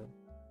this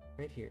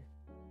right here.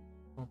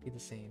 Won't be the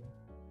same.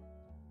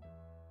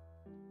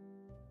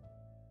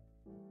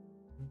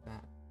 Like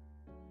that.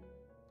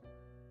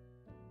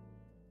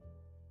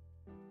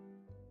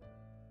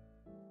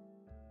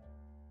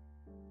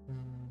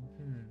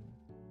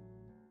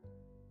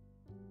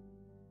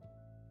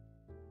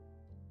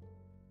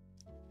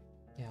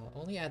 Yeah,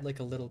 I'll only add like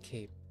a little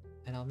cape,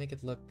 and I'll make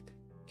it look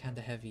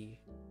kinda heavy.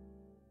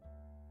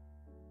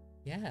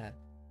 Yeah,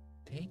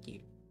 thank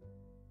you.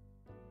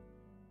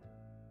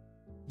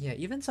 Yeah,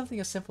 even something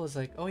as simple as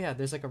like, oh yeah,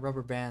 there's like a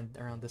rubber band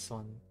around this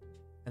one,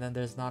 and then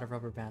there's not a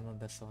rubber band on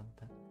this one.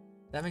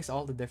 That makes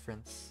all the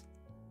difference.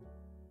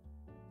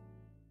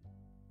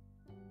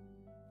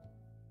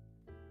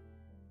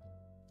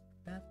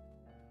 That.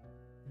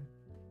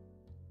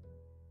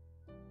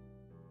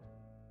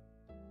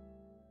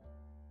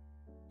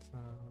 So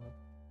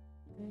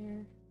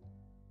there.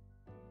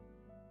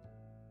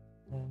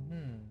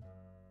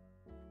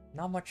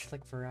 Not much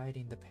like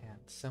variety in the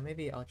pants, so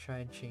maybe I'll try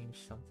and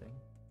change something.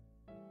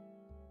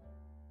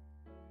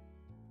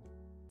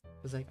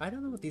 Cause like I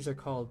don't know what these are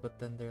called, but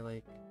then they're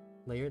like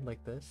layered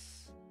like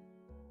this.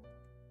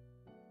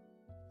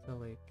 So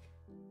like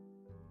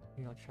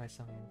maybe I'll try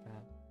something like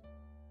that.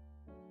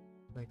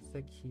 Like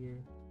thick here.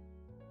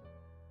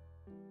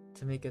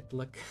 To make it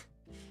look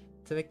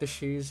to make the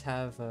shoes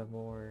have a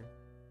more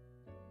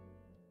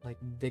like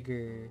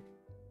bigger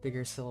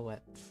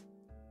silhouette.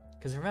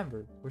 Because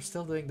remember, we're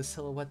still doing the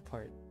silhouette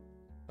part.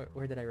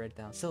 Where did I write it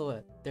down?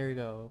 Silhouette. There we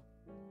go.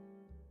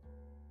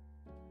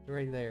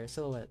 Right there,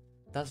 silhouette.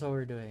 That's what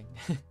we're doing.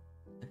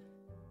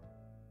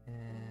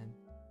 And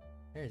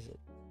where is it?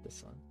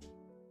 This one.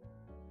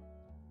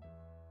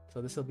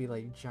 So this will be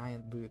like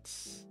giant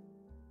boots.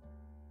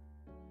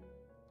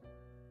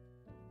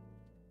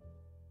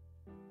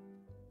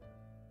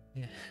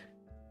 Yeah.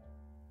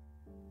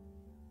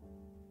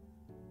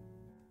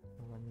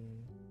 Let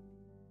me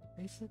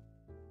erase it.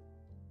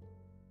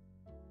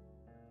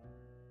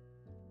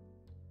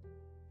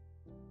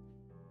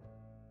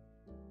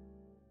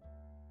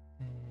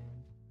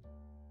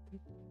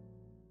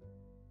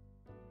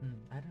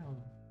 I don't know.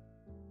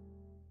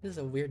 This is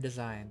a weird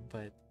design,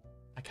 but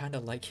I kind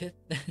of like it.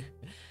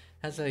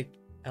 Has like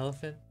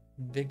elephant,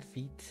 big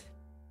feet.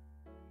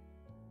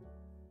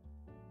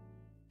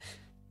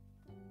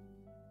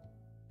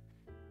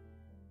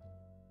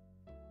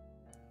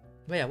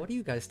 But yeah, what do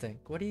you guys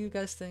think? What do you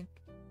guys think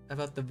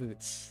about the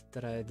boots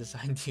that I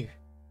designed here?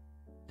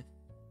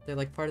 They're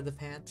like part of the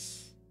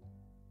pants,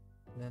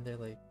 and then they're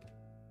like,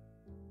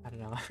 I don't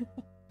know.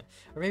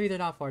 Or maybe they're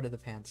not part of the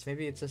pants.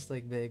 Maybe it's just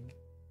like big,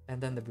 and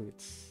then the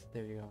boots.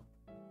 There you go.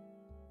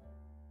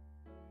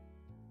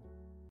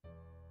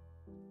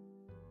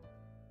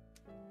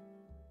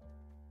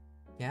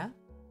 Yeah?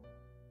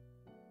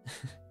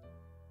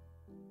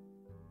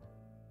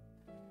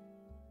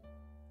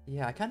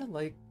 Yeah, I kind of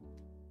like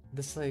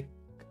this like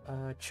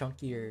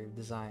chunkier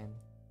design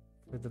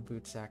for the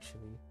boots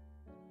actually.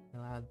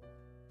 I'll add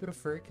a bit of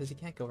fur because you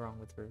can't go wrong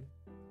with fur.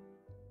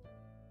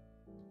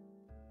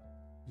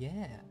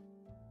 Yeah.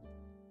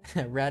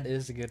 Rad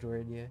is a good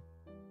word, yeah.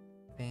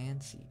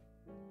 Fancy.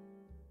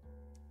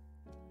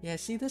 Yeah,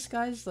 see this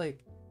guy's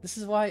like, this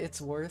is why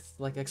it's worth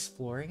like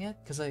exploring it,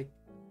 because like,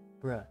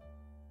 bruh,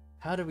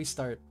 how did we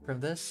start from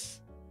this?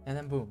 And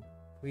then boom,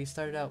 we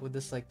started out with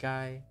this like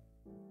guy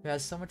who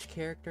has so much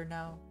character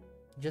now,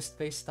 just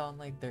based on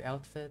like their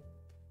outfit.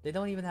 They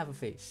don't even have a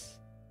face,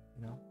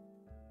 you know?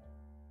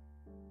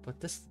 But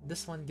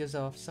this one gives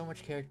off so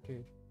much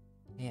character.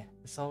 Yeah,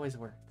 it's always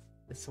worth.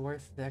 It's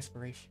worth the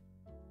exploration.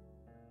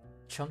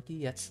 Chunky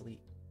yet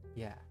sleek.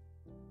 Yeah.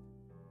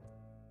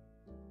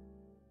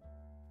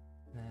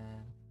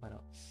 And what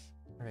else?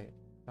 Alright,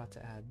 about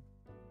to add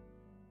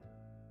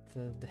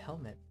the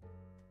helmet.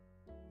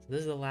 So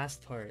this is the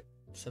last part.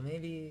 So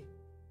maybe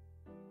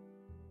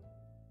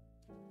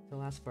the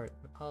last part.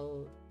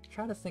 I'll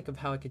try to think of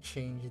how I could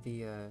change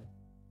the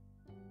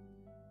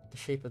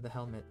shape of the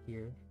helmet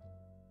here.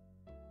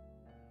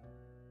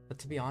 But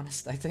to be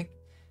honest, I think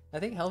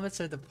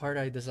helmets are the part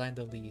I designed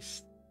the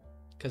least.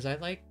 Cause I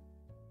like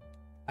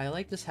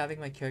just having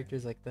my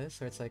characters like this,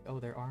 where it's like, oh,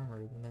 they're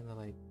armored, and then they're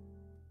like,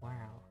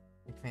 wow,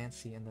 like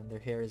fancy, and then their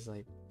hair is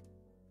like,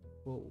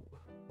 whoa,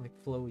 like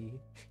flowy.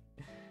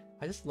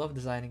 I just love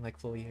designing like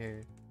flowy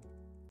hair.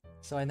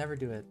 So I never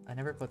do it. I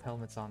never put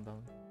helmets on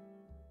them.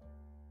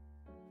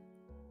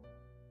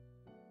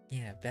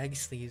 Yeah, baggy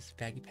sleeves,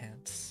 baggy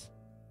pants.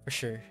 For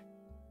sure.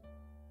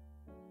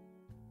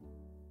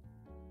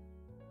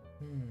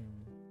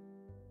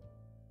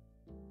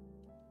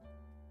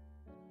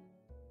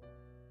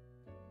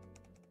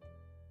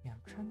 Yeah,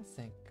 I'm trying to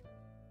think.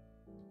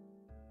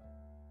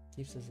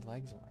 Keeps his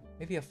legs warm.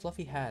 Maybe a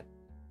fluffy hat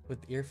with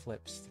ear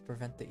flips to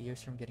prevent the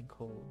ears from getting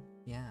cold.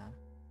 Yeah.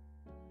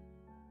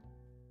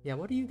 Yeah,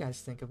 what do you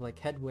guys think of like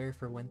headwear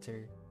for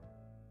winter?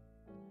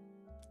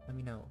 Let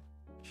me know.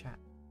 Chat.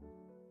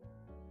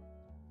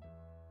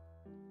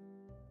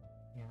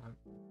 Yeah,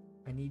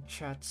 I need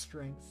chat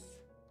strength.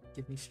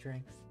 Give me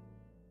strength.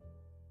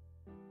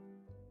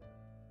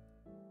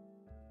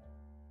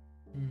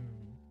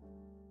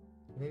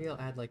 Maybe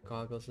I'll add like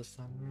goggles this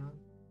time around.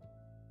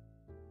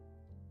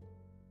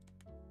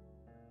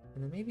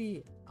 And then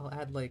maybe I'll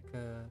add like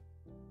a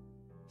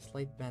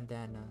slight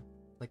bandana,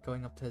 like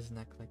going up to his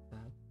neck like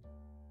that.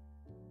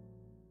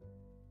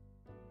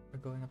 Or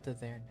going up to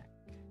their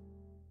neck.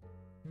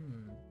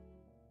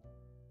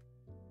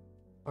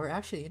 Or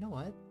actually, you know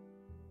what?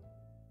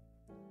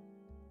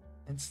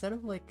 Instead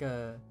of like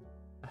a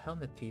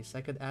helmet piece,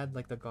 I could add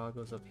like the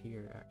goggles up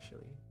here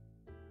actually.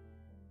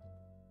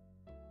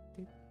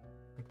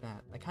 Like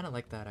that. I kind of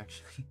like that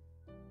actually.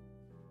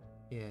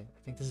 Yeah, I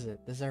think this is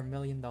it. This is our $1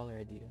 million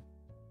idea.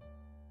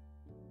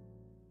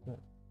 Cool.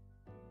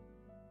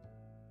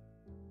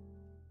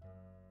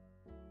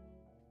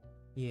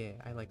 Yeah,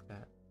 I like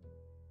that.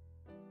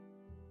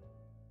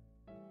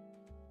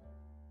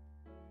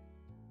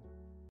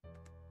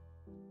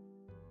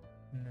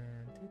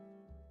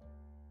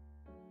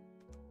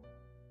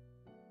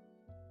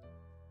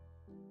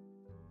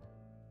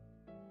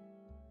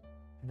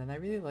 And then I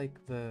really like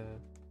the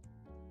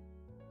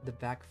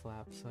back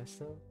flap, so I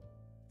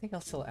think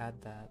I'll still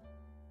add that.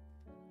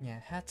 Yeah,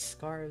 hats,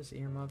 scarves,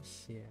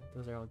 earmuffs, yeah,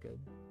 those are all good.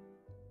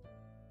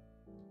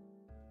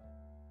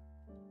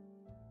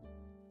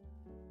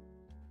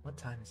 What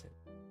time is it?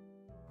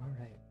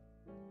 Alright.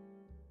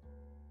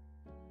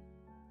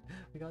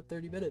 We got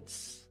 30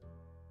 minutes.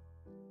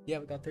 Yeah,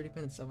 we got 30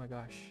 minutes, oh my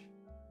gosh.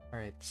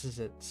 Alright, this is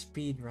it.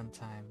 Speed run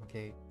time,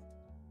 okay.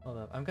 Hold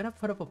up, I'm gonna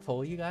put up a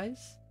poll, you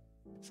guys.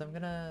 So I'm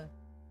gonna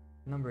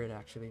number it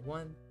actually.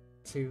 1,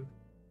 2,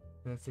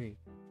 and then 3.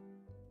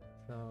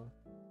 So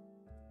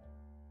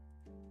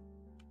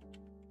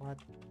what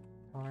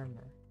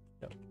armor?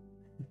 No.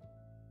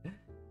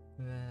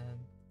 Then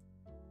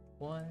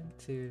 1,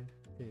 2,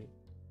 3.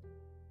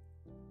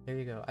 There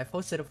you go. I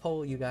posted a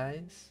poll, you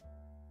guys.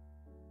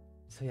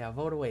 So yeah,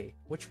 vote away.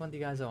 Which one do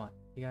you guys want?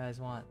 You guys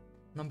want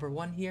number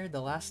 1 here,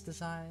 the last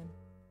design,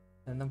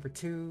 and number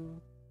 2,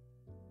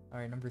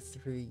 or number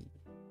 3?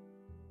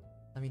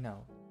 Let me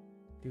know.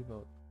 Do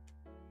vote.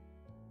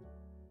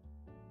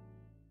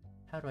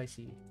 How do I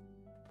see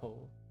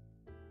poll?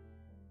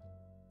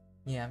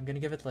 Yeah, I'm gonna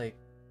give it like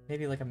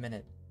maybe like a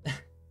minute.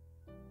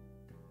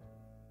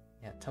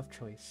 Yeah, tough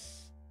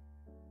choice.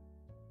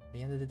 At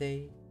the end of the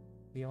day,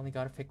 we only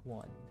gotta pick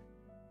one.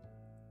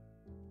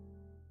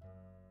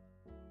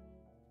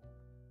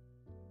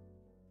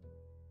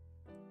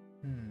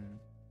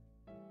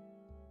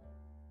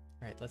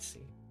 Alright, let's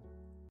see.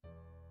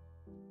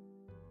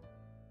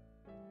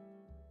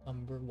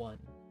 Number 1.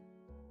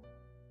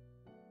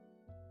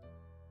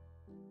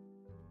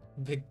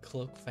 Big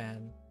cloak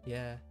fan,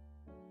 yeah.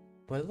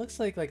 But it looks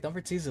like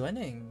number 2's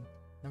winning.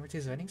 Number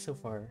 2's winning so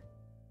far.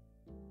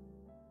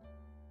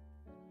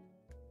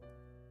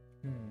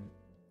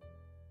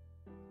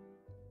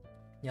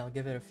 Yeah, I'll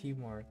give it a few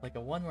more, like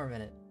a 1 more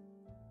minute.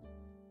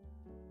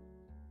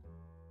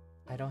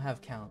 I don't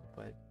have count,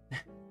 but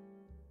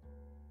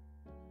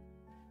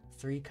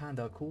 3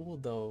 kinda cool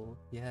though.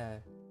 Yeah.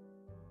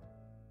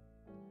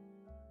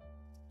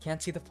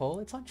 Can't see the poll?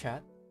 It's on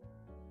chat.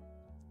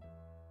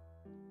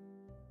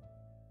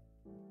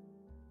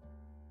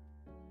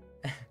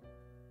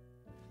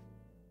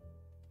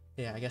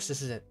 Yeah, I guess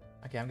this is it.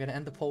 Okay, I'm gonna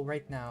end the poll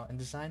right now. And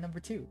design number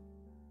 2.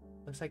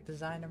 Looks like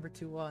design number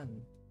 2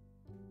 won.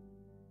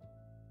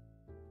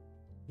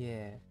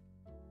 Yeah.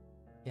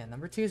 Yeah,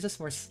 number 2 is just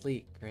more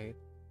sleek, right?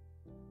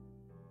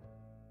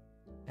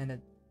 And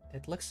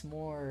it looks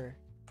more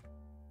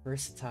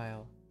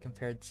versatile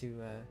compared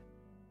to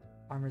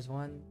armors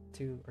 1,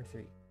 2, or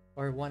 3.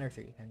 Or 1 or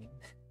 3, I mean.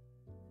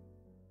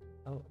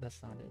 Oh,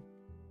 that's not it.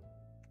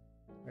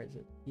 Where is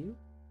it? You?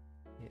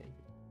 Yeah, you.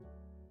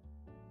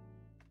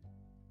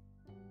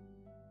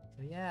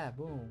 So yeah,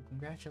 boom.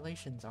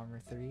 Congratulations, Armor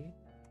 3.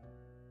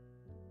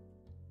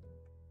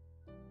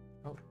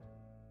 Oh.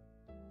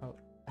 Oh.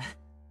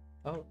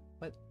 Oh,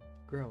 what?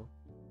 Grow.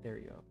 There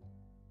you go.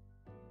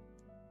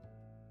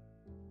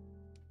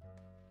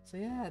 So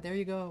yeah, there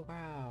you go.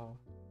 Wow.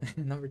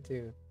 Number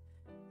 2.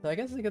 So I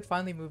guess we could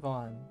finally move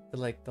on to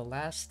like the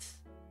last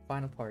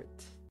final part.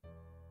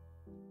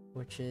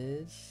 Which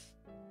is...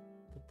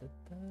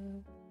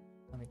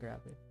 Let me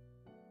grab it.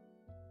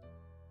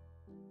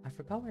 I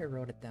forgot where I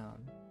wrote it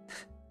down.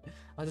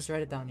 I'll just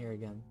write it down here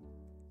again.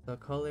 So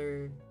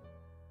color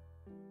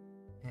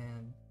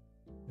and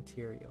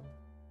material.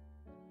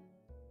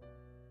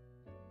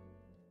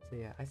 So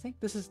yeah, I think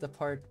this is the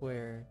part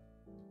where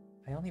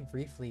I only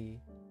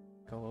briefly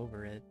go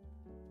over it.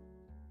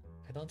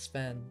 I don't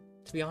spend,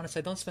 to be honest,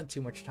 I don't spend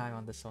too much time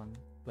on this one,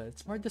 but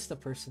it's more just a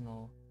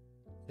personal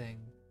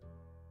thing.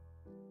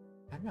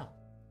 I don't know.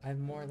 I'm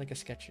more like a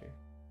sketcher.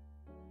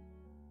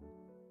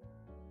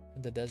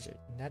 In the desert,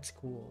 and that's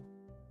cool.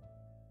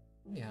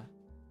 Yeah.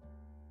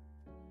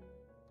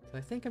 So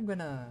I think I'm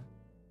gonna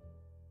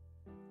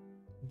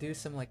do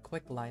some like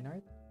quick line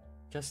art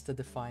just to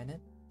define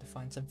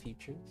some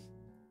features.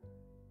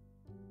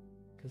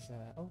 Cause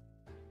oh,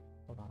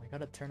 hold on, I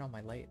gotta turn on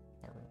my light.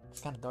 It's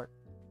kind of dark.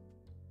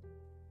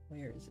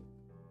 Where is it?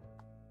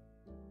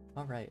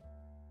 All right.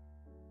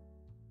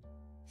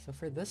 So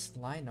for this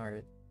line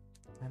art,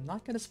 I'm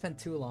not gonna spend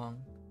too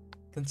long,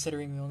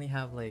 considering we only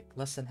have like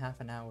less than half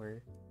an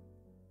hour.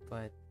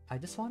 But I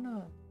just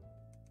wanna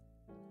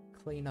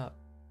clean up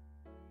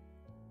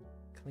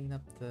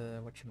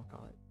the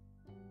whatchamacallit,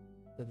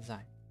 the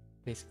design,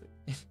 basically.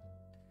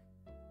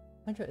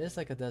 Hydra is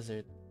like a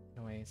desert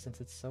in a way, since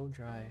it's so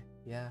dry.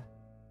 Yeah.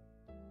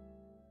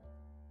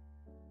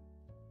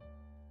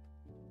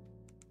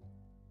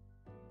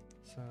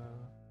 So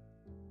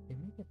we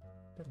make it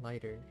a bit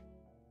lighter.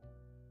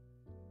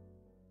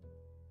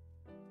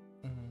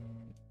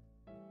 And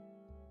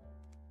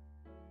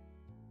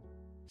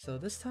so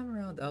this time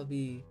around I'll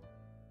be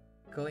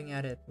going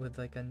at it with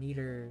like a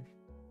neater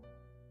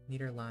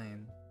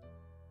line.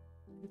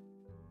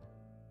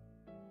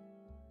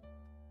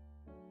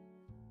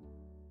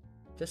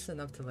 Just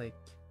enough to like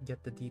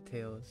get the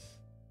details.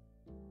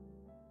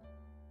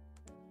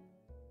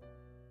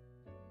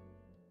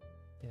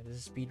 Yeah, this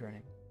is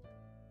speedrunning.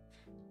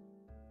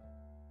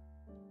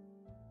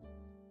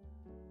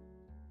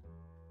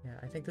 Yeah,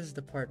 I think this is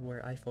the part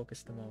where I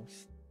focus the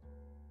most.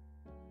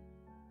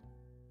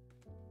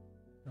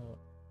 I'll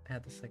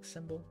add this like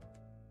symbol.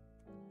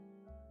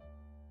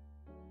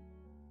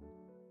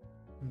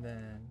 And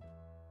then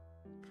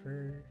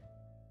per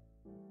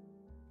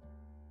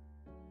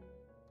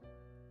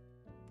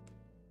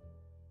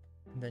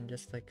and then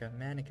just like a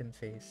mannequin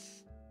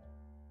face.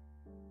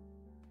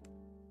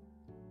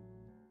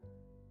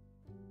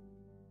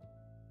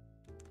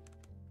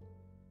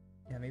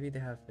 Yeah, maybe they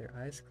have their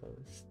eyes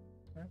closed.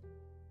 Huh?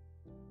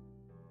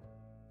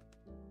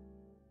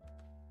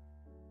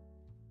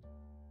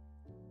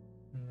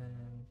 And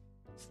then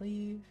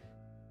sleeve.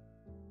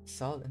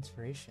 Solid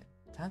inspiration.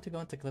 Time to go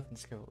into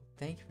Clifton's Cove.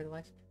 Thank you for the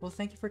life. Well,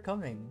 thank you for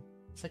coming.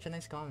 Such a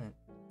nice comment.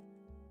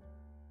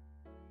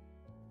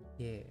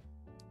 Yeah.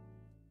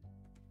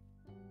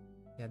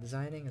 Yeah,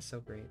 designing is so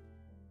great.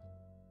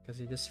 Because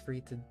you're just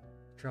free to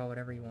draw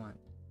whatever you want.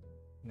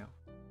 You know.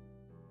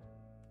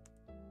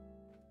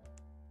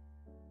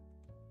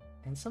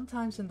 And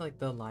sometimes in like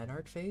the line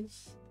art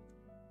phase,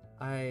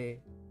 I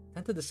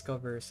tend to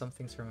discover some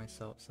things for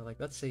myself. So like,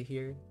 let's say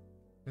here,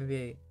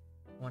 maybe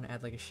I want to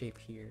add like a shape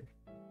here.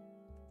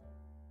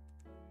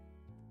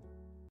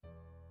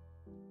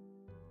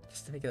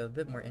 Just to make it a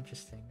bit more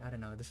interesting. I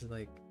don't know, this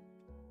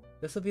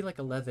will be like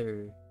a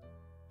leather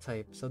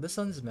type. So this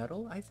one's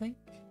metal, I think.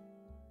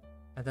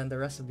 And then the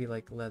rest will be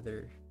like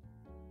leather.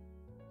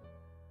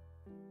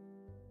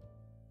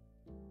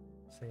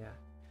 So yeah.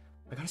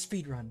 I gotta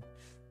speedrun.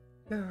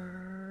 Oh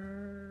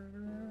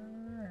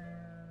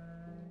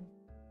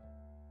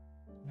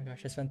my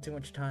gosh, I spent too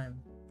much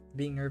time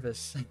being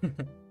nervous.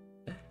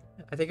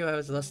 I think if I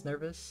was less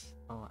nervous,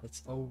 oh,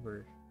 it's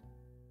over.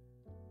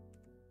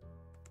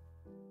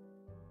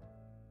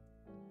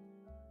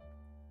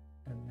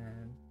 And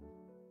then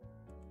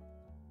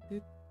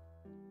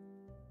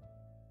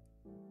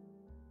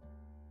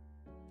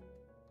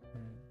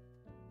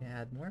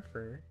add more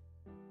fur.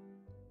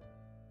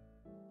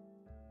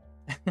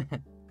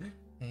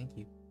 Thank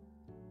you.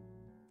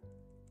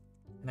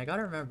 And I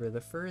gotta remember,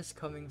 the fur is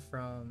coming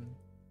from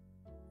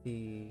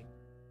the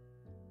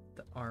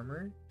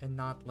armor and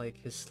not like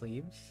his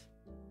sleeves.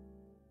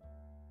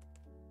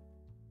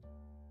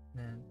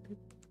 And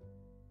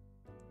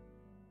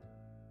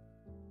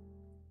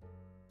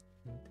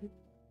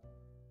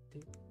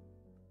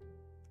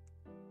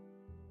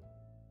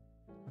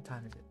what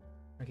time is it?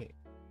 Okay.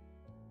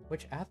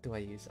 Which app do I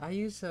use? I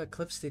use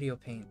Clip Studio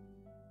Paint.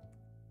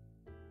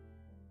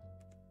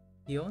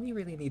 You only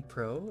really need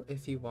Pro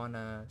if you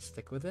wanna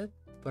stick with it,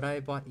 but I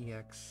bought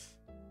EX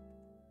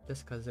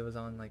just because it was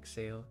on like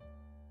sale.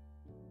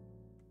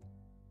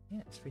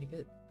 Yeah, it's pretty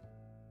good.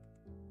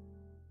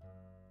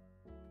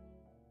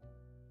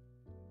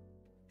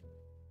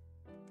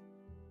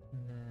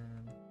 And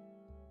then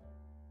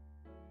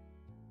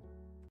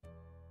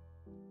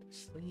the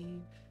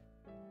sleeve.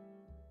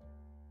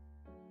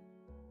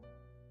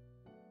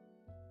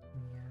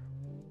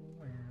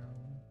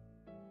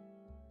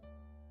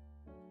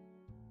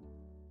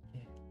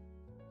 Yeah.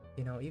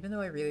 You know, even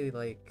though I really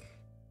like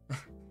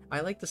I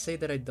like to say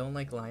that I don't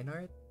like line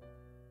art,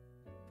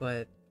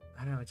 but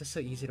I don't know, it's just so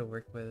easy to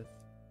work with.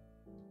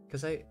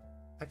 Cause I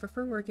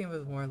prefer working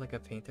with more like a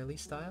painterly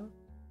style.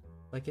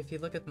 Like if you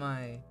look at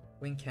my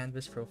wing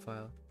canvas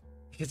profile,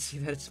 you can see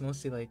that it's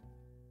mostly like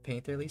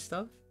painterly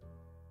stuff.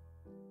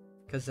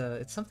 Cause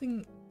it's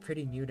something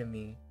pretty new to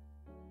me,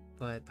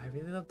 but I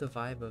really love the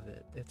vibe of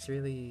it. It's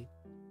really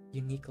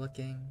unique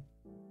looking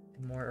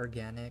and more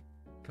organic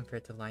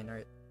compared to line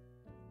art.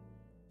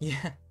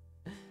 Yeah.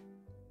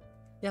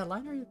 Yeah,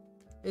 line art,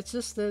 it's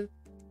just that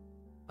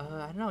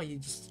I don't know, you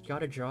just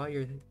gotta draw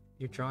your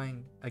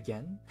drawing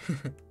again.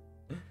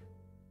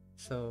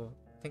 So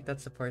I think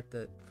that's the part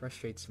that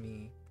frustrates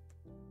me.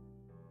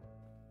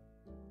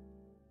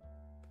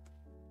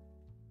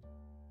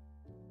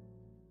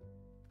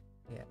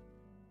 Yeah,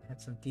 add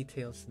some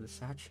details to the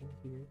satchel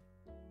here.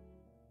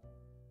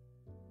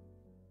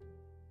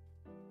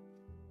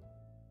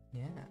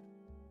 Yeah.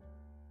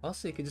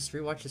 Also, you could just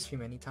rewatch the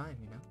stream anytime,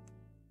 you know?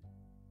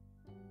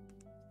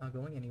 Not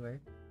going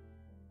anywhere.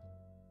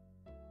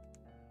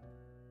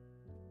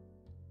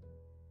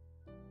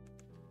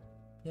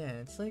 Yeah,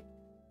 it's like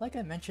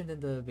I mentioned in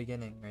the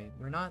beginning, right?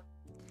 We're not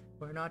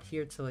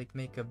here to like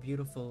make a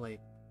beautiful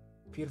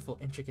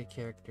intricate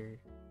character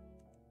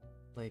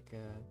like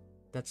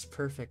that's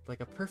perfect,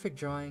 like a perfect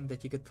drawing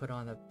that you could put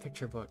on a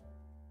picture book.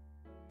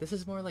 This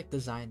is more like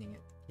designing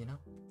it, you know?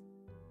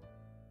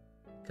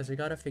 Because we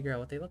gotta figure out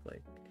what they look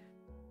like.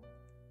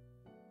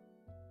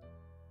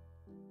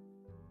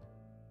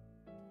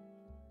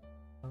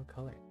 Oh,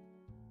 color.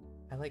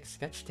 I like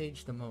sketch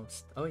stage the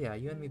most. Oh yeah,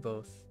 you and me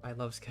both. I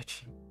love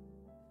sketching.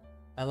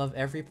 I love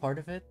every part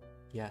of it.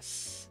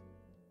 Yes.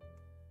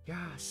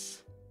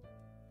 Yes.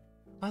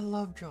 I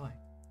love drawing.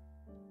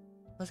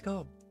 Let's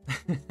go.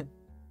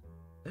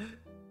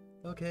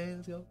 Okay,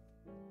 let's go.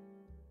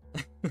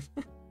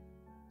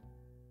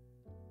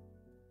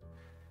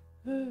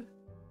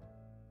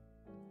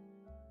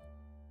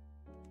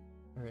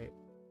 Alright.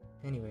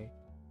 Anyway.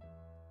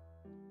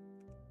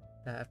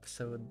 That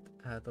episode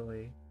out of the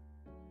way.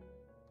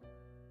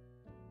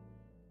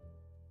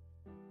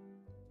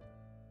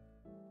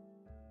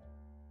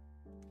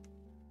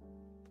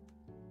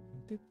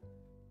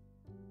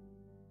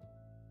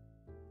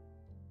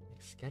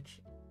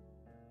 Sketch.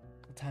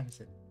 What time is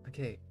it?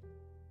 Okay.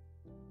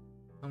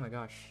 Oh my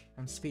gosh,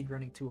 I'm speed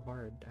running too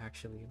hard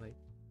actually. Like,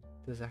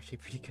 this is actually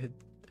pretty good.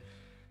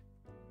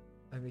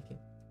 I'm making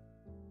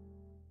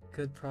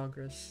good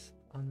progress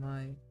on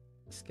my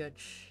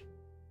sketch.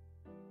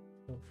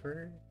 Go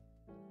fur.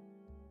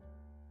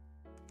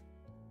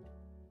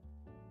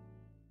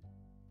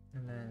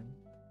 And then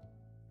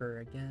fur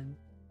again.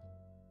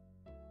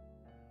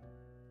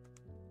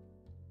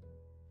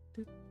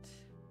 Doot.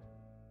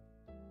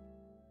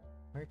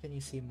 Where can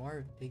you see more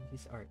of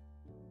Iggy's art?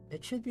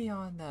 It should be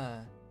on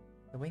the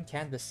Wing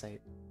Canvas site.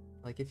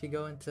 Like if you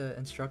go into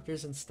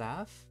instructors and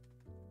staff,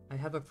 I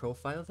have a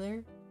profile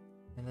there,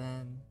 and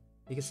then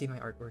you can see my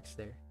artworks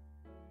there.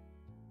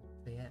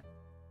 So yeah.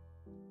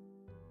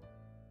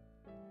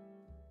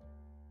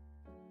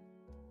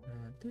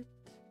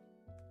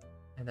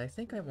 And I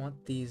think I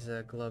want these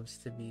gloves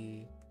to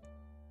be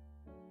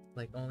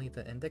like only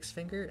the index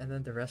finger, and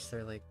then the rest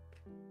are like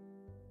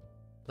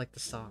the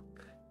sock.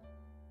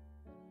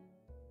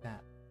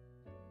 That.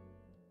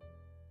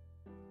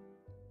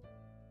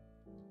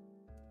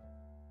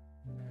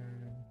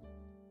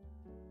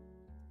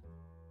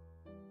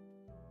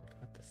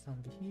 Got the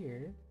thumb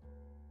here.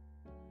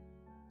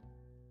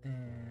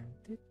 And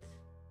doot,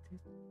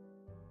 doot.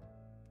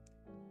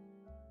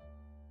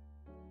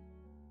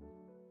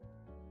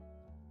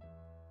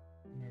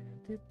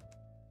 And doot.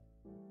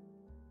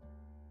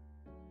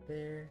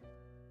 There.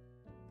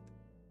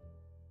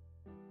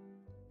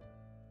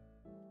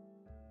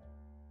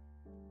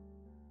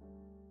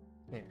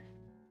 There.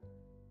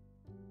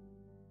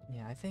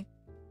 Yeah,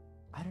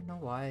 I don't know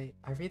why.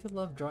 I really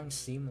love drawing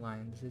seam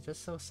lines. It's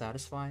just so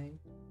satisfying.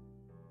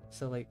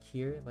 So like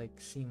here, like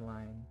seam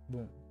line,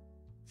 boom,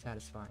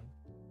 satisfying.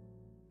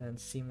 And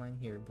seam line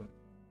here, boom.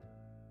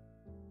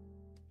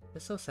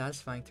 It's so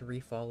satisfying to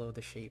refollow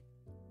the shape.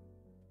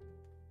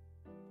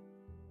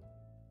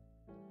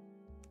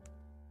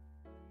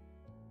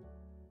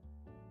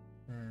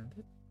 And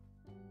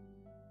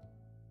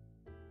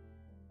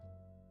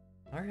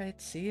alright,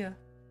 see ya.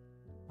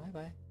 Bye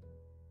bye.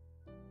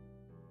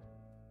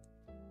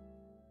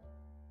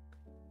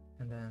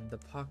 And then the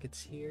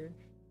pockets here.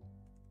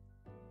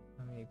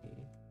 Maybe.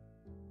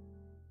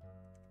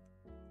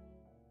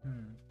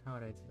 How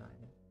would I design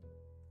it?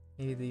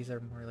 Maybe these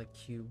are more like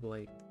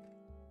cube-like.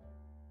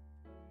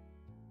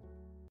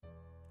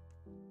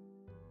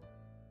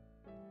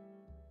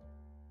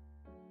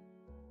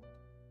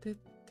 Yeah,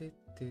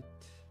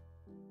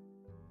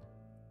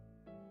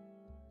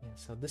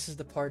 so this is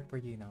the part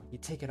where you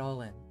take it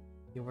all in.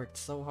 You worked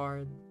so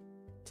hard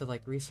to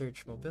like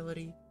research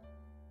mobility,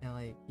 and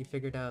like you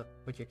figured out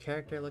what your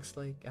character looks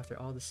like after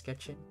all the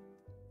sketching.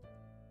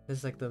 This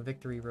is like the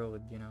victory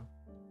road, you know?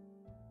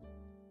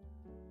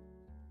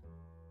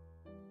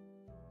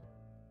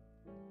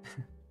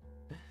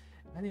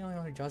 Am I the only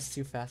one who draws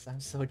too fast? I'm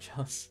so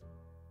jealous.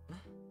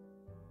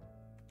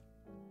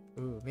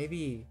 Ooh,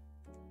 maybe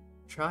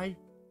try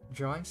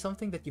drawing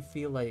something that you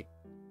feel like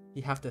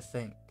you have to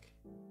think.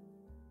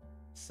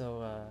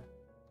 So,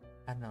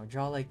 I don't know,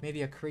 draw like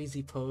maybe a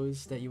crazy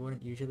pose that you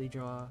wouldn't usually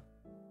draw,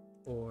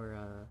 or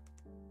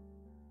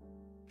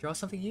draw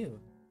something new,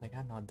 like, I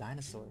don't know, a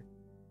dinosaur.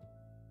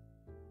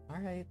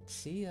 Alright,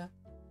 see ya.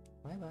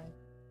 Bye bye.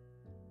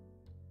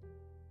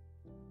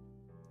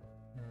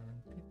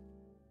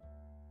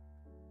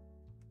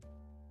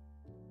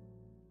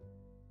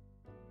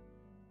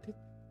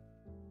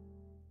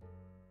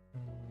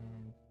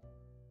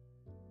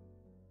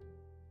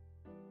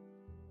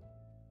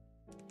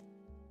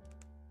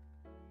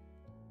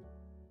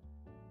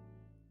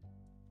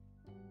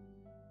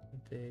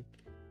 Big.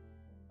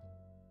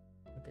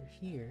 But they're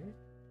here.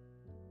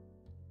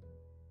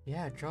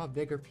 Yeah, draw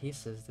bigger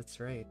pieces, that's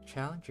right.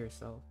 Challenge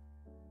yourself.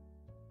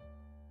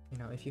 You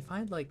know, if you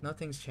find like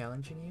nothing's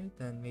challenging you,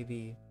 then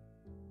maybe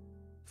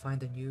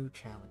find a new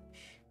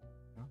challenge.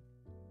 You know?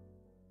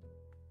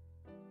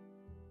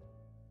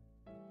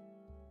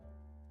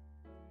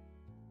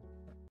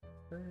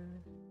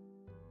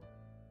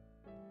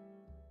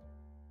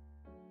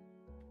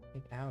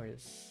 Take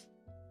hours.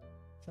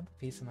 It's on the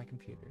piece of my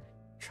computer.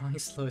 Drawing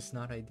slow is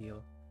not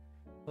ideal.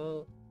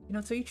 Well, you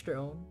know, to each their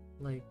own.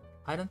 Like,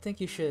 I don't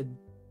think you should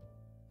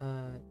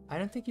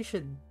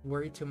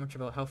worry too much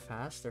about how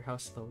fast or how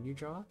slow you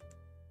draw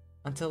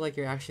until like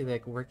you're actually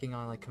like working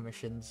on like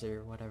commissions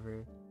or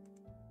whatever.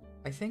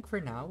 I think for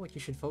now what you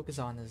should focus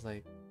on is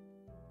like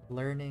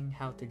learning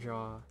how to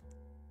draw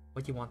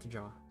what you want to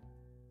draw.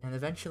 And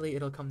eventually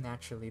it'll come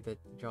naturally that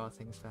you draw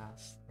things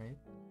fast, right?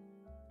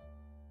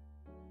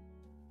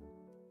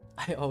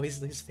 I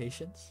always lose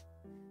patience.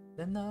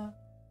 Then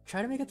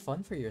try to make it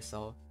fun for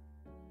yourself.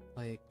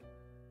 Like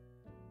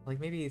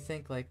maybe you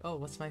think like, oh,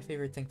 what's my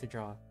favorite thing to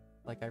draw?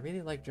 Like I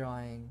really like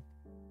drawing,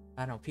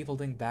 I don't know, people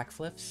doing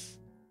backflips.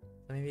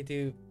 So maybe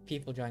do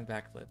people drawing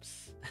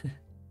backflips.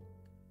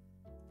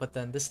 But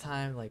then this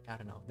time, like, I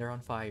don't know, they're on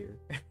fire.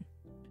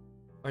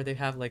 Or they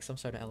have like some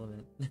sort of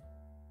element.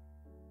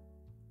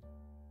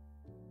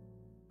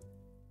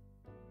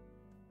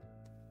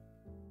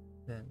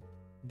 Then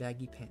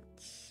baggy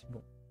pants.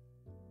 Boom.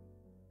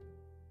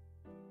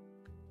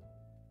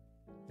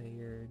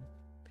 Layered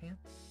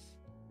pants.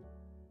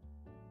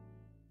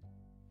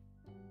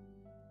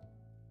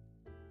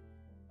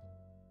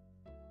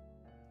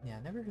 Yeah,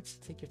 never hurts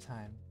to take your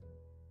time.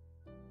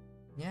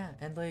 Yeah,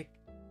 and like,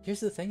 here's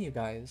the thing, you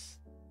guys.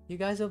 You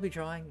guys will be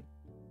drawing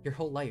your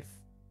whole life,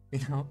 you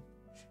know?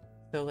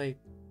 So like,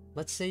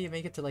 let's say you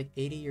make it to like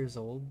 80 years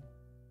old,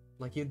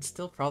 like you'd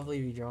still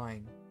probably be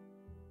drawing.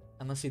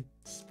 Unless you,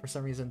 for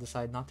some reason,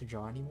 decide not to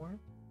draw anymore.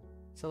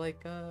 So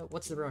like,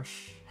 what's the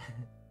rush?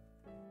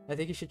 I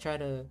think you should try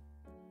to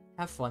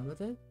have fun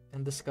with it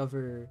and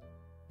discover,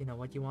 you know,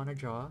 what you want to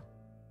draw.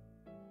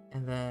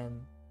 And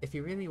then, if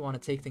you really want to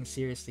take things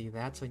seriously,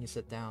 that's when you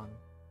sit down.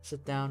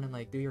 Sit down and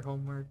like do your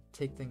homework,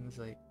 take things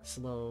like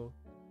slow,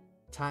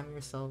 time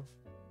yourself.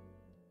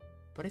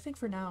 But I think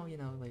for now, you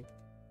know, like,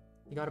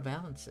 you gotta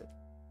balance it.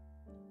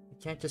 You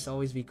can't just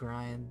always be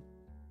grind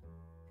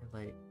and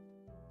like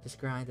just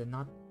grind and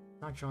not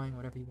drawing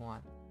whatever you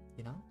want,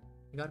 you know?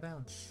 You gotta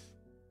balance.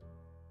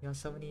 You have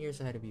so many years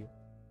ahead of you.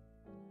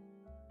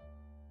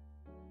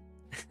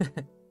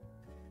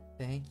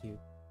 Thank you.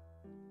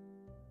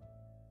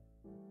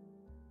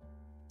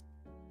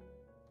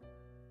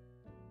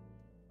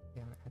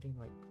 Yeah, I'm adding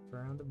like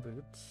around the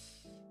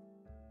boots.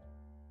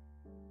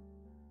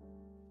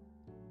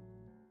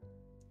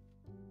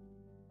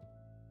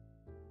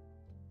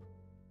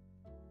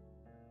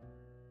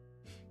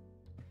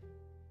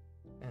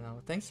 And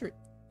thanks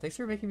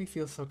for making me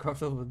feel so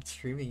comfortable with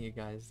streaming, you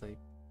guys. Like,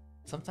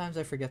 sometimes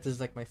I forget this is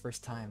like my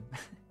first time.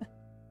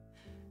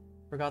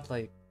 Forgot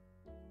like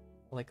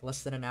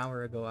less than an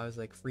hour ago I was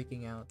like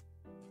freaking out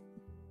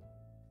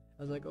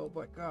I was like, oh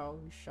my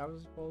gosh, I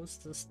was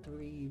supposed to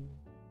stream.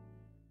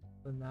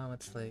 But now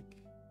it's like,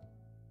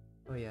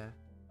 oh yeah,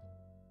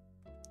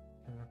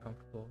 I'm more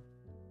comfortable.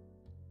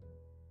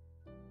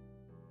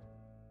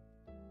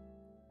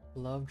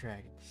 Love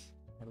dragons.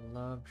 I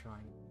love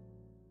drawing.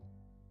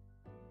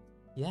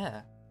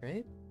 Yeah,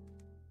 right?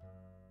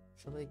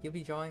 So like you'll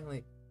be drawing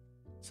like,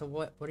 so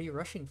what are you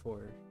rushing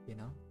for, you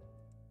know?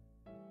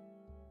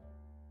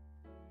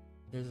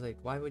 There's like,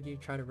 why would you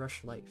try to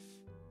rush life?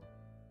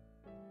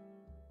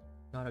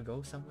 Gotta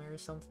go somewhere or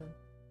something?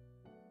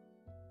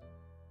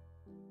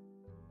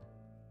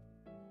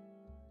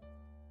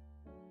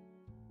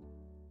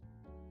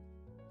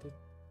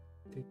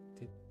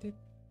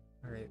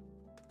 Alright,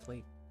 the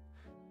plate.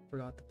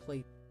 Forgot the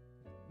plate.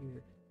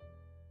 Here.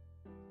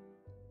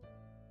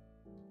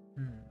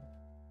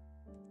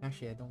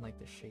 Actually, I don't like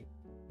the shape.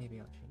 Maybe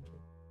I'll change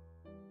it.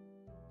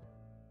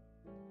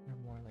 Or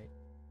more like...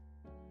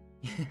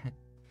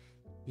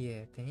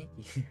 Yeah, thank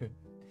you.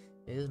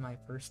 It is my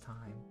first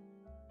time.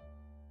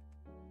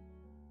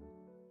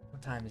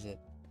 What time is it?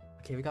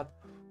 Okay, we got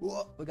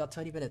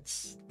 20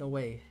 minutes. No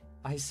way.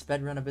 I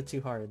sped run a bit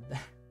too hard.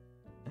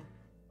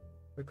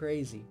 We're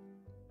crazy.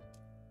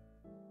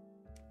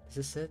 Is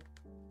this it?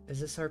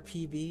 Is this our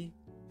PB?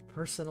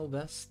 Personal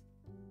best?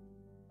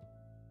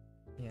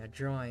 Yeah,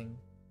 drawing.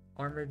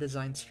 Armor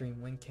design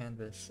stream, wing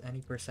canvas,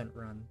 any percent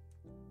run.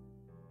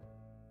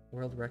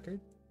 World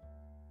record?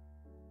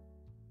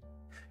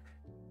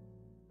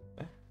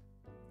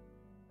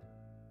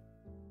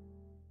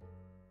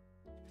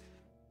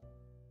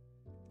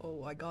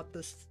 Oh, I got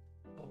this.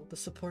 Oh, the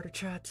supporter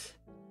chat.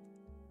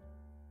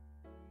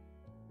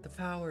 The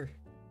power.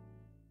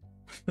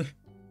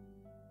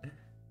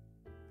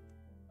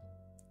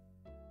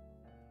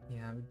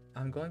 Yeah,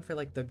 I'm going for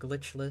like the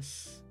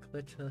glitchless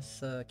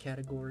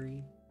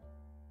category.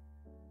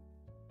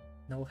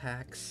 No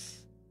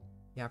hacks.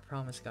 Yeah, I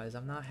promise guys,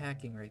 I'm not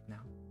hacking right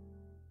now.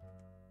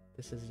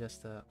 This is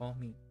just all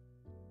me.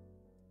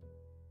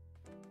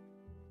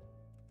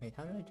 Wait,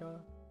 how did I draw?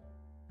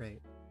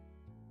 Right.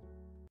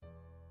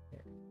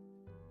 There.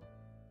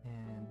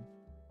 And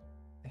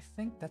I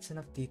think that's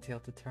enough detail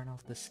to turn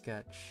off the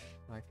sketch.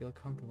 I feel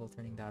comfortable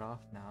turning that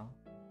off now.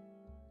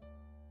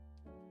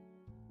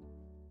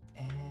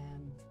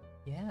 And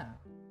yeah.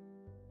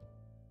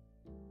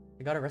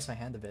 I gotta rest my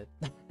hand a bit.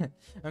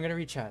 I'm gonna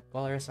re-chat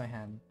while I rest my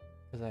hand.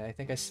 Because I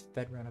think I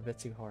sped run a bit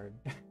too hard.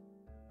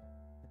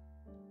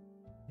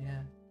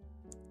 Yeah.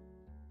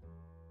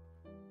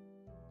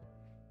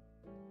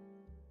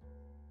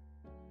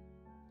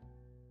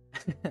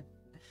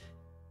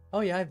 Oh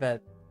yeah, I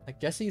bet. Like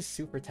Jesse is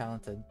super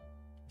talented.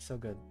 He's so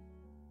good.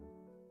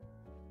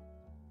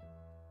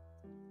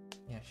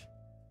 Yeah,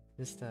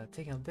 just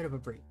taking a bit of a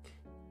break.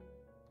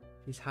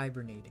 She's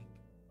hibernating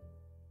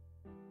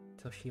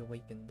until she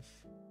awakens.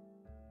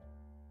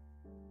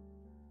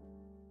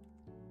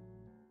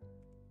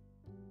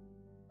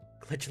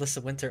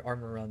 Glitchless winter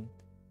armor run.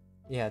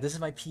 Yeah, this is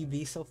my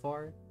PB so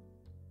far.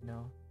 You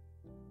know,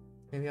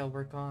 maybe I'll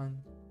work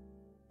on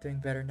doing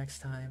better next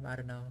time. I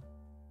don't know.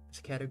 This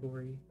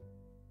category,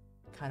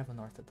 kind of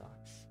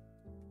unorthodox.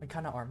 What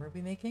kind of armor are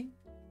we making?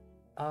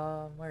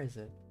 Where is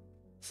it?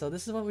 So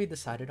this is what we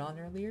decided on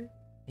earlier.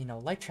 You know,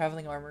 light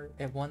traveling armor.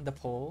 It won the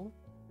poll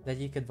that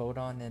you could vote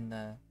on in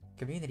the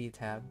community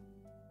tab,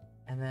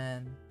 and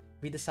then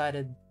we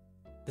decided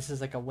this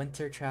is like a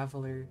winter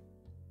traveler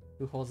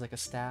who holds like a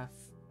staff,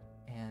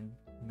 and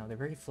you know they're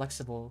very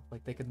flexible.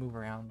 Like they could move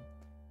around,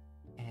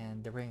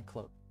 and they're wearing a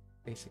cloak,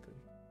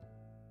 basically.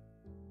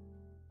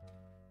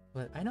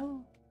 But I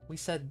know we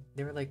said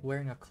they were like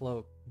wearing a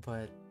cloak,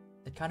 but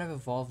it kind of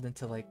evolved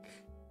into like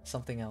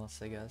something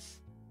else, I guess.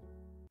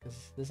 Because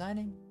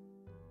designing,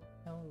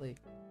 you know, like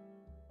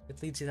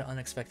it leads you to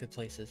unexpected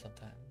places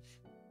sometimes.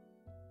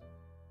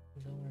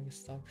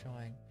 Stop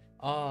drawing.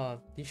 Oh,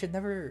 you should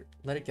never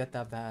let it get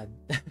that bad.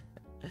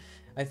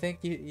 I think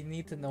you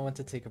need to know when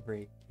to take a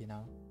break, you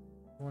know?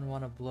 You wouldn't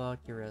want to blow out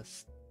your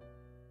wrist.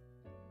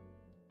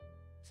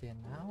 So yeah,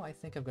 now I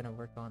think I'm gonna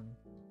work on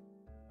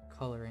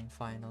coloring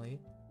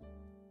finally.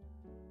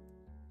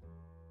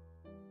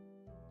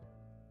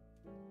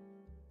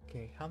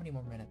 Okay, how many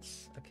more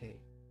minutes? Okay.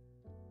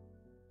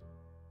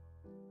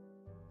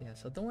 Yeah,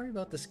 so don't worry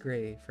about this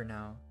gray for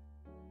now.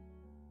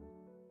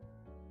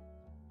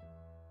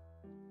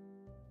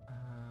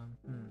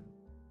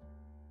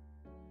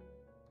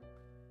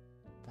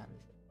 Time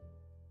is it?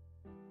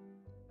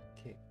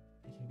 Okay,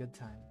 making good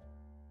time.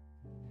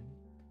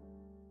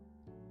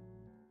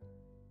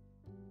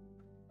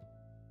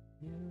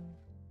 You.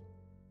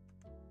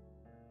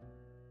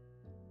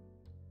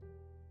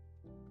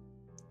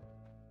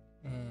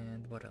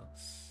 And what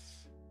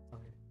else?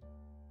 Okay.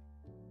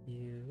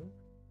 You.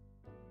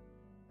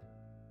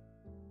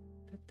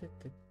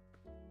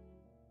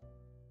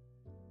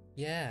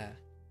 Yeah.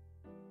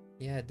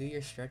 Yeah, do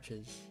your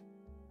stretches.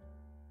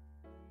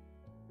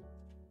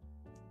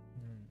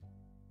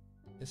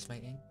 Is my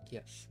ink?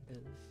 Yes, it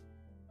is.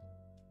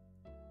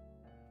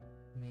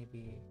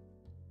 Maybe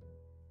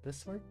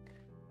this work?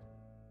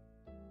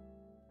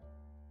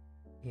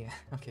 Yeah,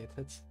 okay,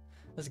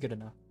 That's good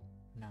enough.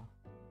 No.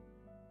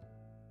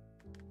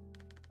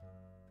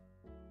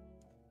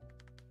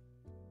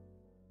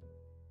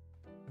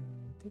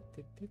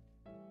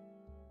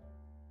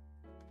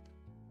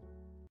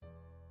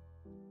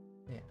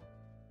 Yeah.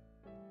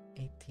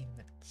 18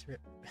 minutes.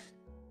 Rip.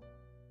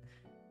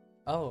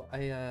 Oh,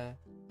 I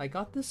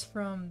got this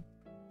from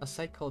a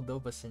site called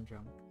Doba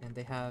Syndrome, and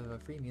they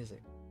have free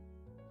music.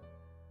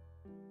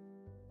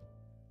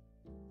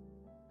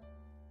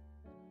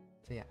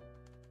 So yeah,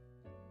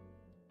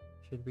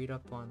 should read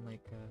up on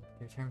like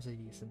their terms of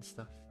use and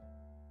stuff.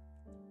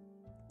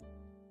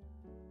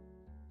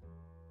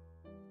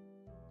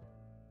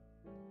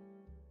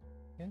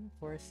 Yeah,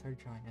 before I start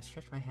drawing, I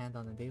stretch my hand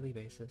on a daily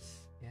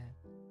basis. Yeah.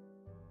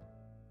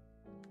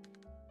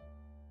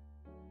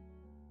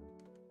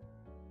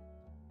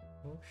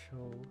 Oh,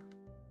 show.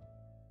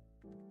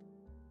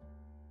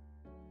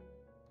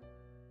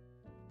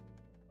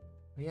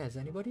 Oh, yeah, is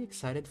anybody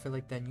excited for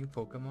like that new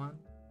Pokemon?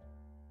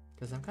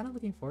 Because I'm kind of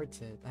looking forward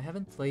to it. I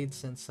haven't played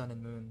since Sun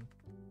and Moon.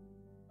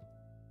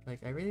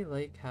 Like, I really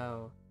like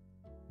how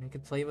you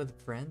can play with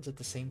friends at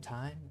the same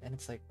time, and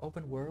it's like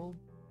open world.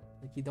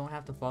 Like, you don't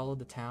have to follow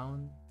the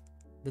town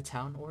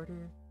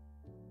order.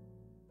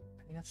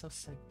 I think that's so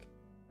sick.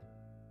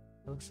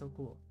 It looks so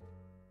cool.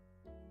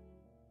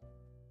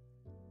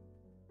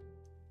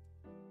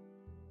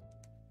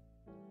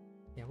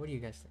 Yeah, what do you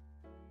guys think?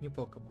 New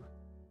Pokemon.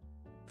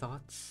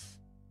 Thoughts?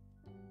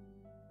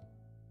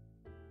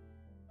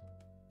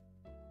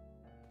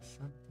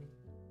 Something.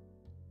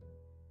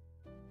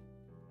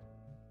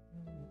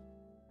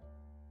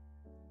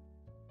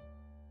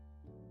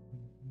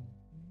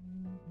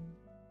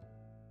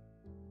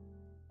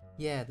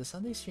 Yeah, the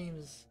Sunday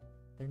streams,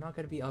 they're not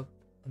gonna be up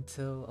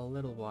until a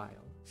little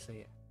while, so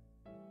yeah.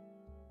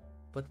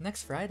 But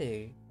next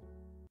Friday,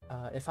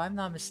 if I'm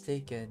not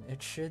mistaken,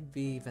 it should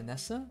be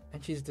Vanessa,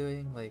 and she's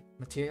doing like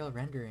material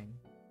rendering.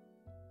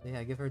 So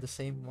yeah, give her the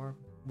same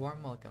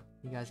warm welcome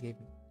you guys gave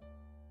me.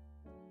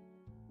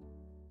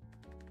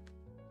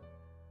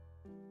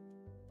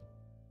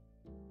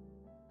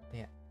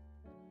 Yeah.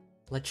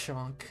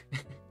 Lechonk.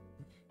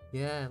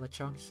 Yeah,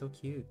 Lechonk is so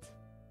cute.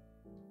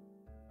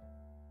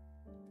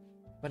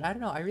 But I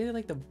don't know, I really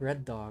like the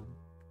red dog.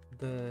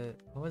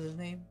 What was his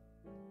name?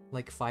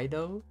 Like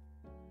Fido?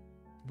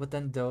 But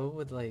then dough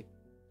with like,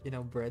 you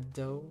know, bread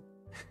dough.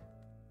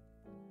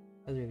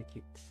 That's really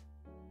cute.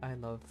 I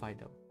love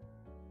Fido.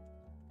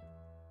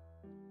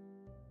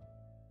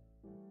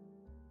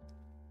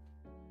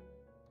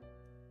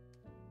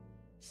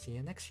 See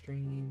you next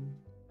stream.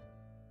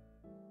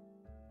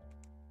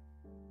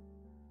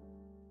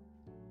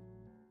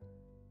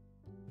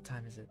 What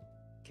time is it?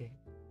 Okay,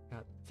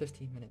 got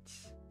 15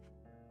 minutes.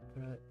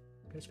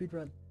 Gotta speed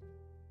run.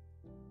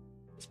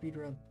 Speed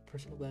run.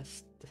 Personal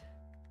best.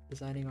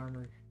 Designing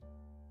armor.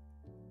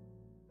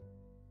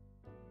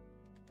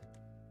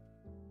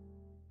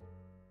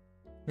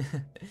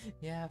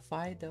 Yeah,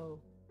 Fido.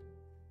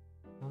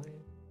 Oh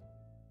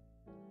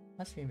yeah.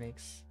 That's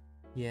remakes.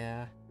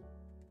 Yeah.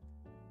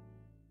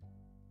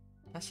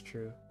 That's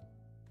true.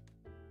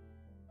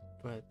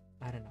 But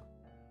I don't know.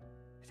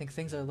 I think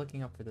things are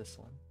looking up for this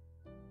one.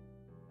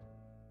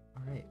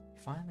 Alright,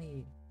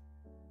 finally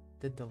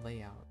did the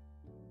layout.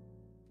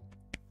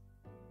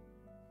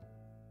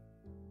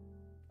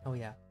 Oh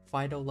yeah,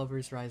 Fido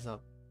lovers rise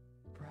up.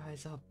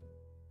 Rise up.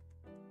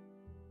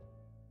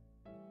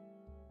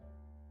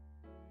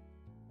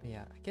 But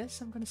yeah, I guess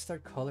I'm gonna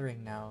start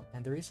coloring now.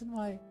 And the reason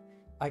why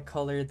I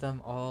colored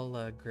them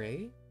all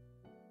gray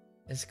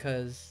is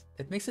because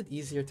it makes it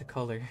easier to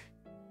color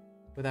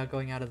without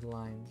going out of the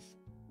lines.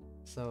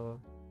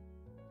 So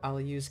I'll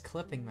use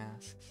clipping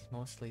masks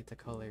mostly to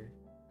color.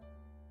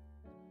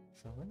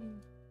 So let me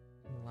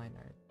line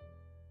art.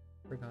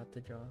 Forgot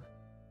to draw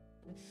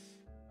this.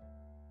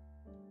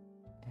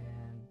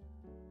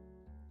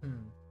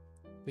 And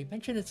we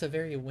mentioned it's a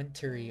very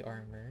wintry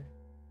armor.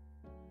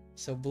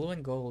 So blue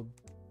and gold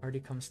already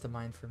comes to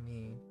mind for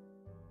me.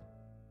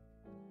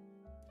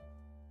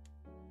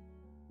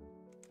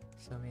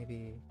 So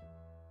maybe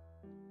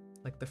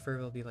like the fur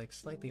will be like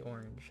slightly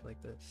orange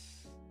like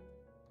this.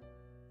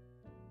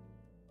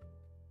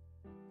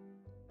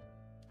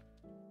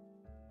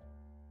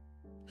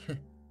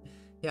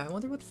 Yeah, I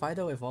wonder what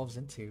Fido evolves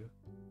into.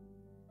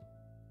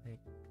 Like,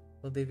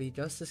 will they be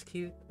just as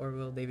cute or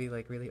will they be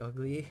like really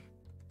ugly?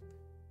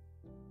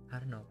 I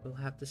don't know, we'll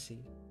have to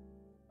see.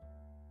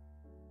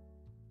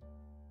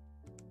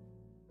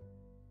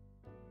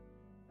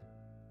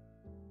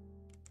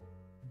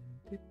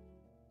 So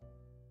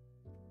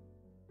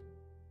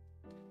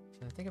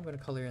I think I'm gonna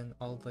color in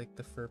all like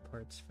the fur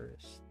parts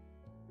first.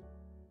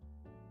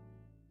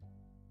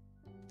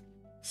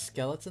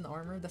 Skeleton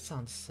armor? That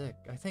sounds sick.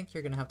 I think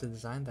you're gonna have to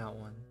design that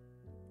one.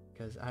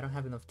 Because I don't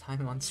have enough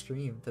time on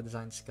stream to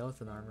design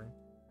skeleton armor.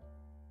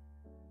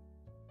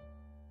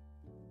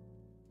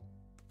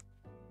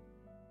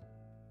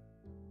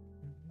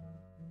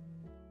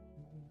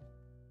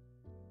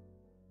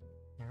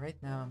 Yeah, right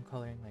now I'm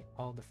coloring like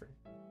all the fur.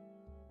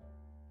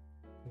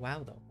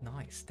 Wow though,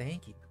 nice,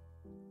 thank you.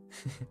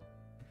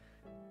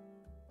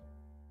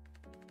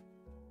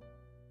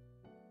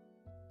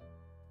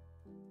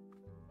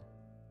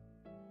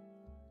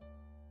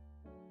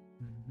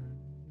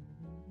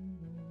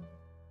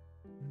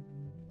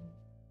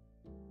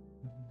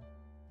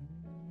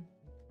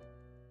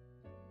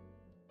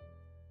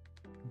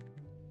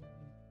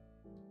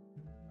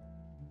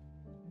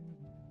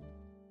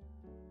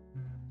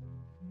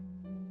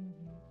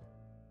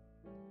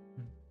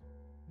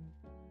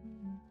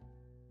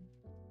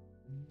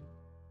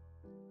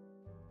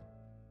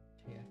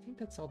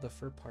 that's all the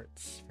fur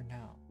parts for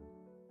now.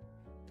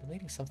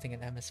 Deleting something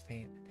in MS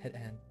Paint. Hit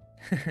end.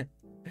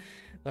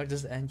 Or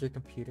just end your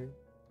computer.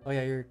 Oh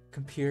yeah, your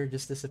computer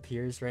just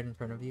disappears right in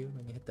front of you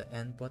when you hit the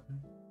end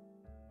button.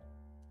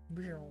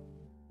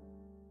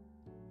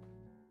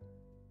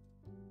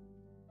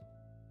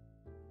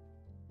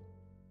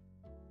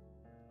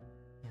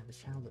 Yeah, this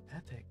channel looked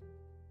epic.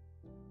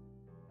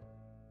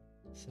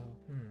 So,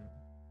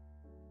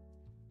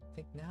 I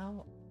think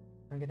now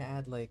I'm gonna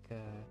add like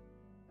a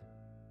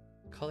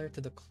color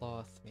to the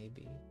cloth,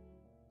 maybe.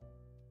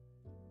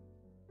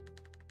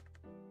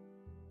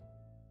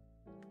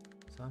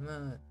 So I'm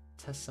gonna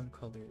test some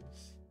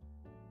colors.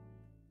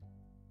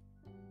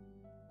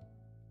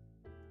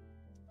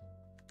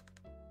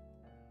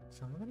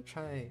 So I'm gonna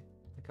try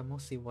like a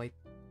mostly white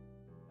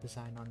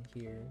design on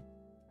here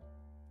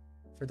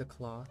for the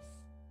cloth.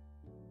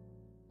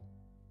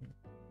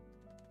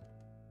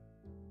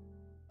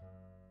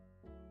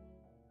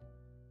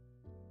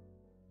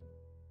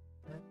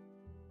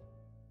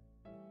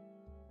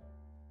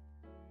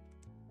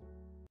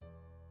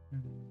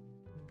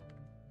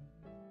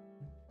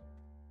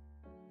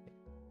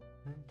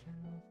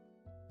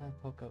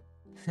 Poco.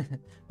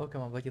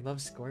 Pokemon, but you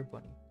love Score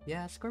Bunny.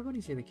 Yeah, Score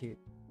Bunny's really cute.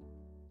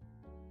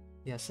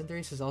 Yeah,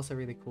 Cinderace is also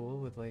really cool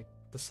with like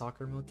the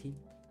soccer motif.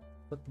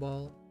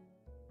 Football,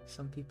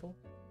 some people.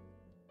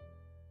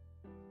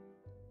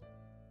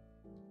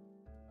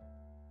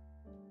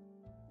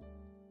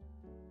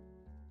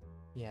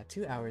 Yeah,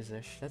 2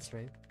 hours-ish, that's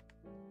right.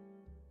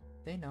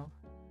 They know.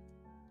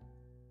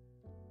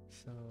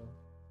 So...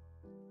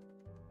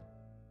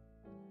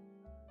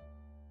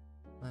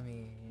 let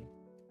me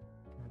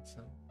add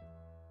some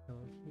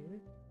over here.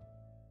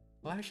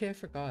 Well, actually, I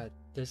forgot.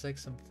 There's like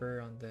some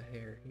fur on the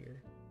hair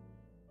here.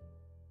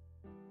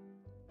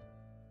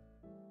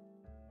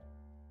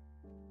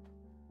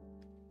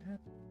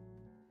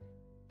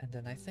 And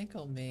then I think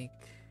I'll make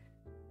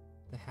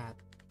the hat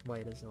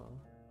white as well.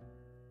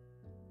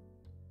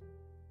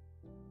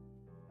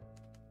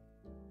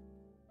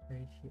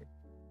 Right here.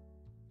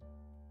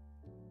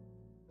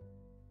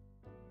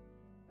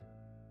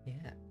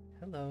 Yeah,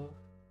 hello,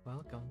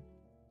 welcome.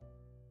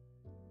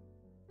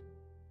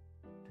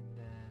 And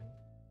then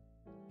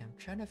yeah, I'm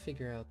trying to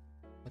figure out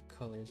what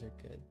colors are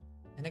good.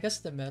 And I guess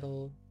the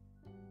metal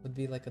would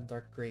be like a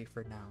dark gray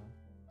for now.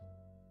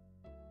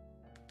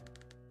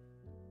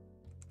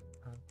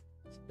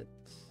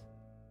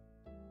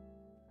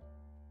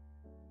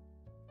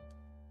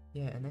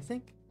 Yeah, and I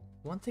think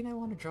one thing I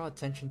want to draw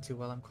attention to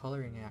while I'm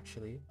coloring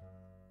actually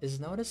is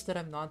notice that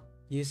I'm not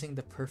using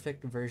the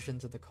perfect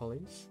versions of the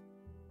colors.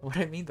 What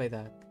I mean by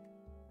that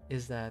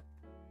is that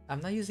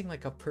I'm not using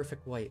like a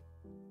perfect white.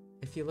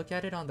 If you look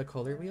at it on the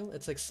color wheel,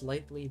 it's like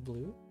slightly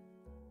blue.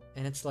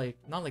 And it's like,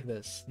 not like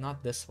this,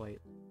 not this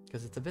white,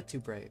 because it's a bit too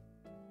bright.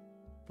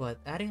 But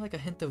adding like a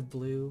hint of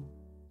blue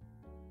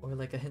or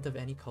like a hint of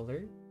any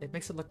color, it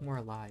makes it look more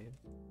alive.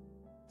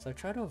 So I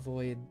try to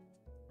avoid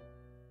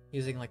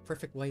using like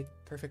perfect white,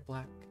 perfect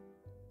black,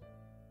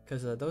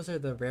 because those are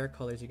the rare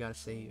colors you gotta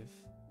save,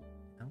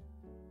 you know?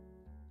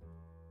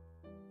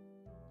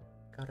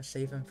 Gotta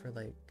save them for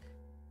like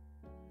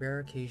rare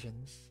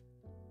occasions.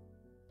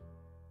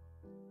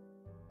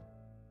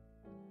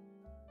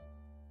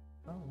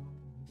 Oh.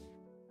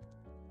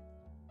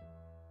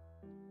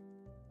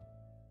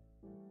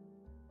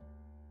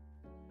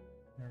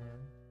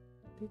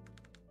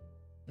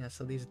 Yeah,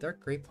 so these dark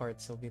gray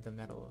parts will be the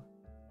metal.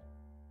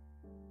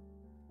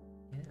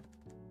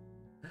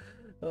 Yeah.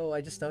 Oh,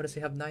 I just noticed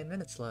we have 9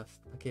 minutes left.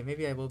 Okay,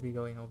 maybe I will be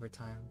going over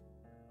time.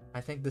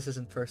 I think this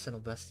isn't personal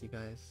best, you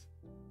guys.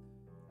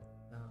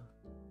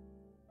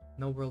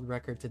 No world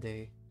record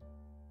today.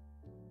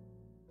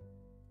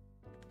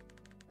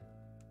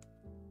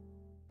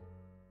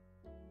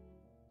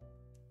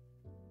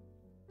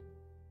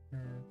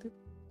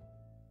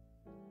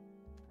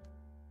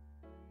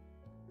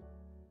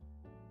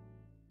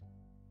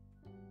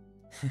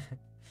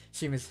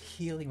 She was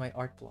healing my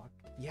art block.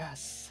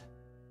 Yes!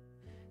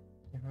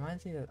 It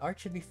reminds me that art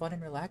should be fun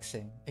and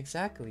relaxing.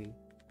 Exactly.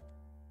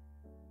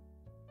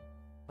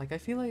 Like, I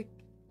feel like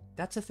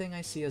that's a thing I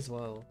see as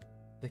well.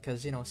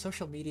 Because, you know,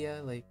 social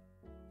media, like,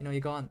 you know, you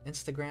go on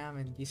Instagram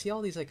and you see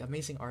all these, like,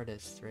 amazing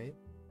artists, right?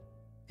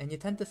 And you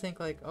tend to think,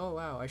 like, oh,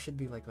 wow, I should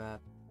be like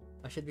that.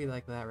 I should be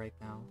like that right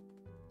now.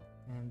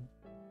 And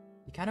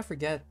you kind of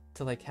forget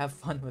to, like, have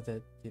fun with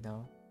it, you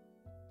know?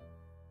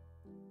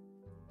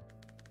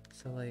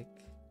 So, like,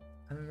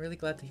 I'm really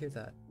glad to hear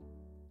that.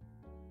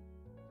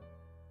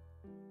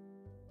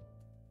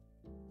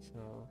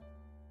 So,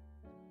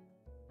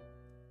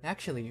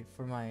 actually,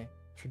 for my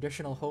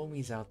traditional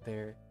homies out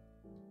there,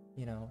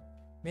 you know,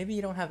 maybe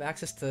you don't have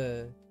access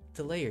to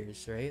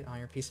layers, right, on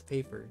your piece of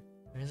paper.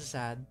 This is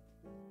sad,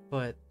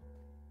 but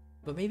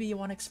maybe you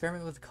want to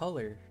experiment with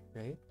color,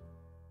 right?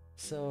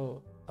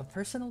 So, a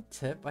personal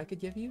tip I could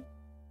give you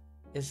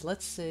is,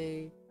 let's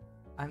say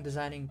I'm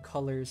designing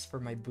colors for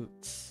my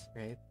boots,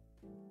 right?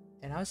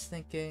 And I was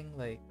thinking,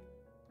 like,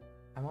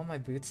 I want my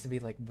boots to be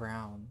like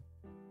brown.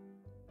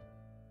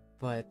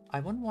 But I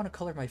wouldn't want to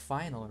color my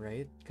final,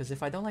 right? Because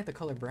if I don't like the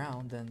color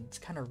brown, then it's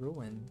kind of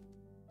ruined.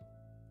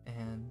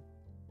 And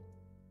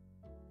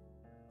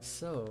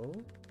so,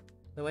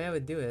 the way I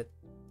would do it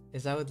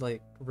is I would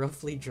like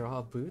roughly draw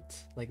a boot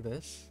like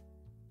this.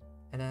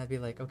 And then I'd be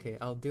like, okay,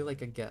 I'll do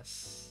like a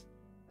guess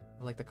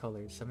of like the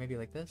colors. So maybe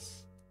like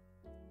this.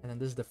 And then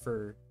this is the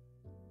fur.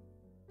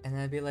 And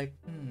then I'd be like,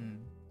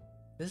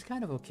 this is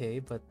kind of okay,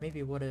 but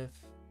maybe what if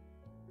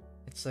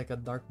it's like a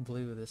dark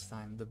blue this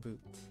time, the boot.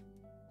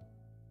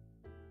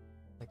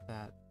 Like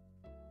that.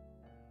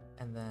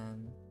 And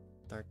then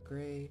dark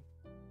gray.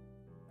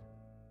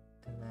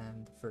 And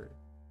then the fur.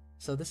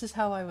 So this is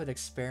how I would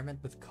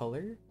experiment with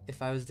color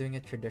if I was doing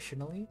it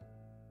traditionally.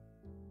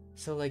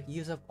 So like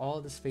use up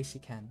all the space you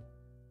can,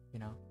 you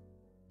know.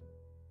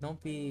 Don't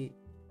be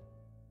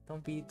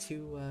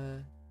too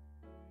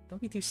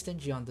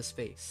stingy on the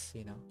space,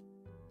 you know.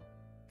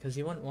 Because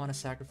you wouldn't want to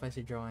sacrifice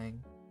your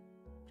drawing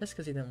just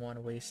because you didn't want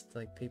to waste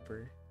like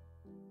paper.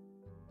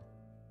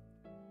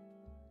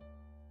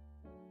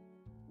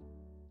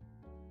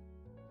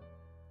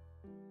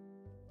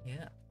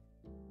 Yeah.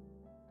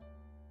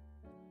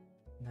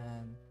 And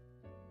then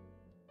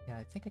yeah,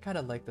 I think I kind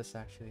of like this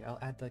actually. I'll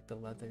add like the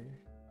leather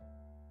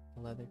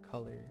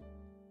color.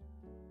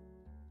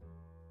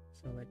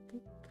 So like,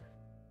 boop.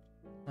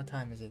 What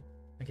time is it?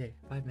 Okay,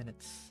 5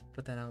 minutes.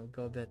 But then I'll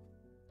go a bit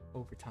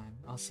over time.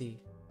 I'll see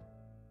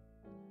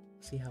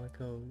how it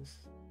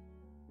goes.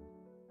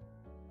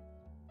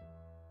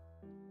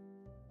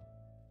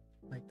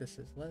 Like this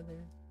is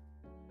leather.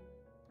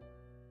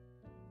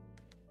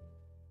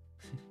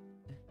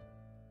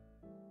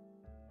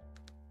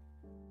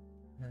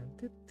 And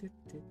doot, doot,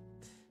 doot.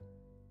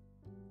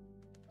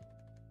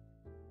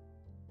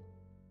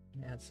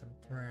 Add some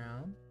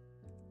brown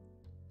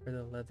for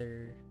the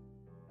leather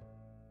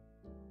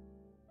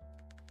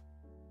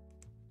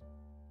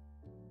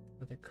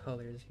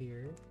colors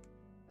here.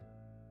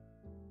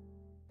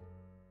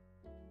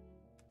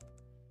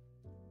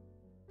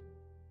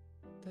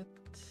 Doot,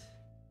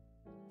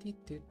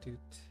 doot, doot, doot.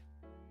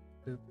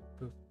 Boop,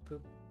 boop,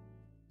 boop.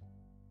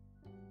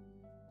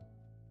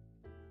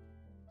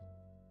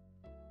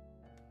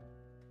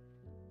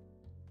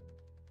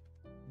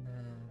 And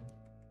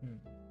then,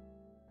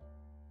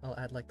 I'll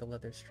add like the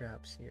leather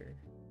straps here.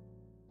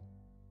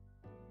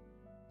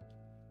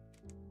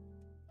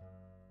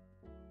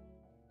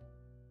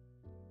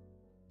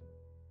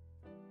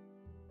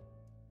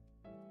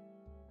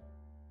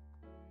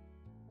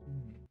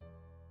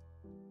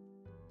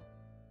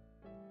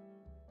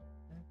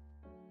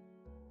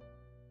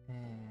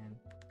 And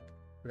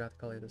forgot to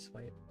color this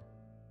white.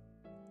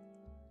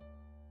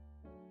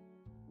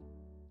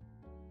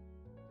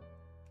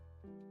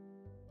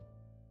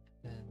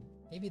 And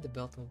maybe the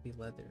belt will be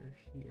leather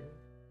here.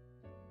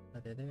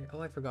 Leather there.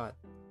 Oh, I forgot.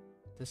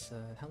 This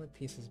helmet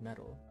piece is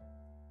metal.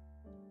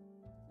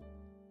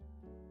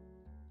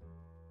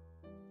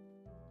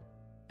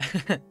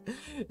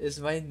 Is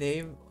my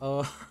name?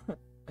 Oh,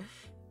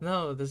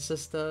 no. That's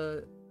just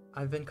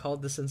I've been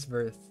called this since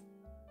birth.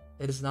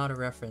 It is not a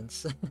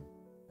reference.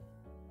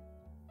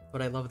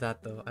 But I love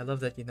that though. I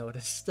love that you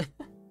noticed.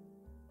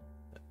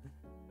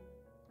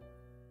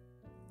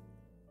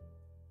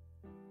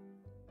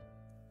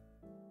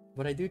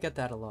 But I do get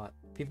that a lot.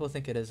 People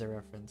think it is a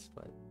reference,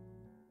 but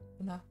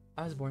nah,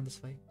 I was born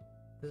this way.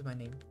 This is my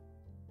name.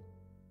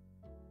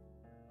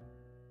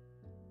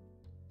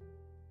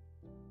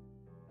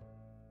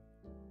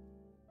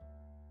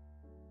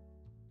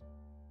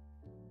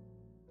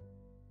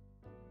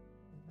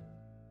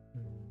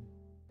 And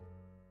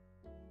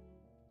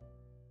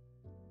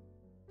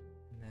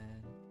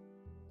then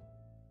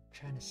I'm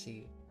trying to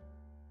see.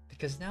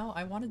 Because now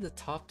I wanted the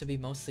top to be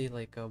mostly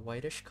like a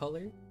whitish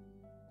color.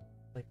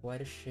 Like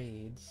whitish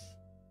shades.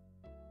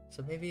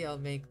 So maybe I'll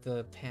make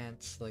the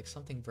pants like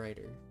something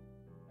brighter.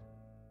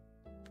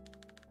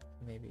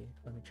 Maybe.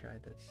 Let me try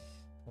this.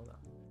 Hold on.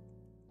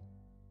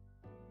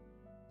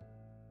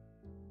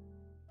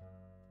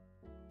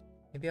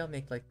 Maybe I'll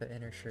make like the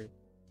inner shirt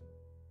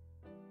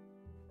a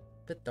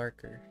bit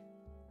darker.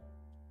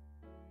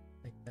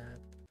 Like that.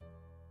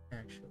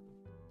 Actually.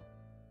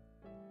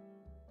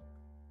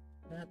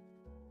 That.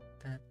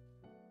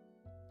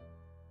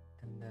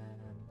 And then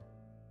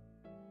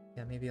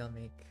yeah, maybe I'll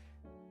make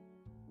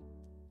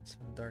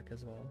some dark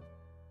as well.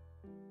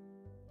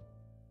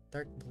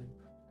 Dark blue.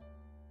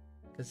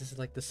 Because this is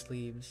like the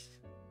sleeves.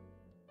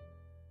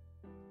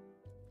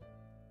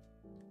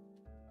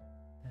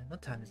 And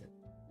what time is it?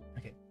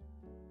 Okay.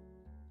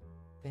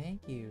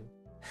 Thank you.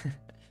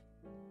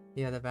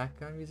 Yeah, the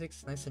background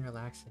music's nice and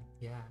relaxing.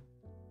 Yeah.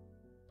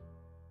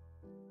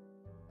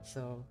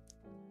 So,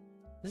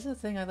 this is a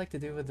thing I like to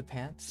do with the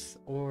pants,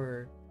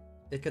 or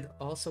it could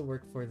also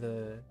work for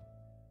the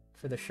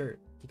shirt.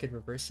 You could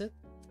reverse it.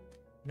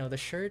 You know, the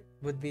shirt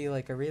would be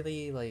like a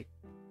really like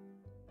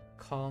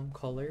calm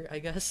color, I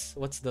guess.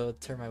 What's the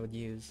term I would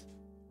use?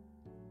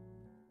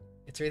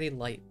 It's really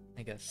light,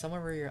 I guess.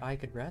 Somewhere where your eye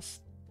could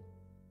rest.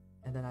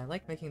 And then I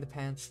like making the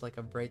pants like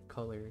a bright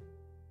color.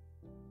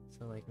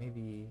 So like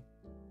maybe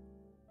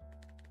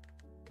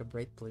like a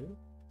bright blue.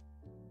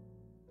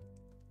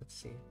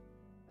 Let's see.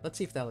 Let's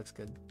see if that looks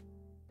good.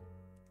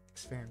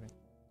 Experiment.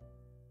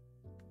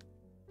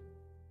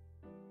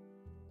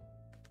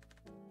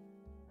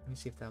 Let me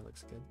see if that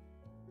looks good.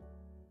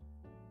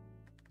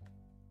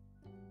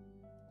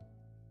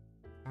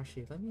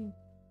 Actually, let me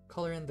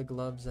color in the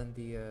gloves and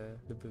the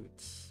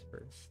boots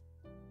first.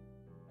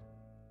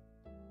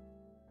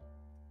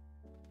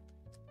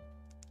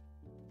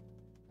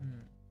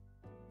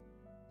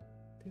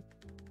 Boop.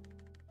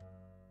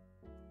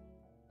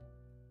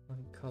 Let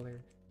me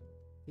color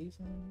these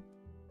in.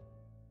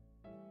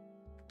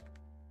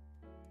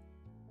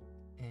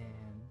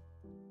 And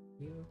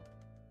you.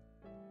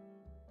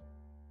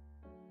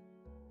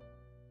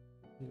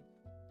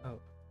 Oh.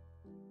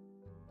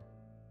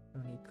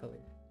 No need color.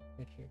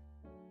 Right here.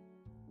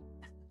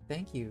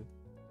 Thank you.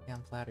 Yeah,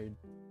 I'm flattered.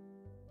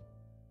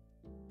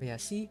 But yeah,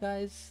 see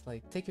guys,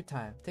 like take your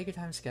time. Take your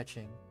time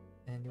sketching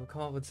and you'll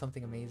come up with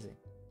something amazing.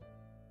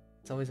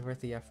 It's always worth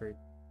the effort.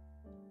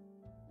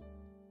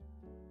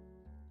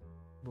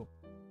 Boom.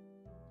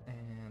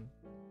 And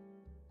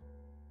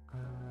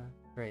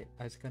right,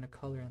 I was gonna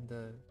color in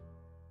the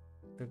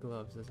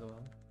gloves as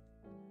well.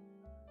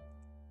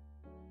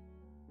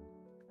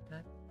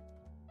 That.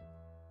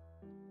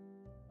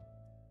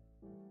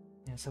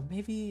 Yeah, so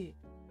maybe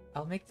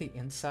I'll make the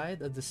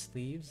inside of the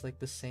sleeves like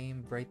the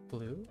same bright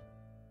blue.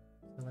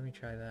 So let me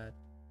try that.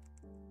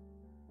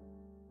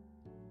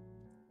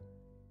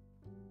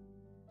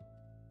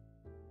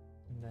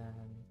 And then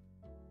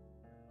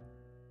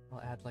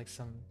I'll add like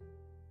some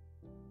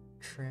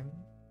trim.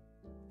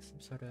 Some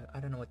sort of,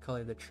 I don't know what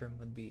color the trim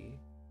would be.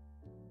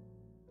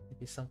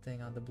 Maybe something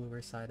on the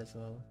bluer side as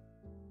well.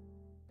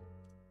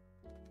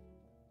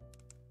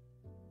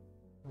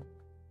 Oh.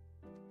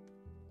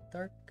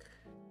 Dark.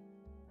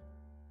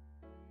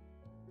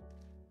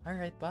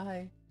 Alright,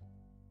 bye.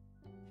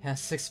 Yeah,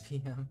 6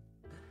 p.m.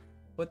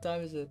 What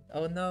time is it?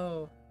 Oh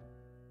no!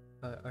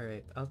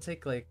 Alright, I'll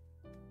take like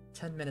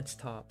 10 minutes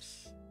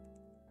tops.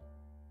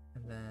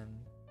 And then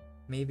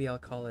maybe I'll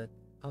call it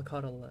I'll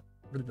call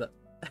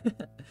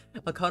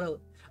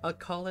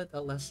it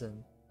a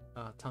lesson.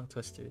 Tongue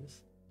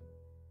twisters.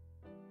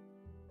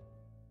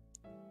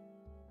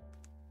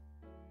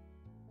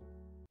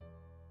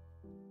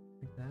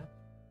 Like that.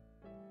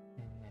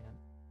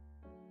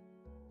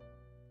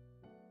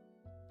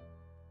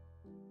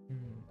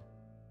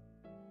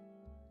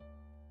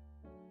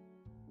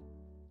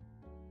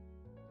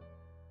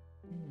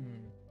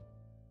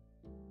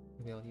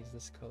 Maybe I'll use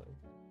this color.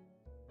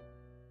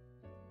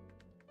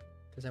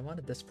 Because I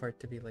wanted this part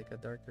to be like a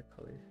darker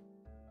color.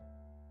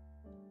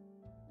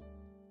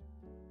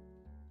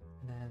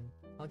 And then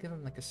I'll give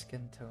him like a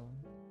skin tone.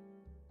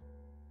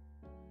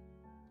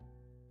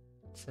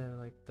 So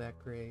like that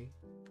gray.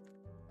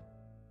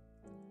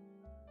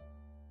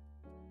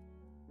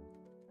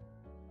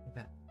 Like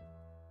that.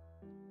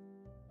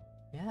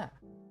 Yeah.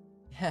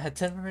 Yeah,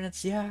 10 more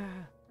minutes. Yeah.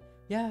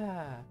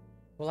 Yeah.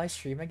 Will I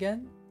stream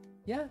again?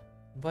 Yeah.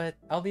 But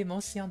I'll be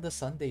mostly on the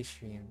Sunday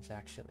streams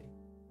actually.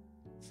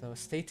 So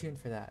stay tuned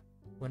for that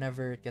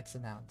whenever it gets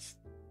announced.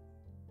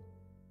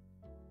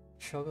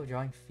 Shogo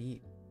drawing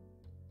feet.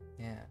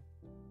 Yeah.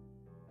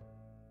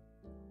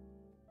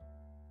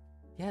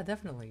 Yeah,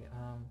 definitely. You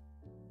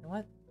know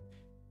what?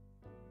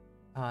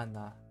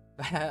 Nah.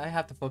 I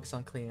have to focus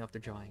on cleaning up the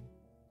drawing.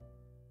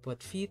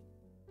 But feet,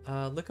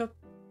 look up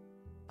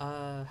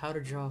how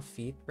to draw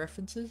feet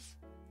references.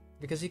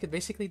 Because you could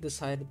basically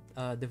divide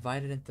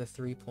it into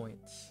 3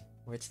 points.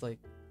 Where it's like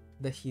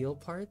the heel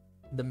part,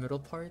 the middle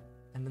part,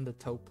 and then the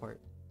toe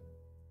part.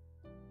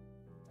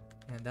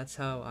 And that's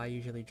how I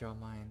usually draw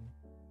mine.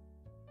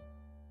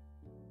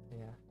 Yeah.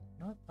 You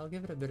know what? I'll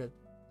give it a bit of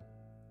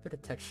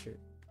texture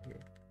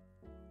here.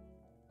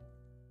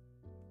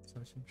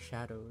 Some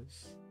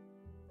shadows.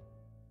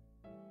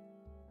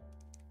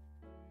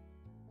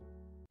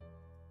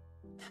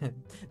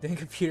 Doing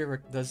computer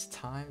work does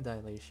time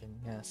dilation.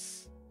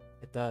 Yes,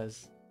 it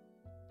does.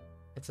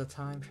 It's a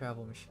time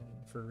travel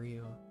machine for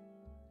real.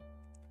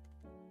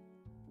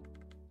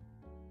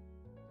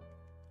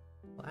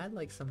 I'll add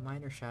like some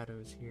minor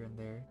shadows here and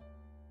there.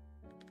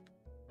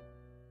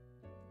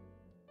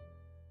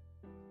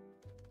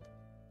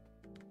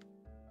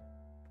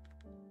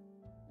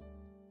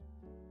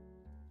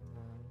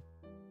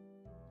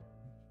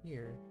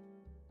 Here,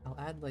 I'll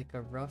add like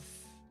a rough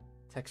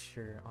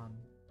texture on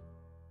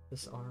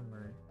this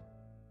armor.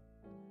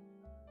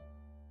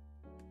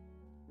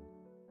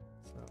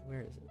 So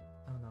where is it?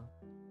 Oh no,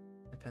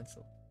 my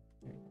pencil.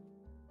 There you go.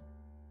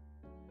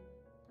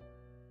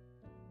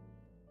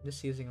 I'm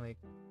just using like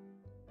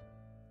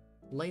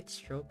light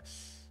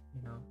strokes,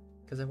 you know,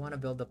 because I want to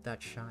build up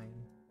that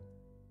shine.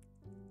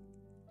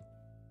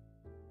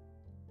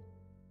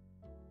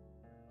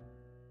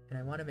 And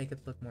I want to make it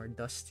look more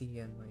dusty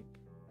and like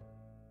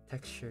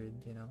textured,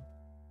 you know,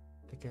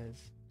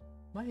 because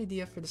my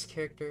idea for this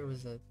character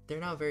was that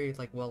they're not very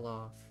like well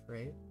off,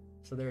 right?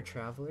 So they're a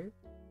traveler,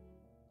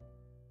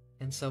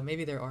 and so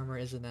maybe their armor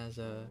isn't as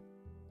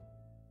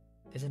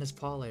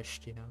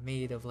polished, you know,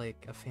 made of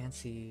like a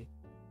fancy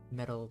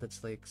metal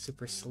that's like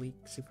super sleek,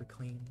 super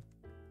clean.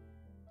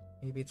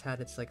 Maybe it's had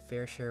its like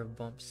fair share of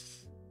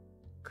bumps,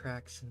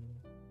 cracks,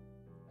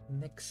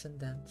 and nicks and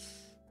dents.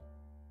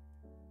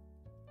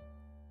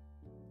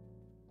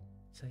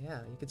 So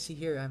yeah, you can see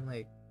here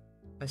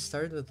I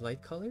started with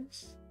light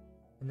colors,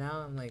 and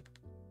now I'm like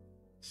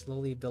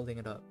slowly building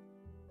it up.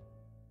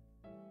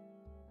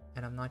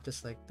 And I'm not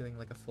just like doing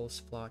like a full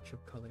splotch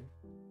of color.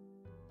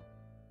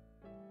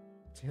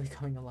 It's really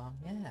coming along.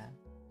 Yeah.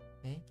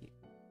 Thank you.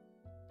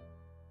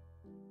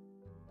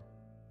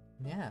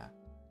 Yeah.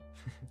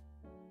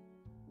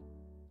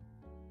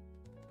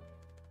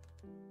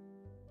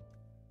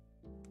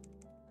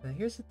 Now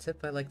here's a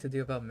tip I like to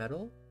do about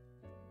metal,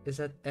 is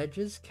that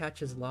edges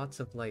catches lots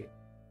of light.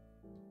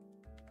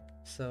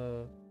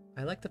 So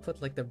I like to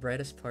put like the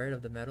brightest part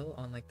of the metal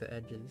on like the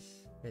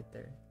edges right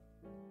there.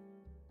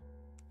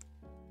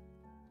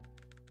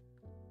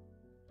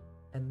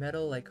 And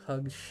metal like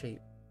hugs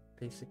shape,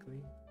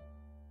 basically.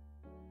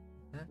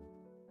 Yeah.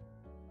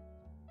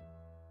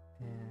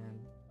 And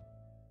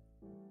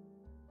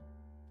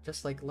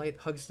just like light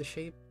hugs the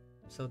shape,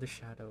 so the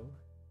shadow.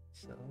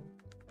 So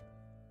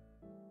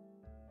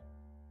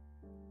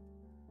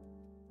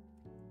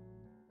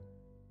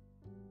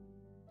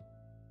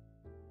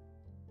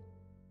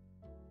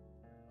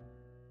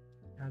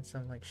add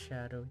some like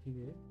shadow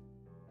here.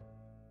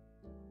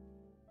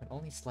 But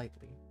only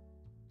slightly.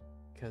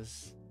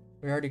 Because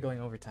we're already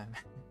going overtime.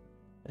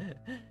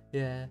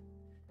 Yeah.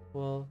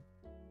 Well,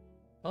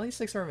 only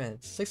 6 more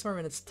minutes. 6 more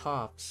minutes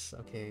tops,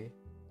 okay?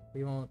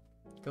 We won't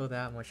go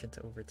that much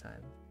into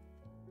overtime.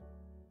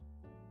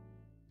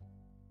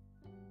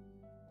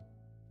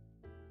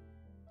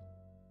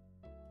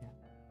 Yeah.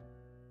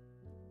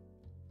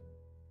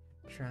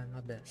 Trying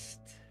my best.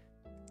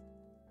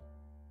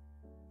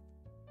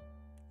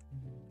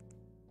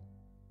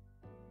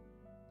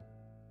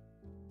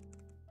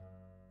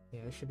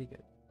 Yeah, it should be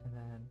good. And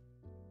then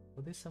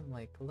we'll do some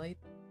like light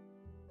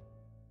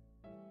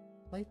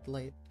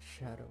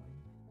shadowing.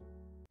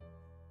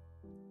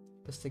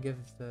 Just to give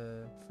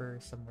the fur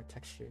some more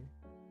texture.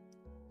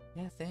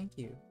 Yeah, thank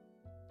you.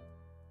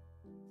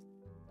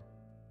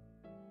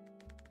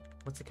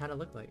 What's it kind of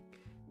look like?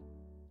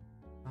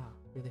 Wow,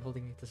 really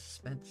holding me to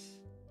suspense.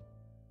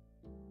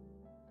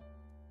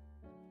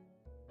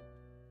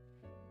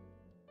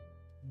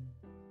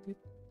 Boop.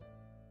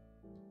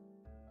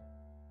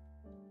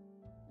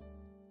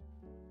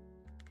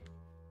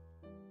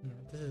 Yeah,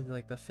 this is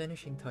like the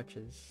finishing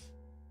touches.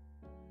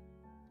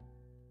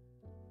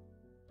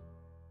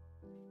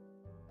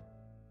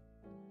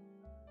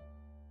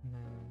 And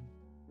then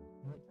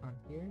on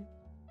here,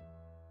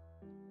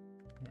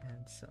 and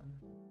add some.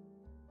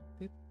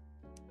 Boop.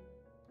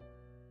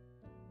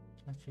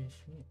 That's your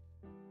stream.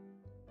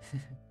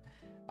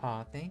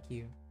 Aw, thank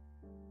you.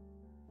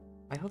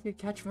 I hope you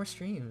catch more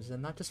streams,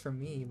 and not just from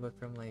me, but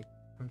from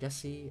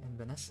Jesse and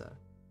Vanessa,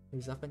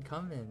 who's up and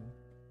coming.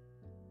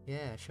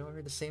 Yeah, show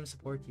her the same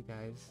support, you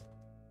guys.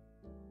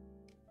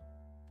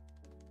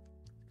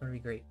 It's gonna be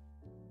great.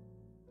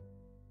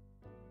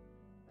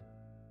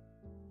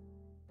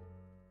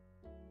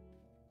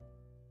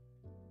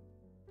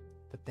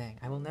 But dang,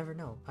 I will never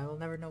know. I will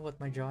never know what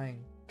my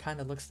drawing kind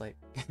of looks like.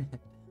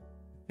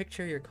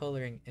 Picture your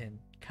coloring in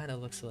kind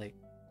of looks like,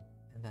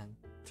 and then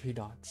 3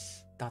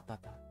 dots, dot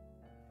dot dot.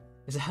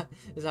 Is that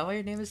why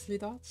your name is 3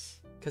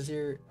 dots? Cause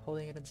you're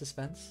holding it in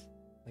suspense,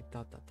 like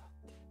dot dot dot.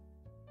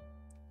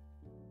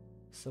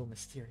 So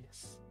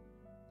mysterious.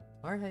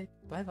 All right,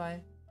 bye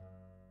bye.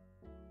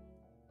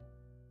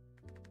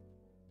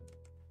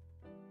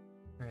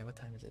 All right, what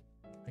time is it?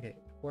 Okay,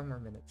 4 more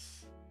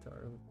minutes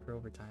for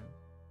overtime.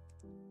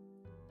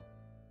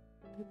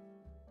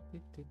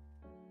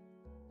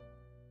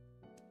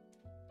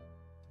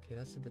 Okay,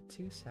 that's a bit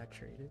too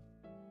saturated.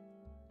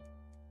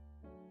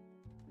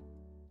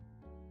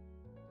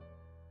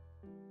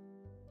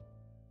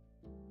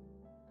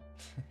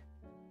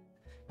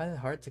 I find it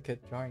hard to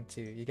quit drawing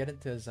too. You get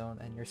into a zone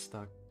and you're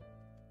stuck.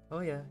 Oh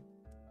yeah,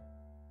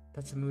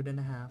 that's a mood and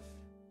a half.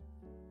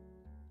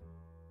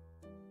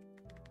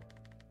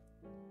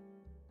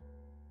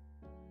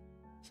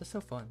 It's just so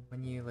fun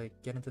when you like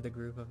get into the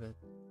groove of it.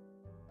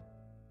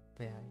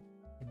 But yeah,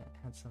 I'm gonna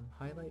add some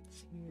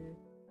highlights here,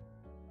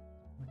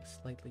 like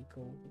slightly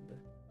gold.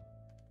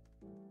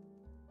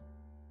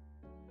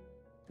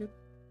 Boop.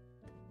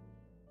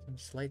 Some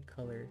slight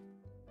color,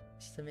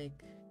 just to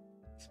make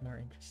this more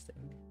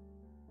interesting.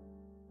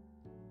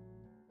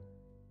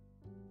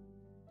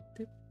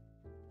 Boop.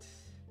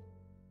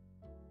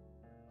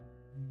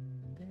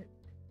 There.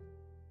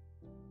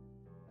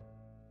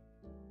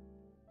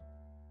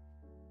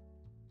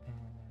 And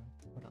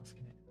what else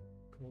can I?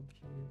 Gold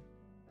here.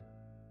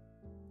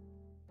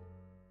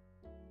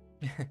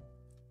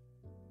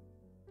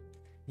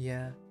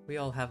 Yeah, we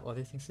all have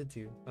other things to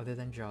do other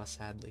than draw,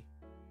 sadly.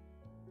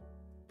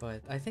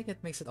 But I think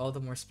it makes it all the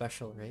more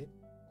special, right?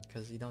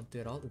 Because you don't do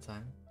it all the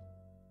time.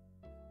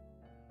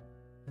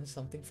 And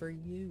something for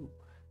you.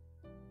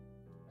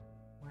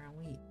 Where are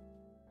we?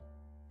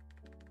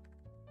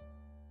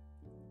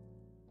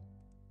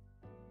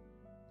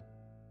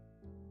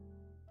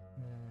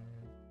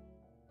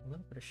 A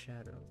little bit of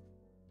shadow.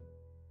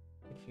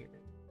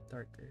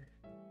 darker.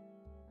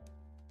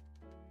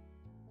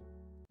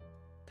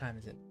 Time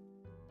is it?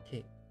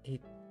 Okay,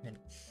 8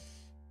 minutes.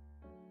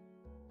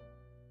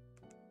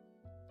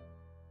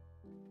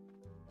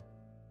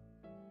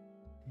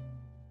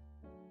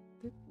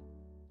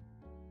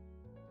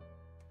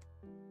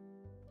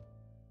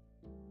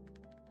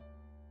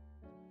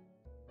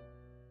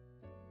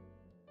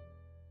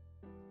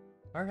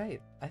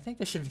 Alright, I think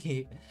this should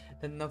be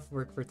enough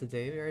work for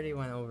today. We already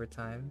went over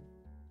time.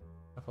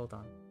 Oh, hold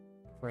on.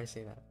 Before I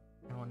say that,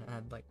 I want to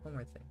add like one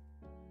more thing.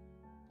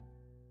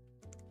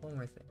 One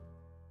more thing.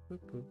 Boop,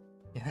 boop.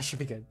 Yeah, that should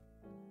be good.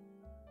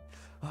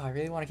 Oh, I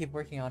really want to keep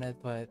working on it,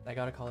 but I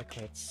gotta call it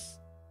quits.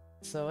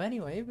 So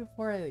anyway,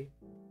 before I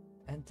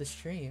end the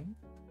stream,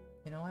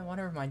 you know, I want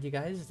to remind you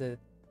guys that,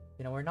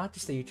 you know, we're not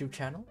just a YouTube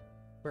channel,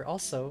 we're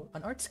also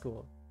an art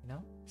school, you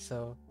know?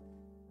 So,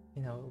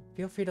 you know,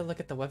 feel free to look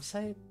at the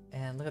website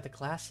and look at the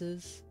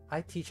classes.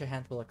 I teach a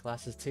handful of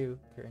classes too,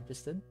 if you're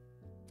interested.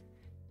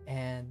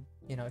 And,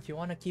 you know, if you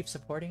want to keep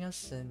supporting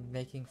us and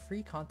making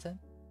free content,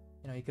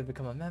 you know, you could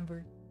become a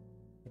member,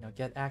 you know,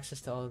 get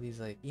access to all of these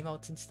like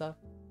emotes and stuff.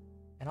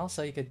 And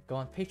also you could go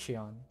on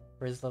Patreon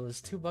for as little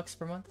as $2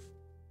 per month,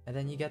 and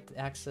then you get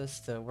access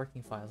to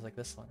working files like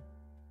this one.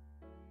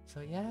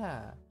 So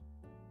yeah,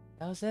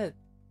 that was it.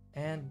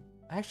 And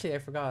actually I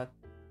forgot,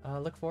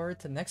 look forward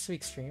to next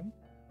week's stream.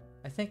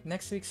 I think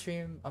next week's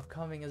stream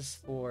upcoming is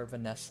for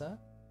Vanessa,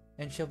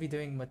 and she'll be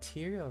doing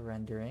material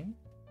rendering.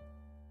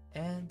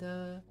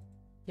 And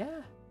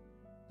yeah,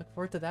 look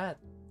forward to that.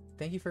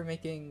 Thank you for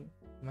making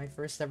my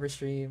first ever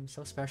stream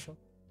so special.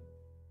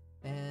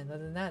 And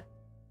other than that,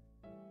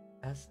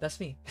 that's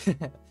me.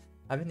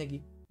 I've been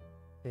Iggy.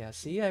 Yeah,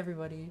 see you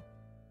everybody.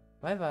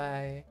 Bye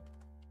bye.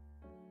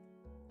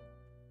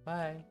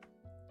 Bye.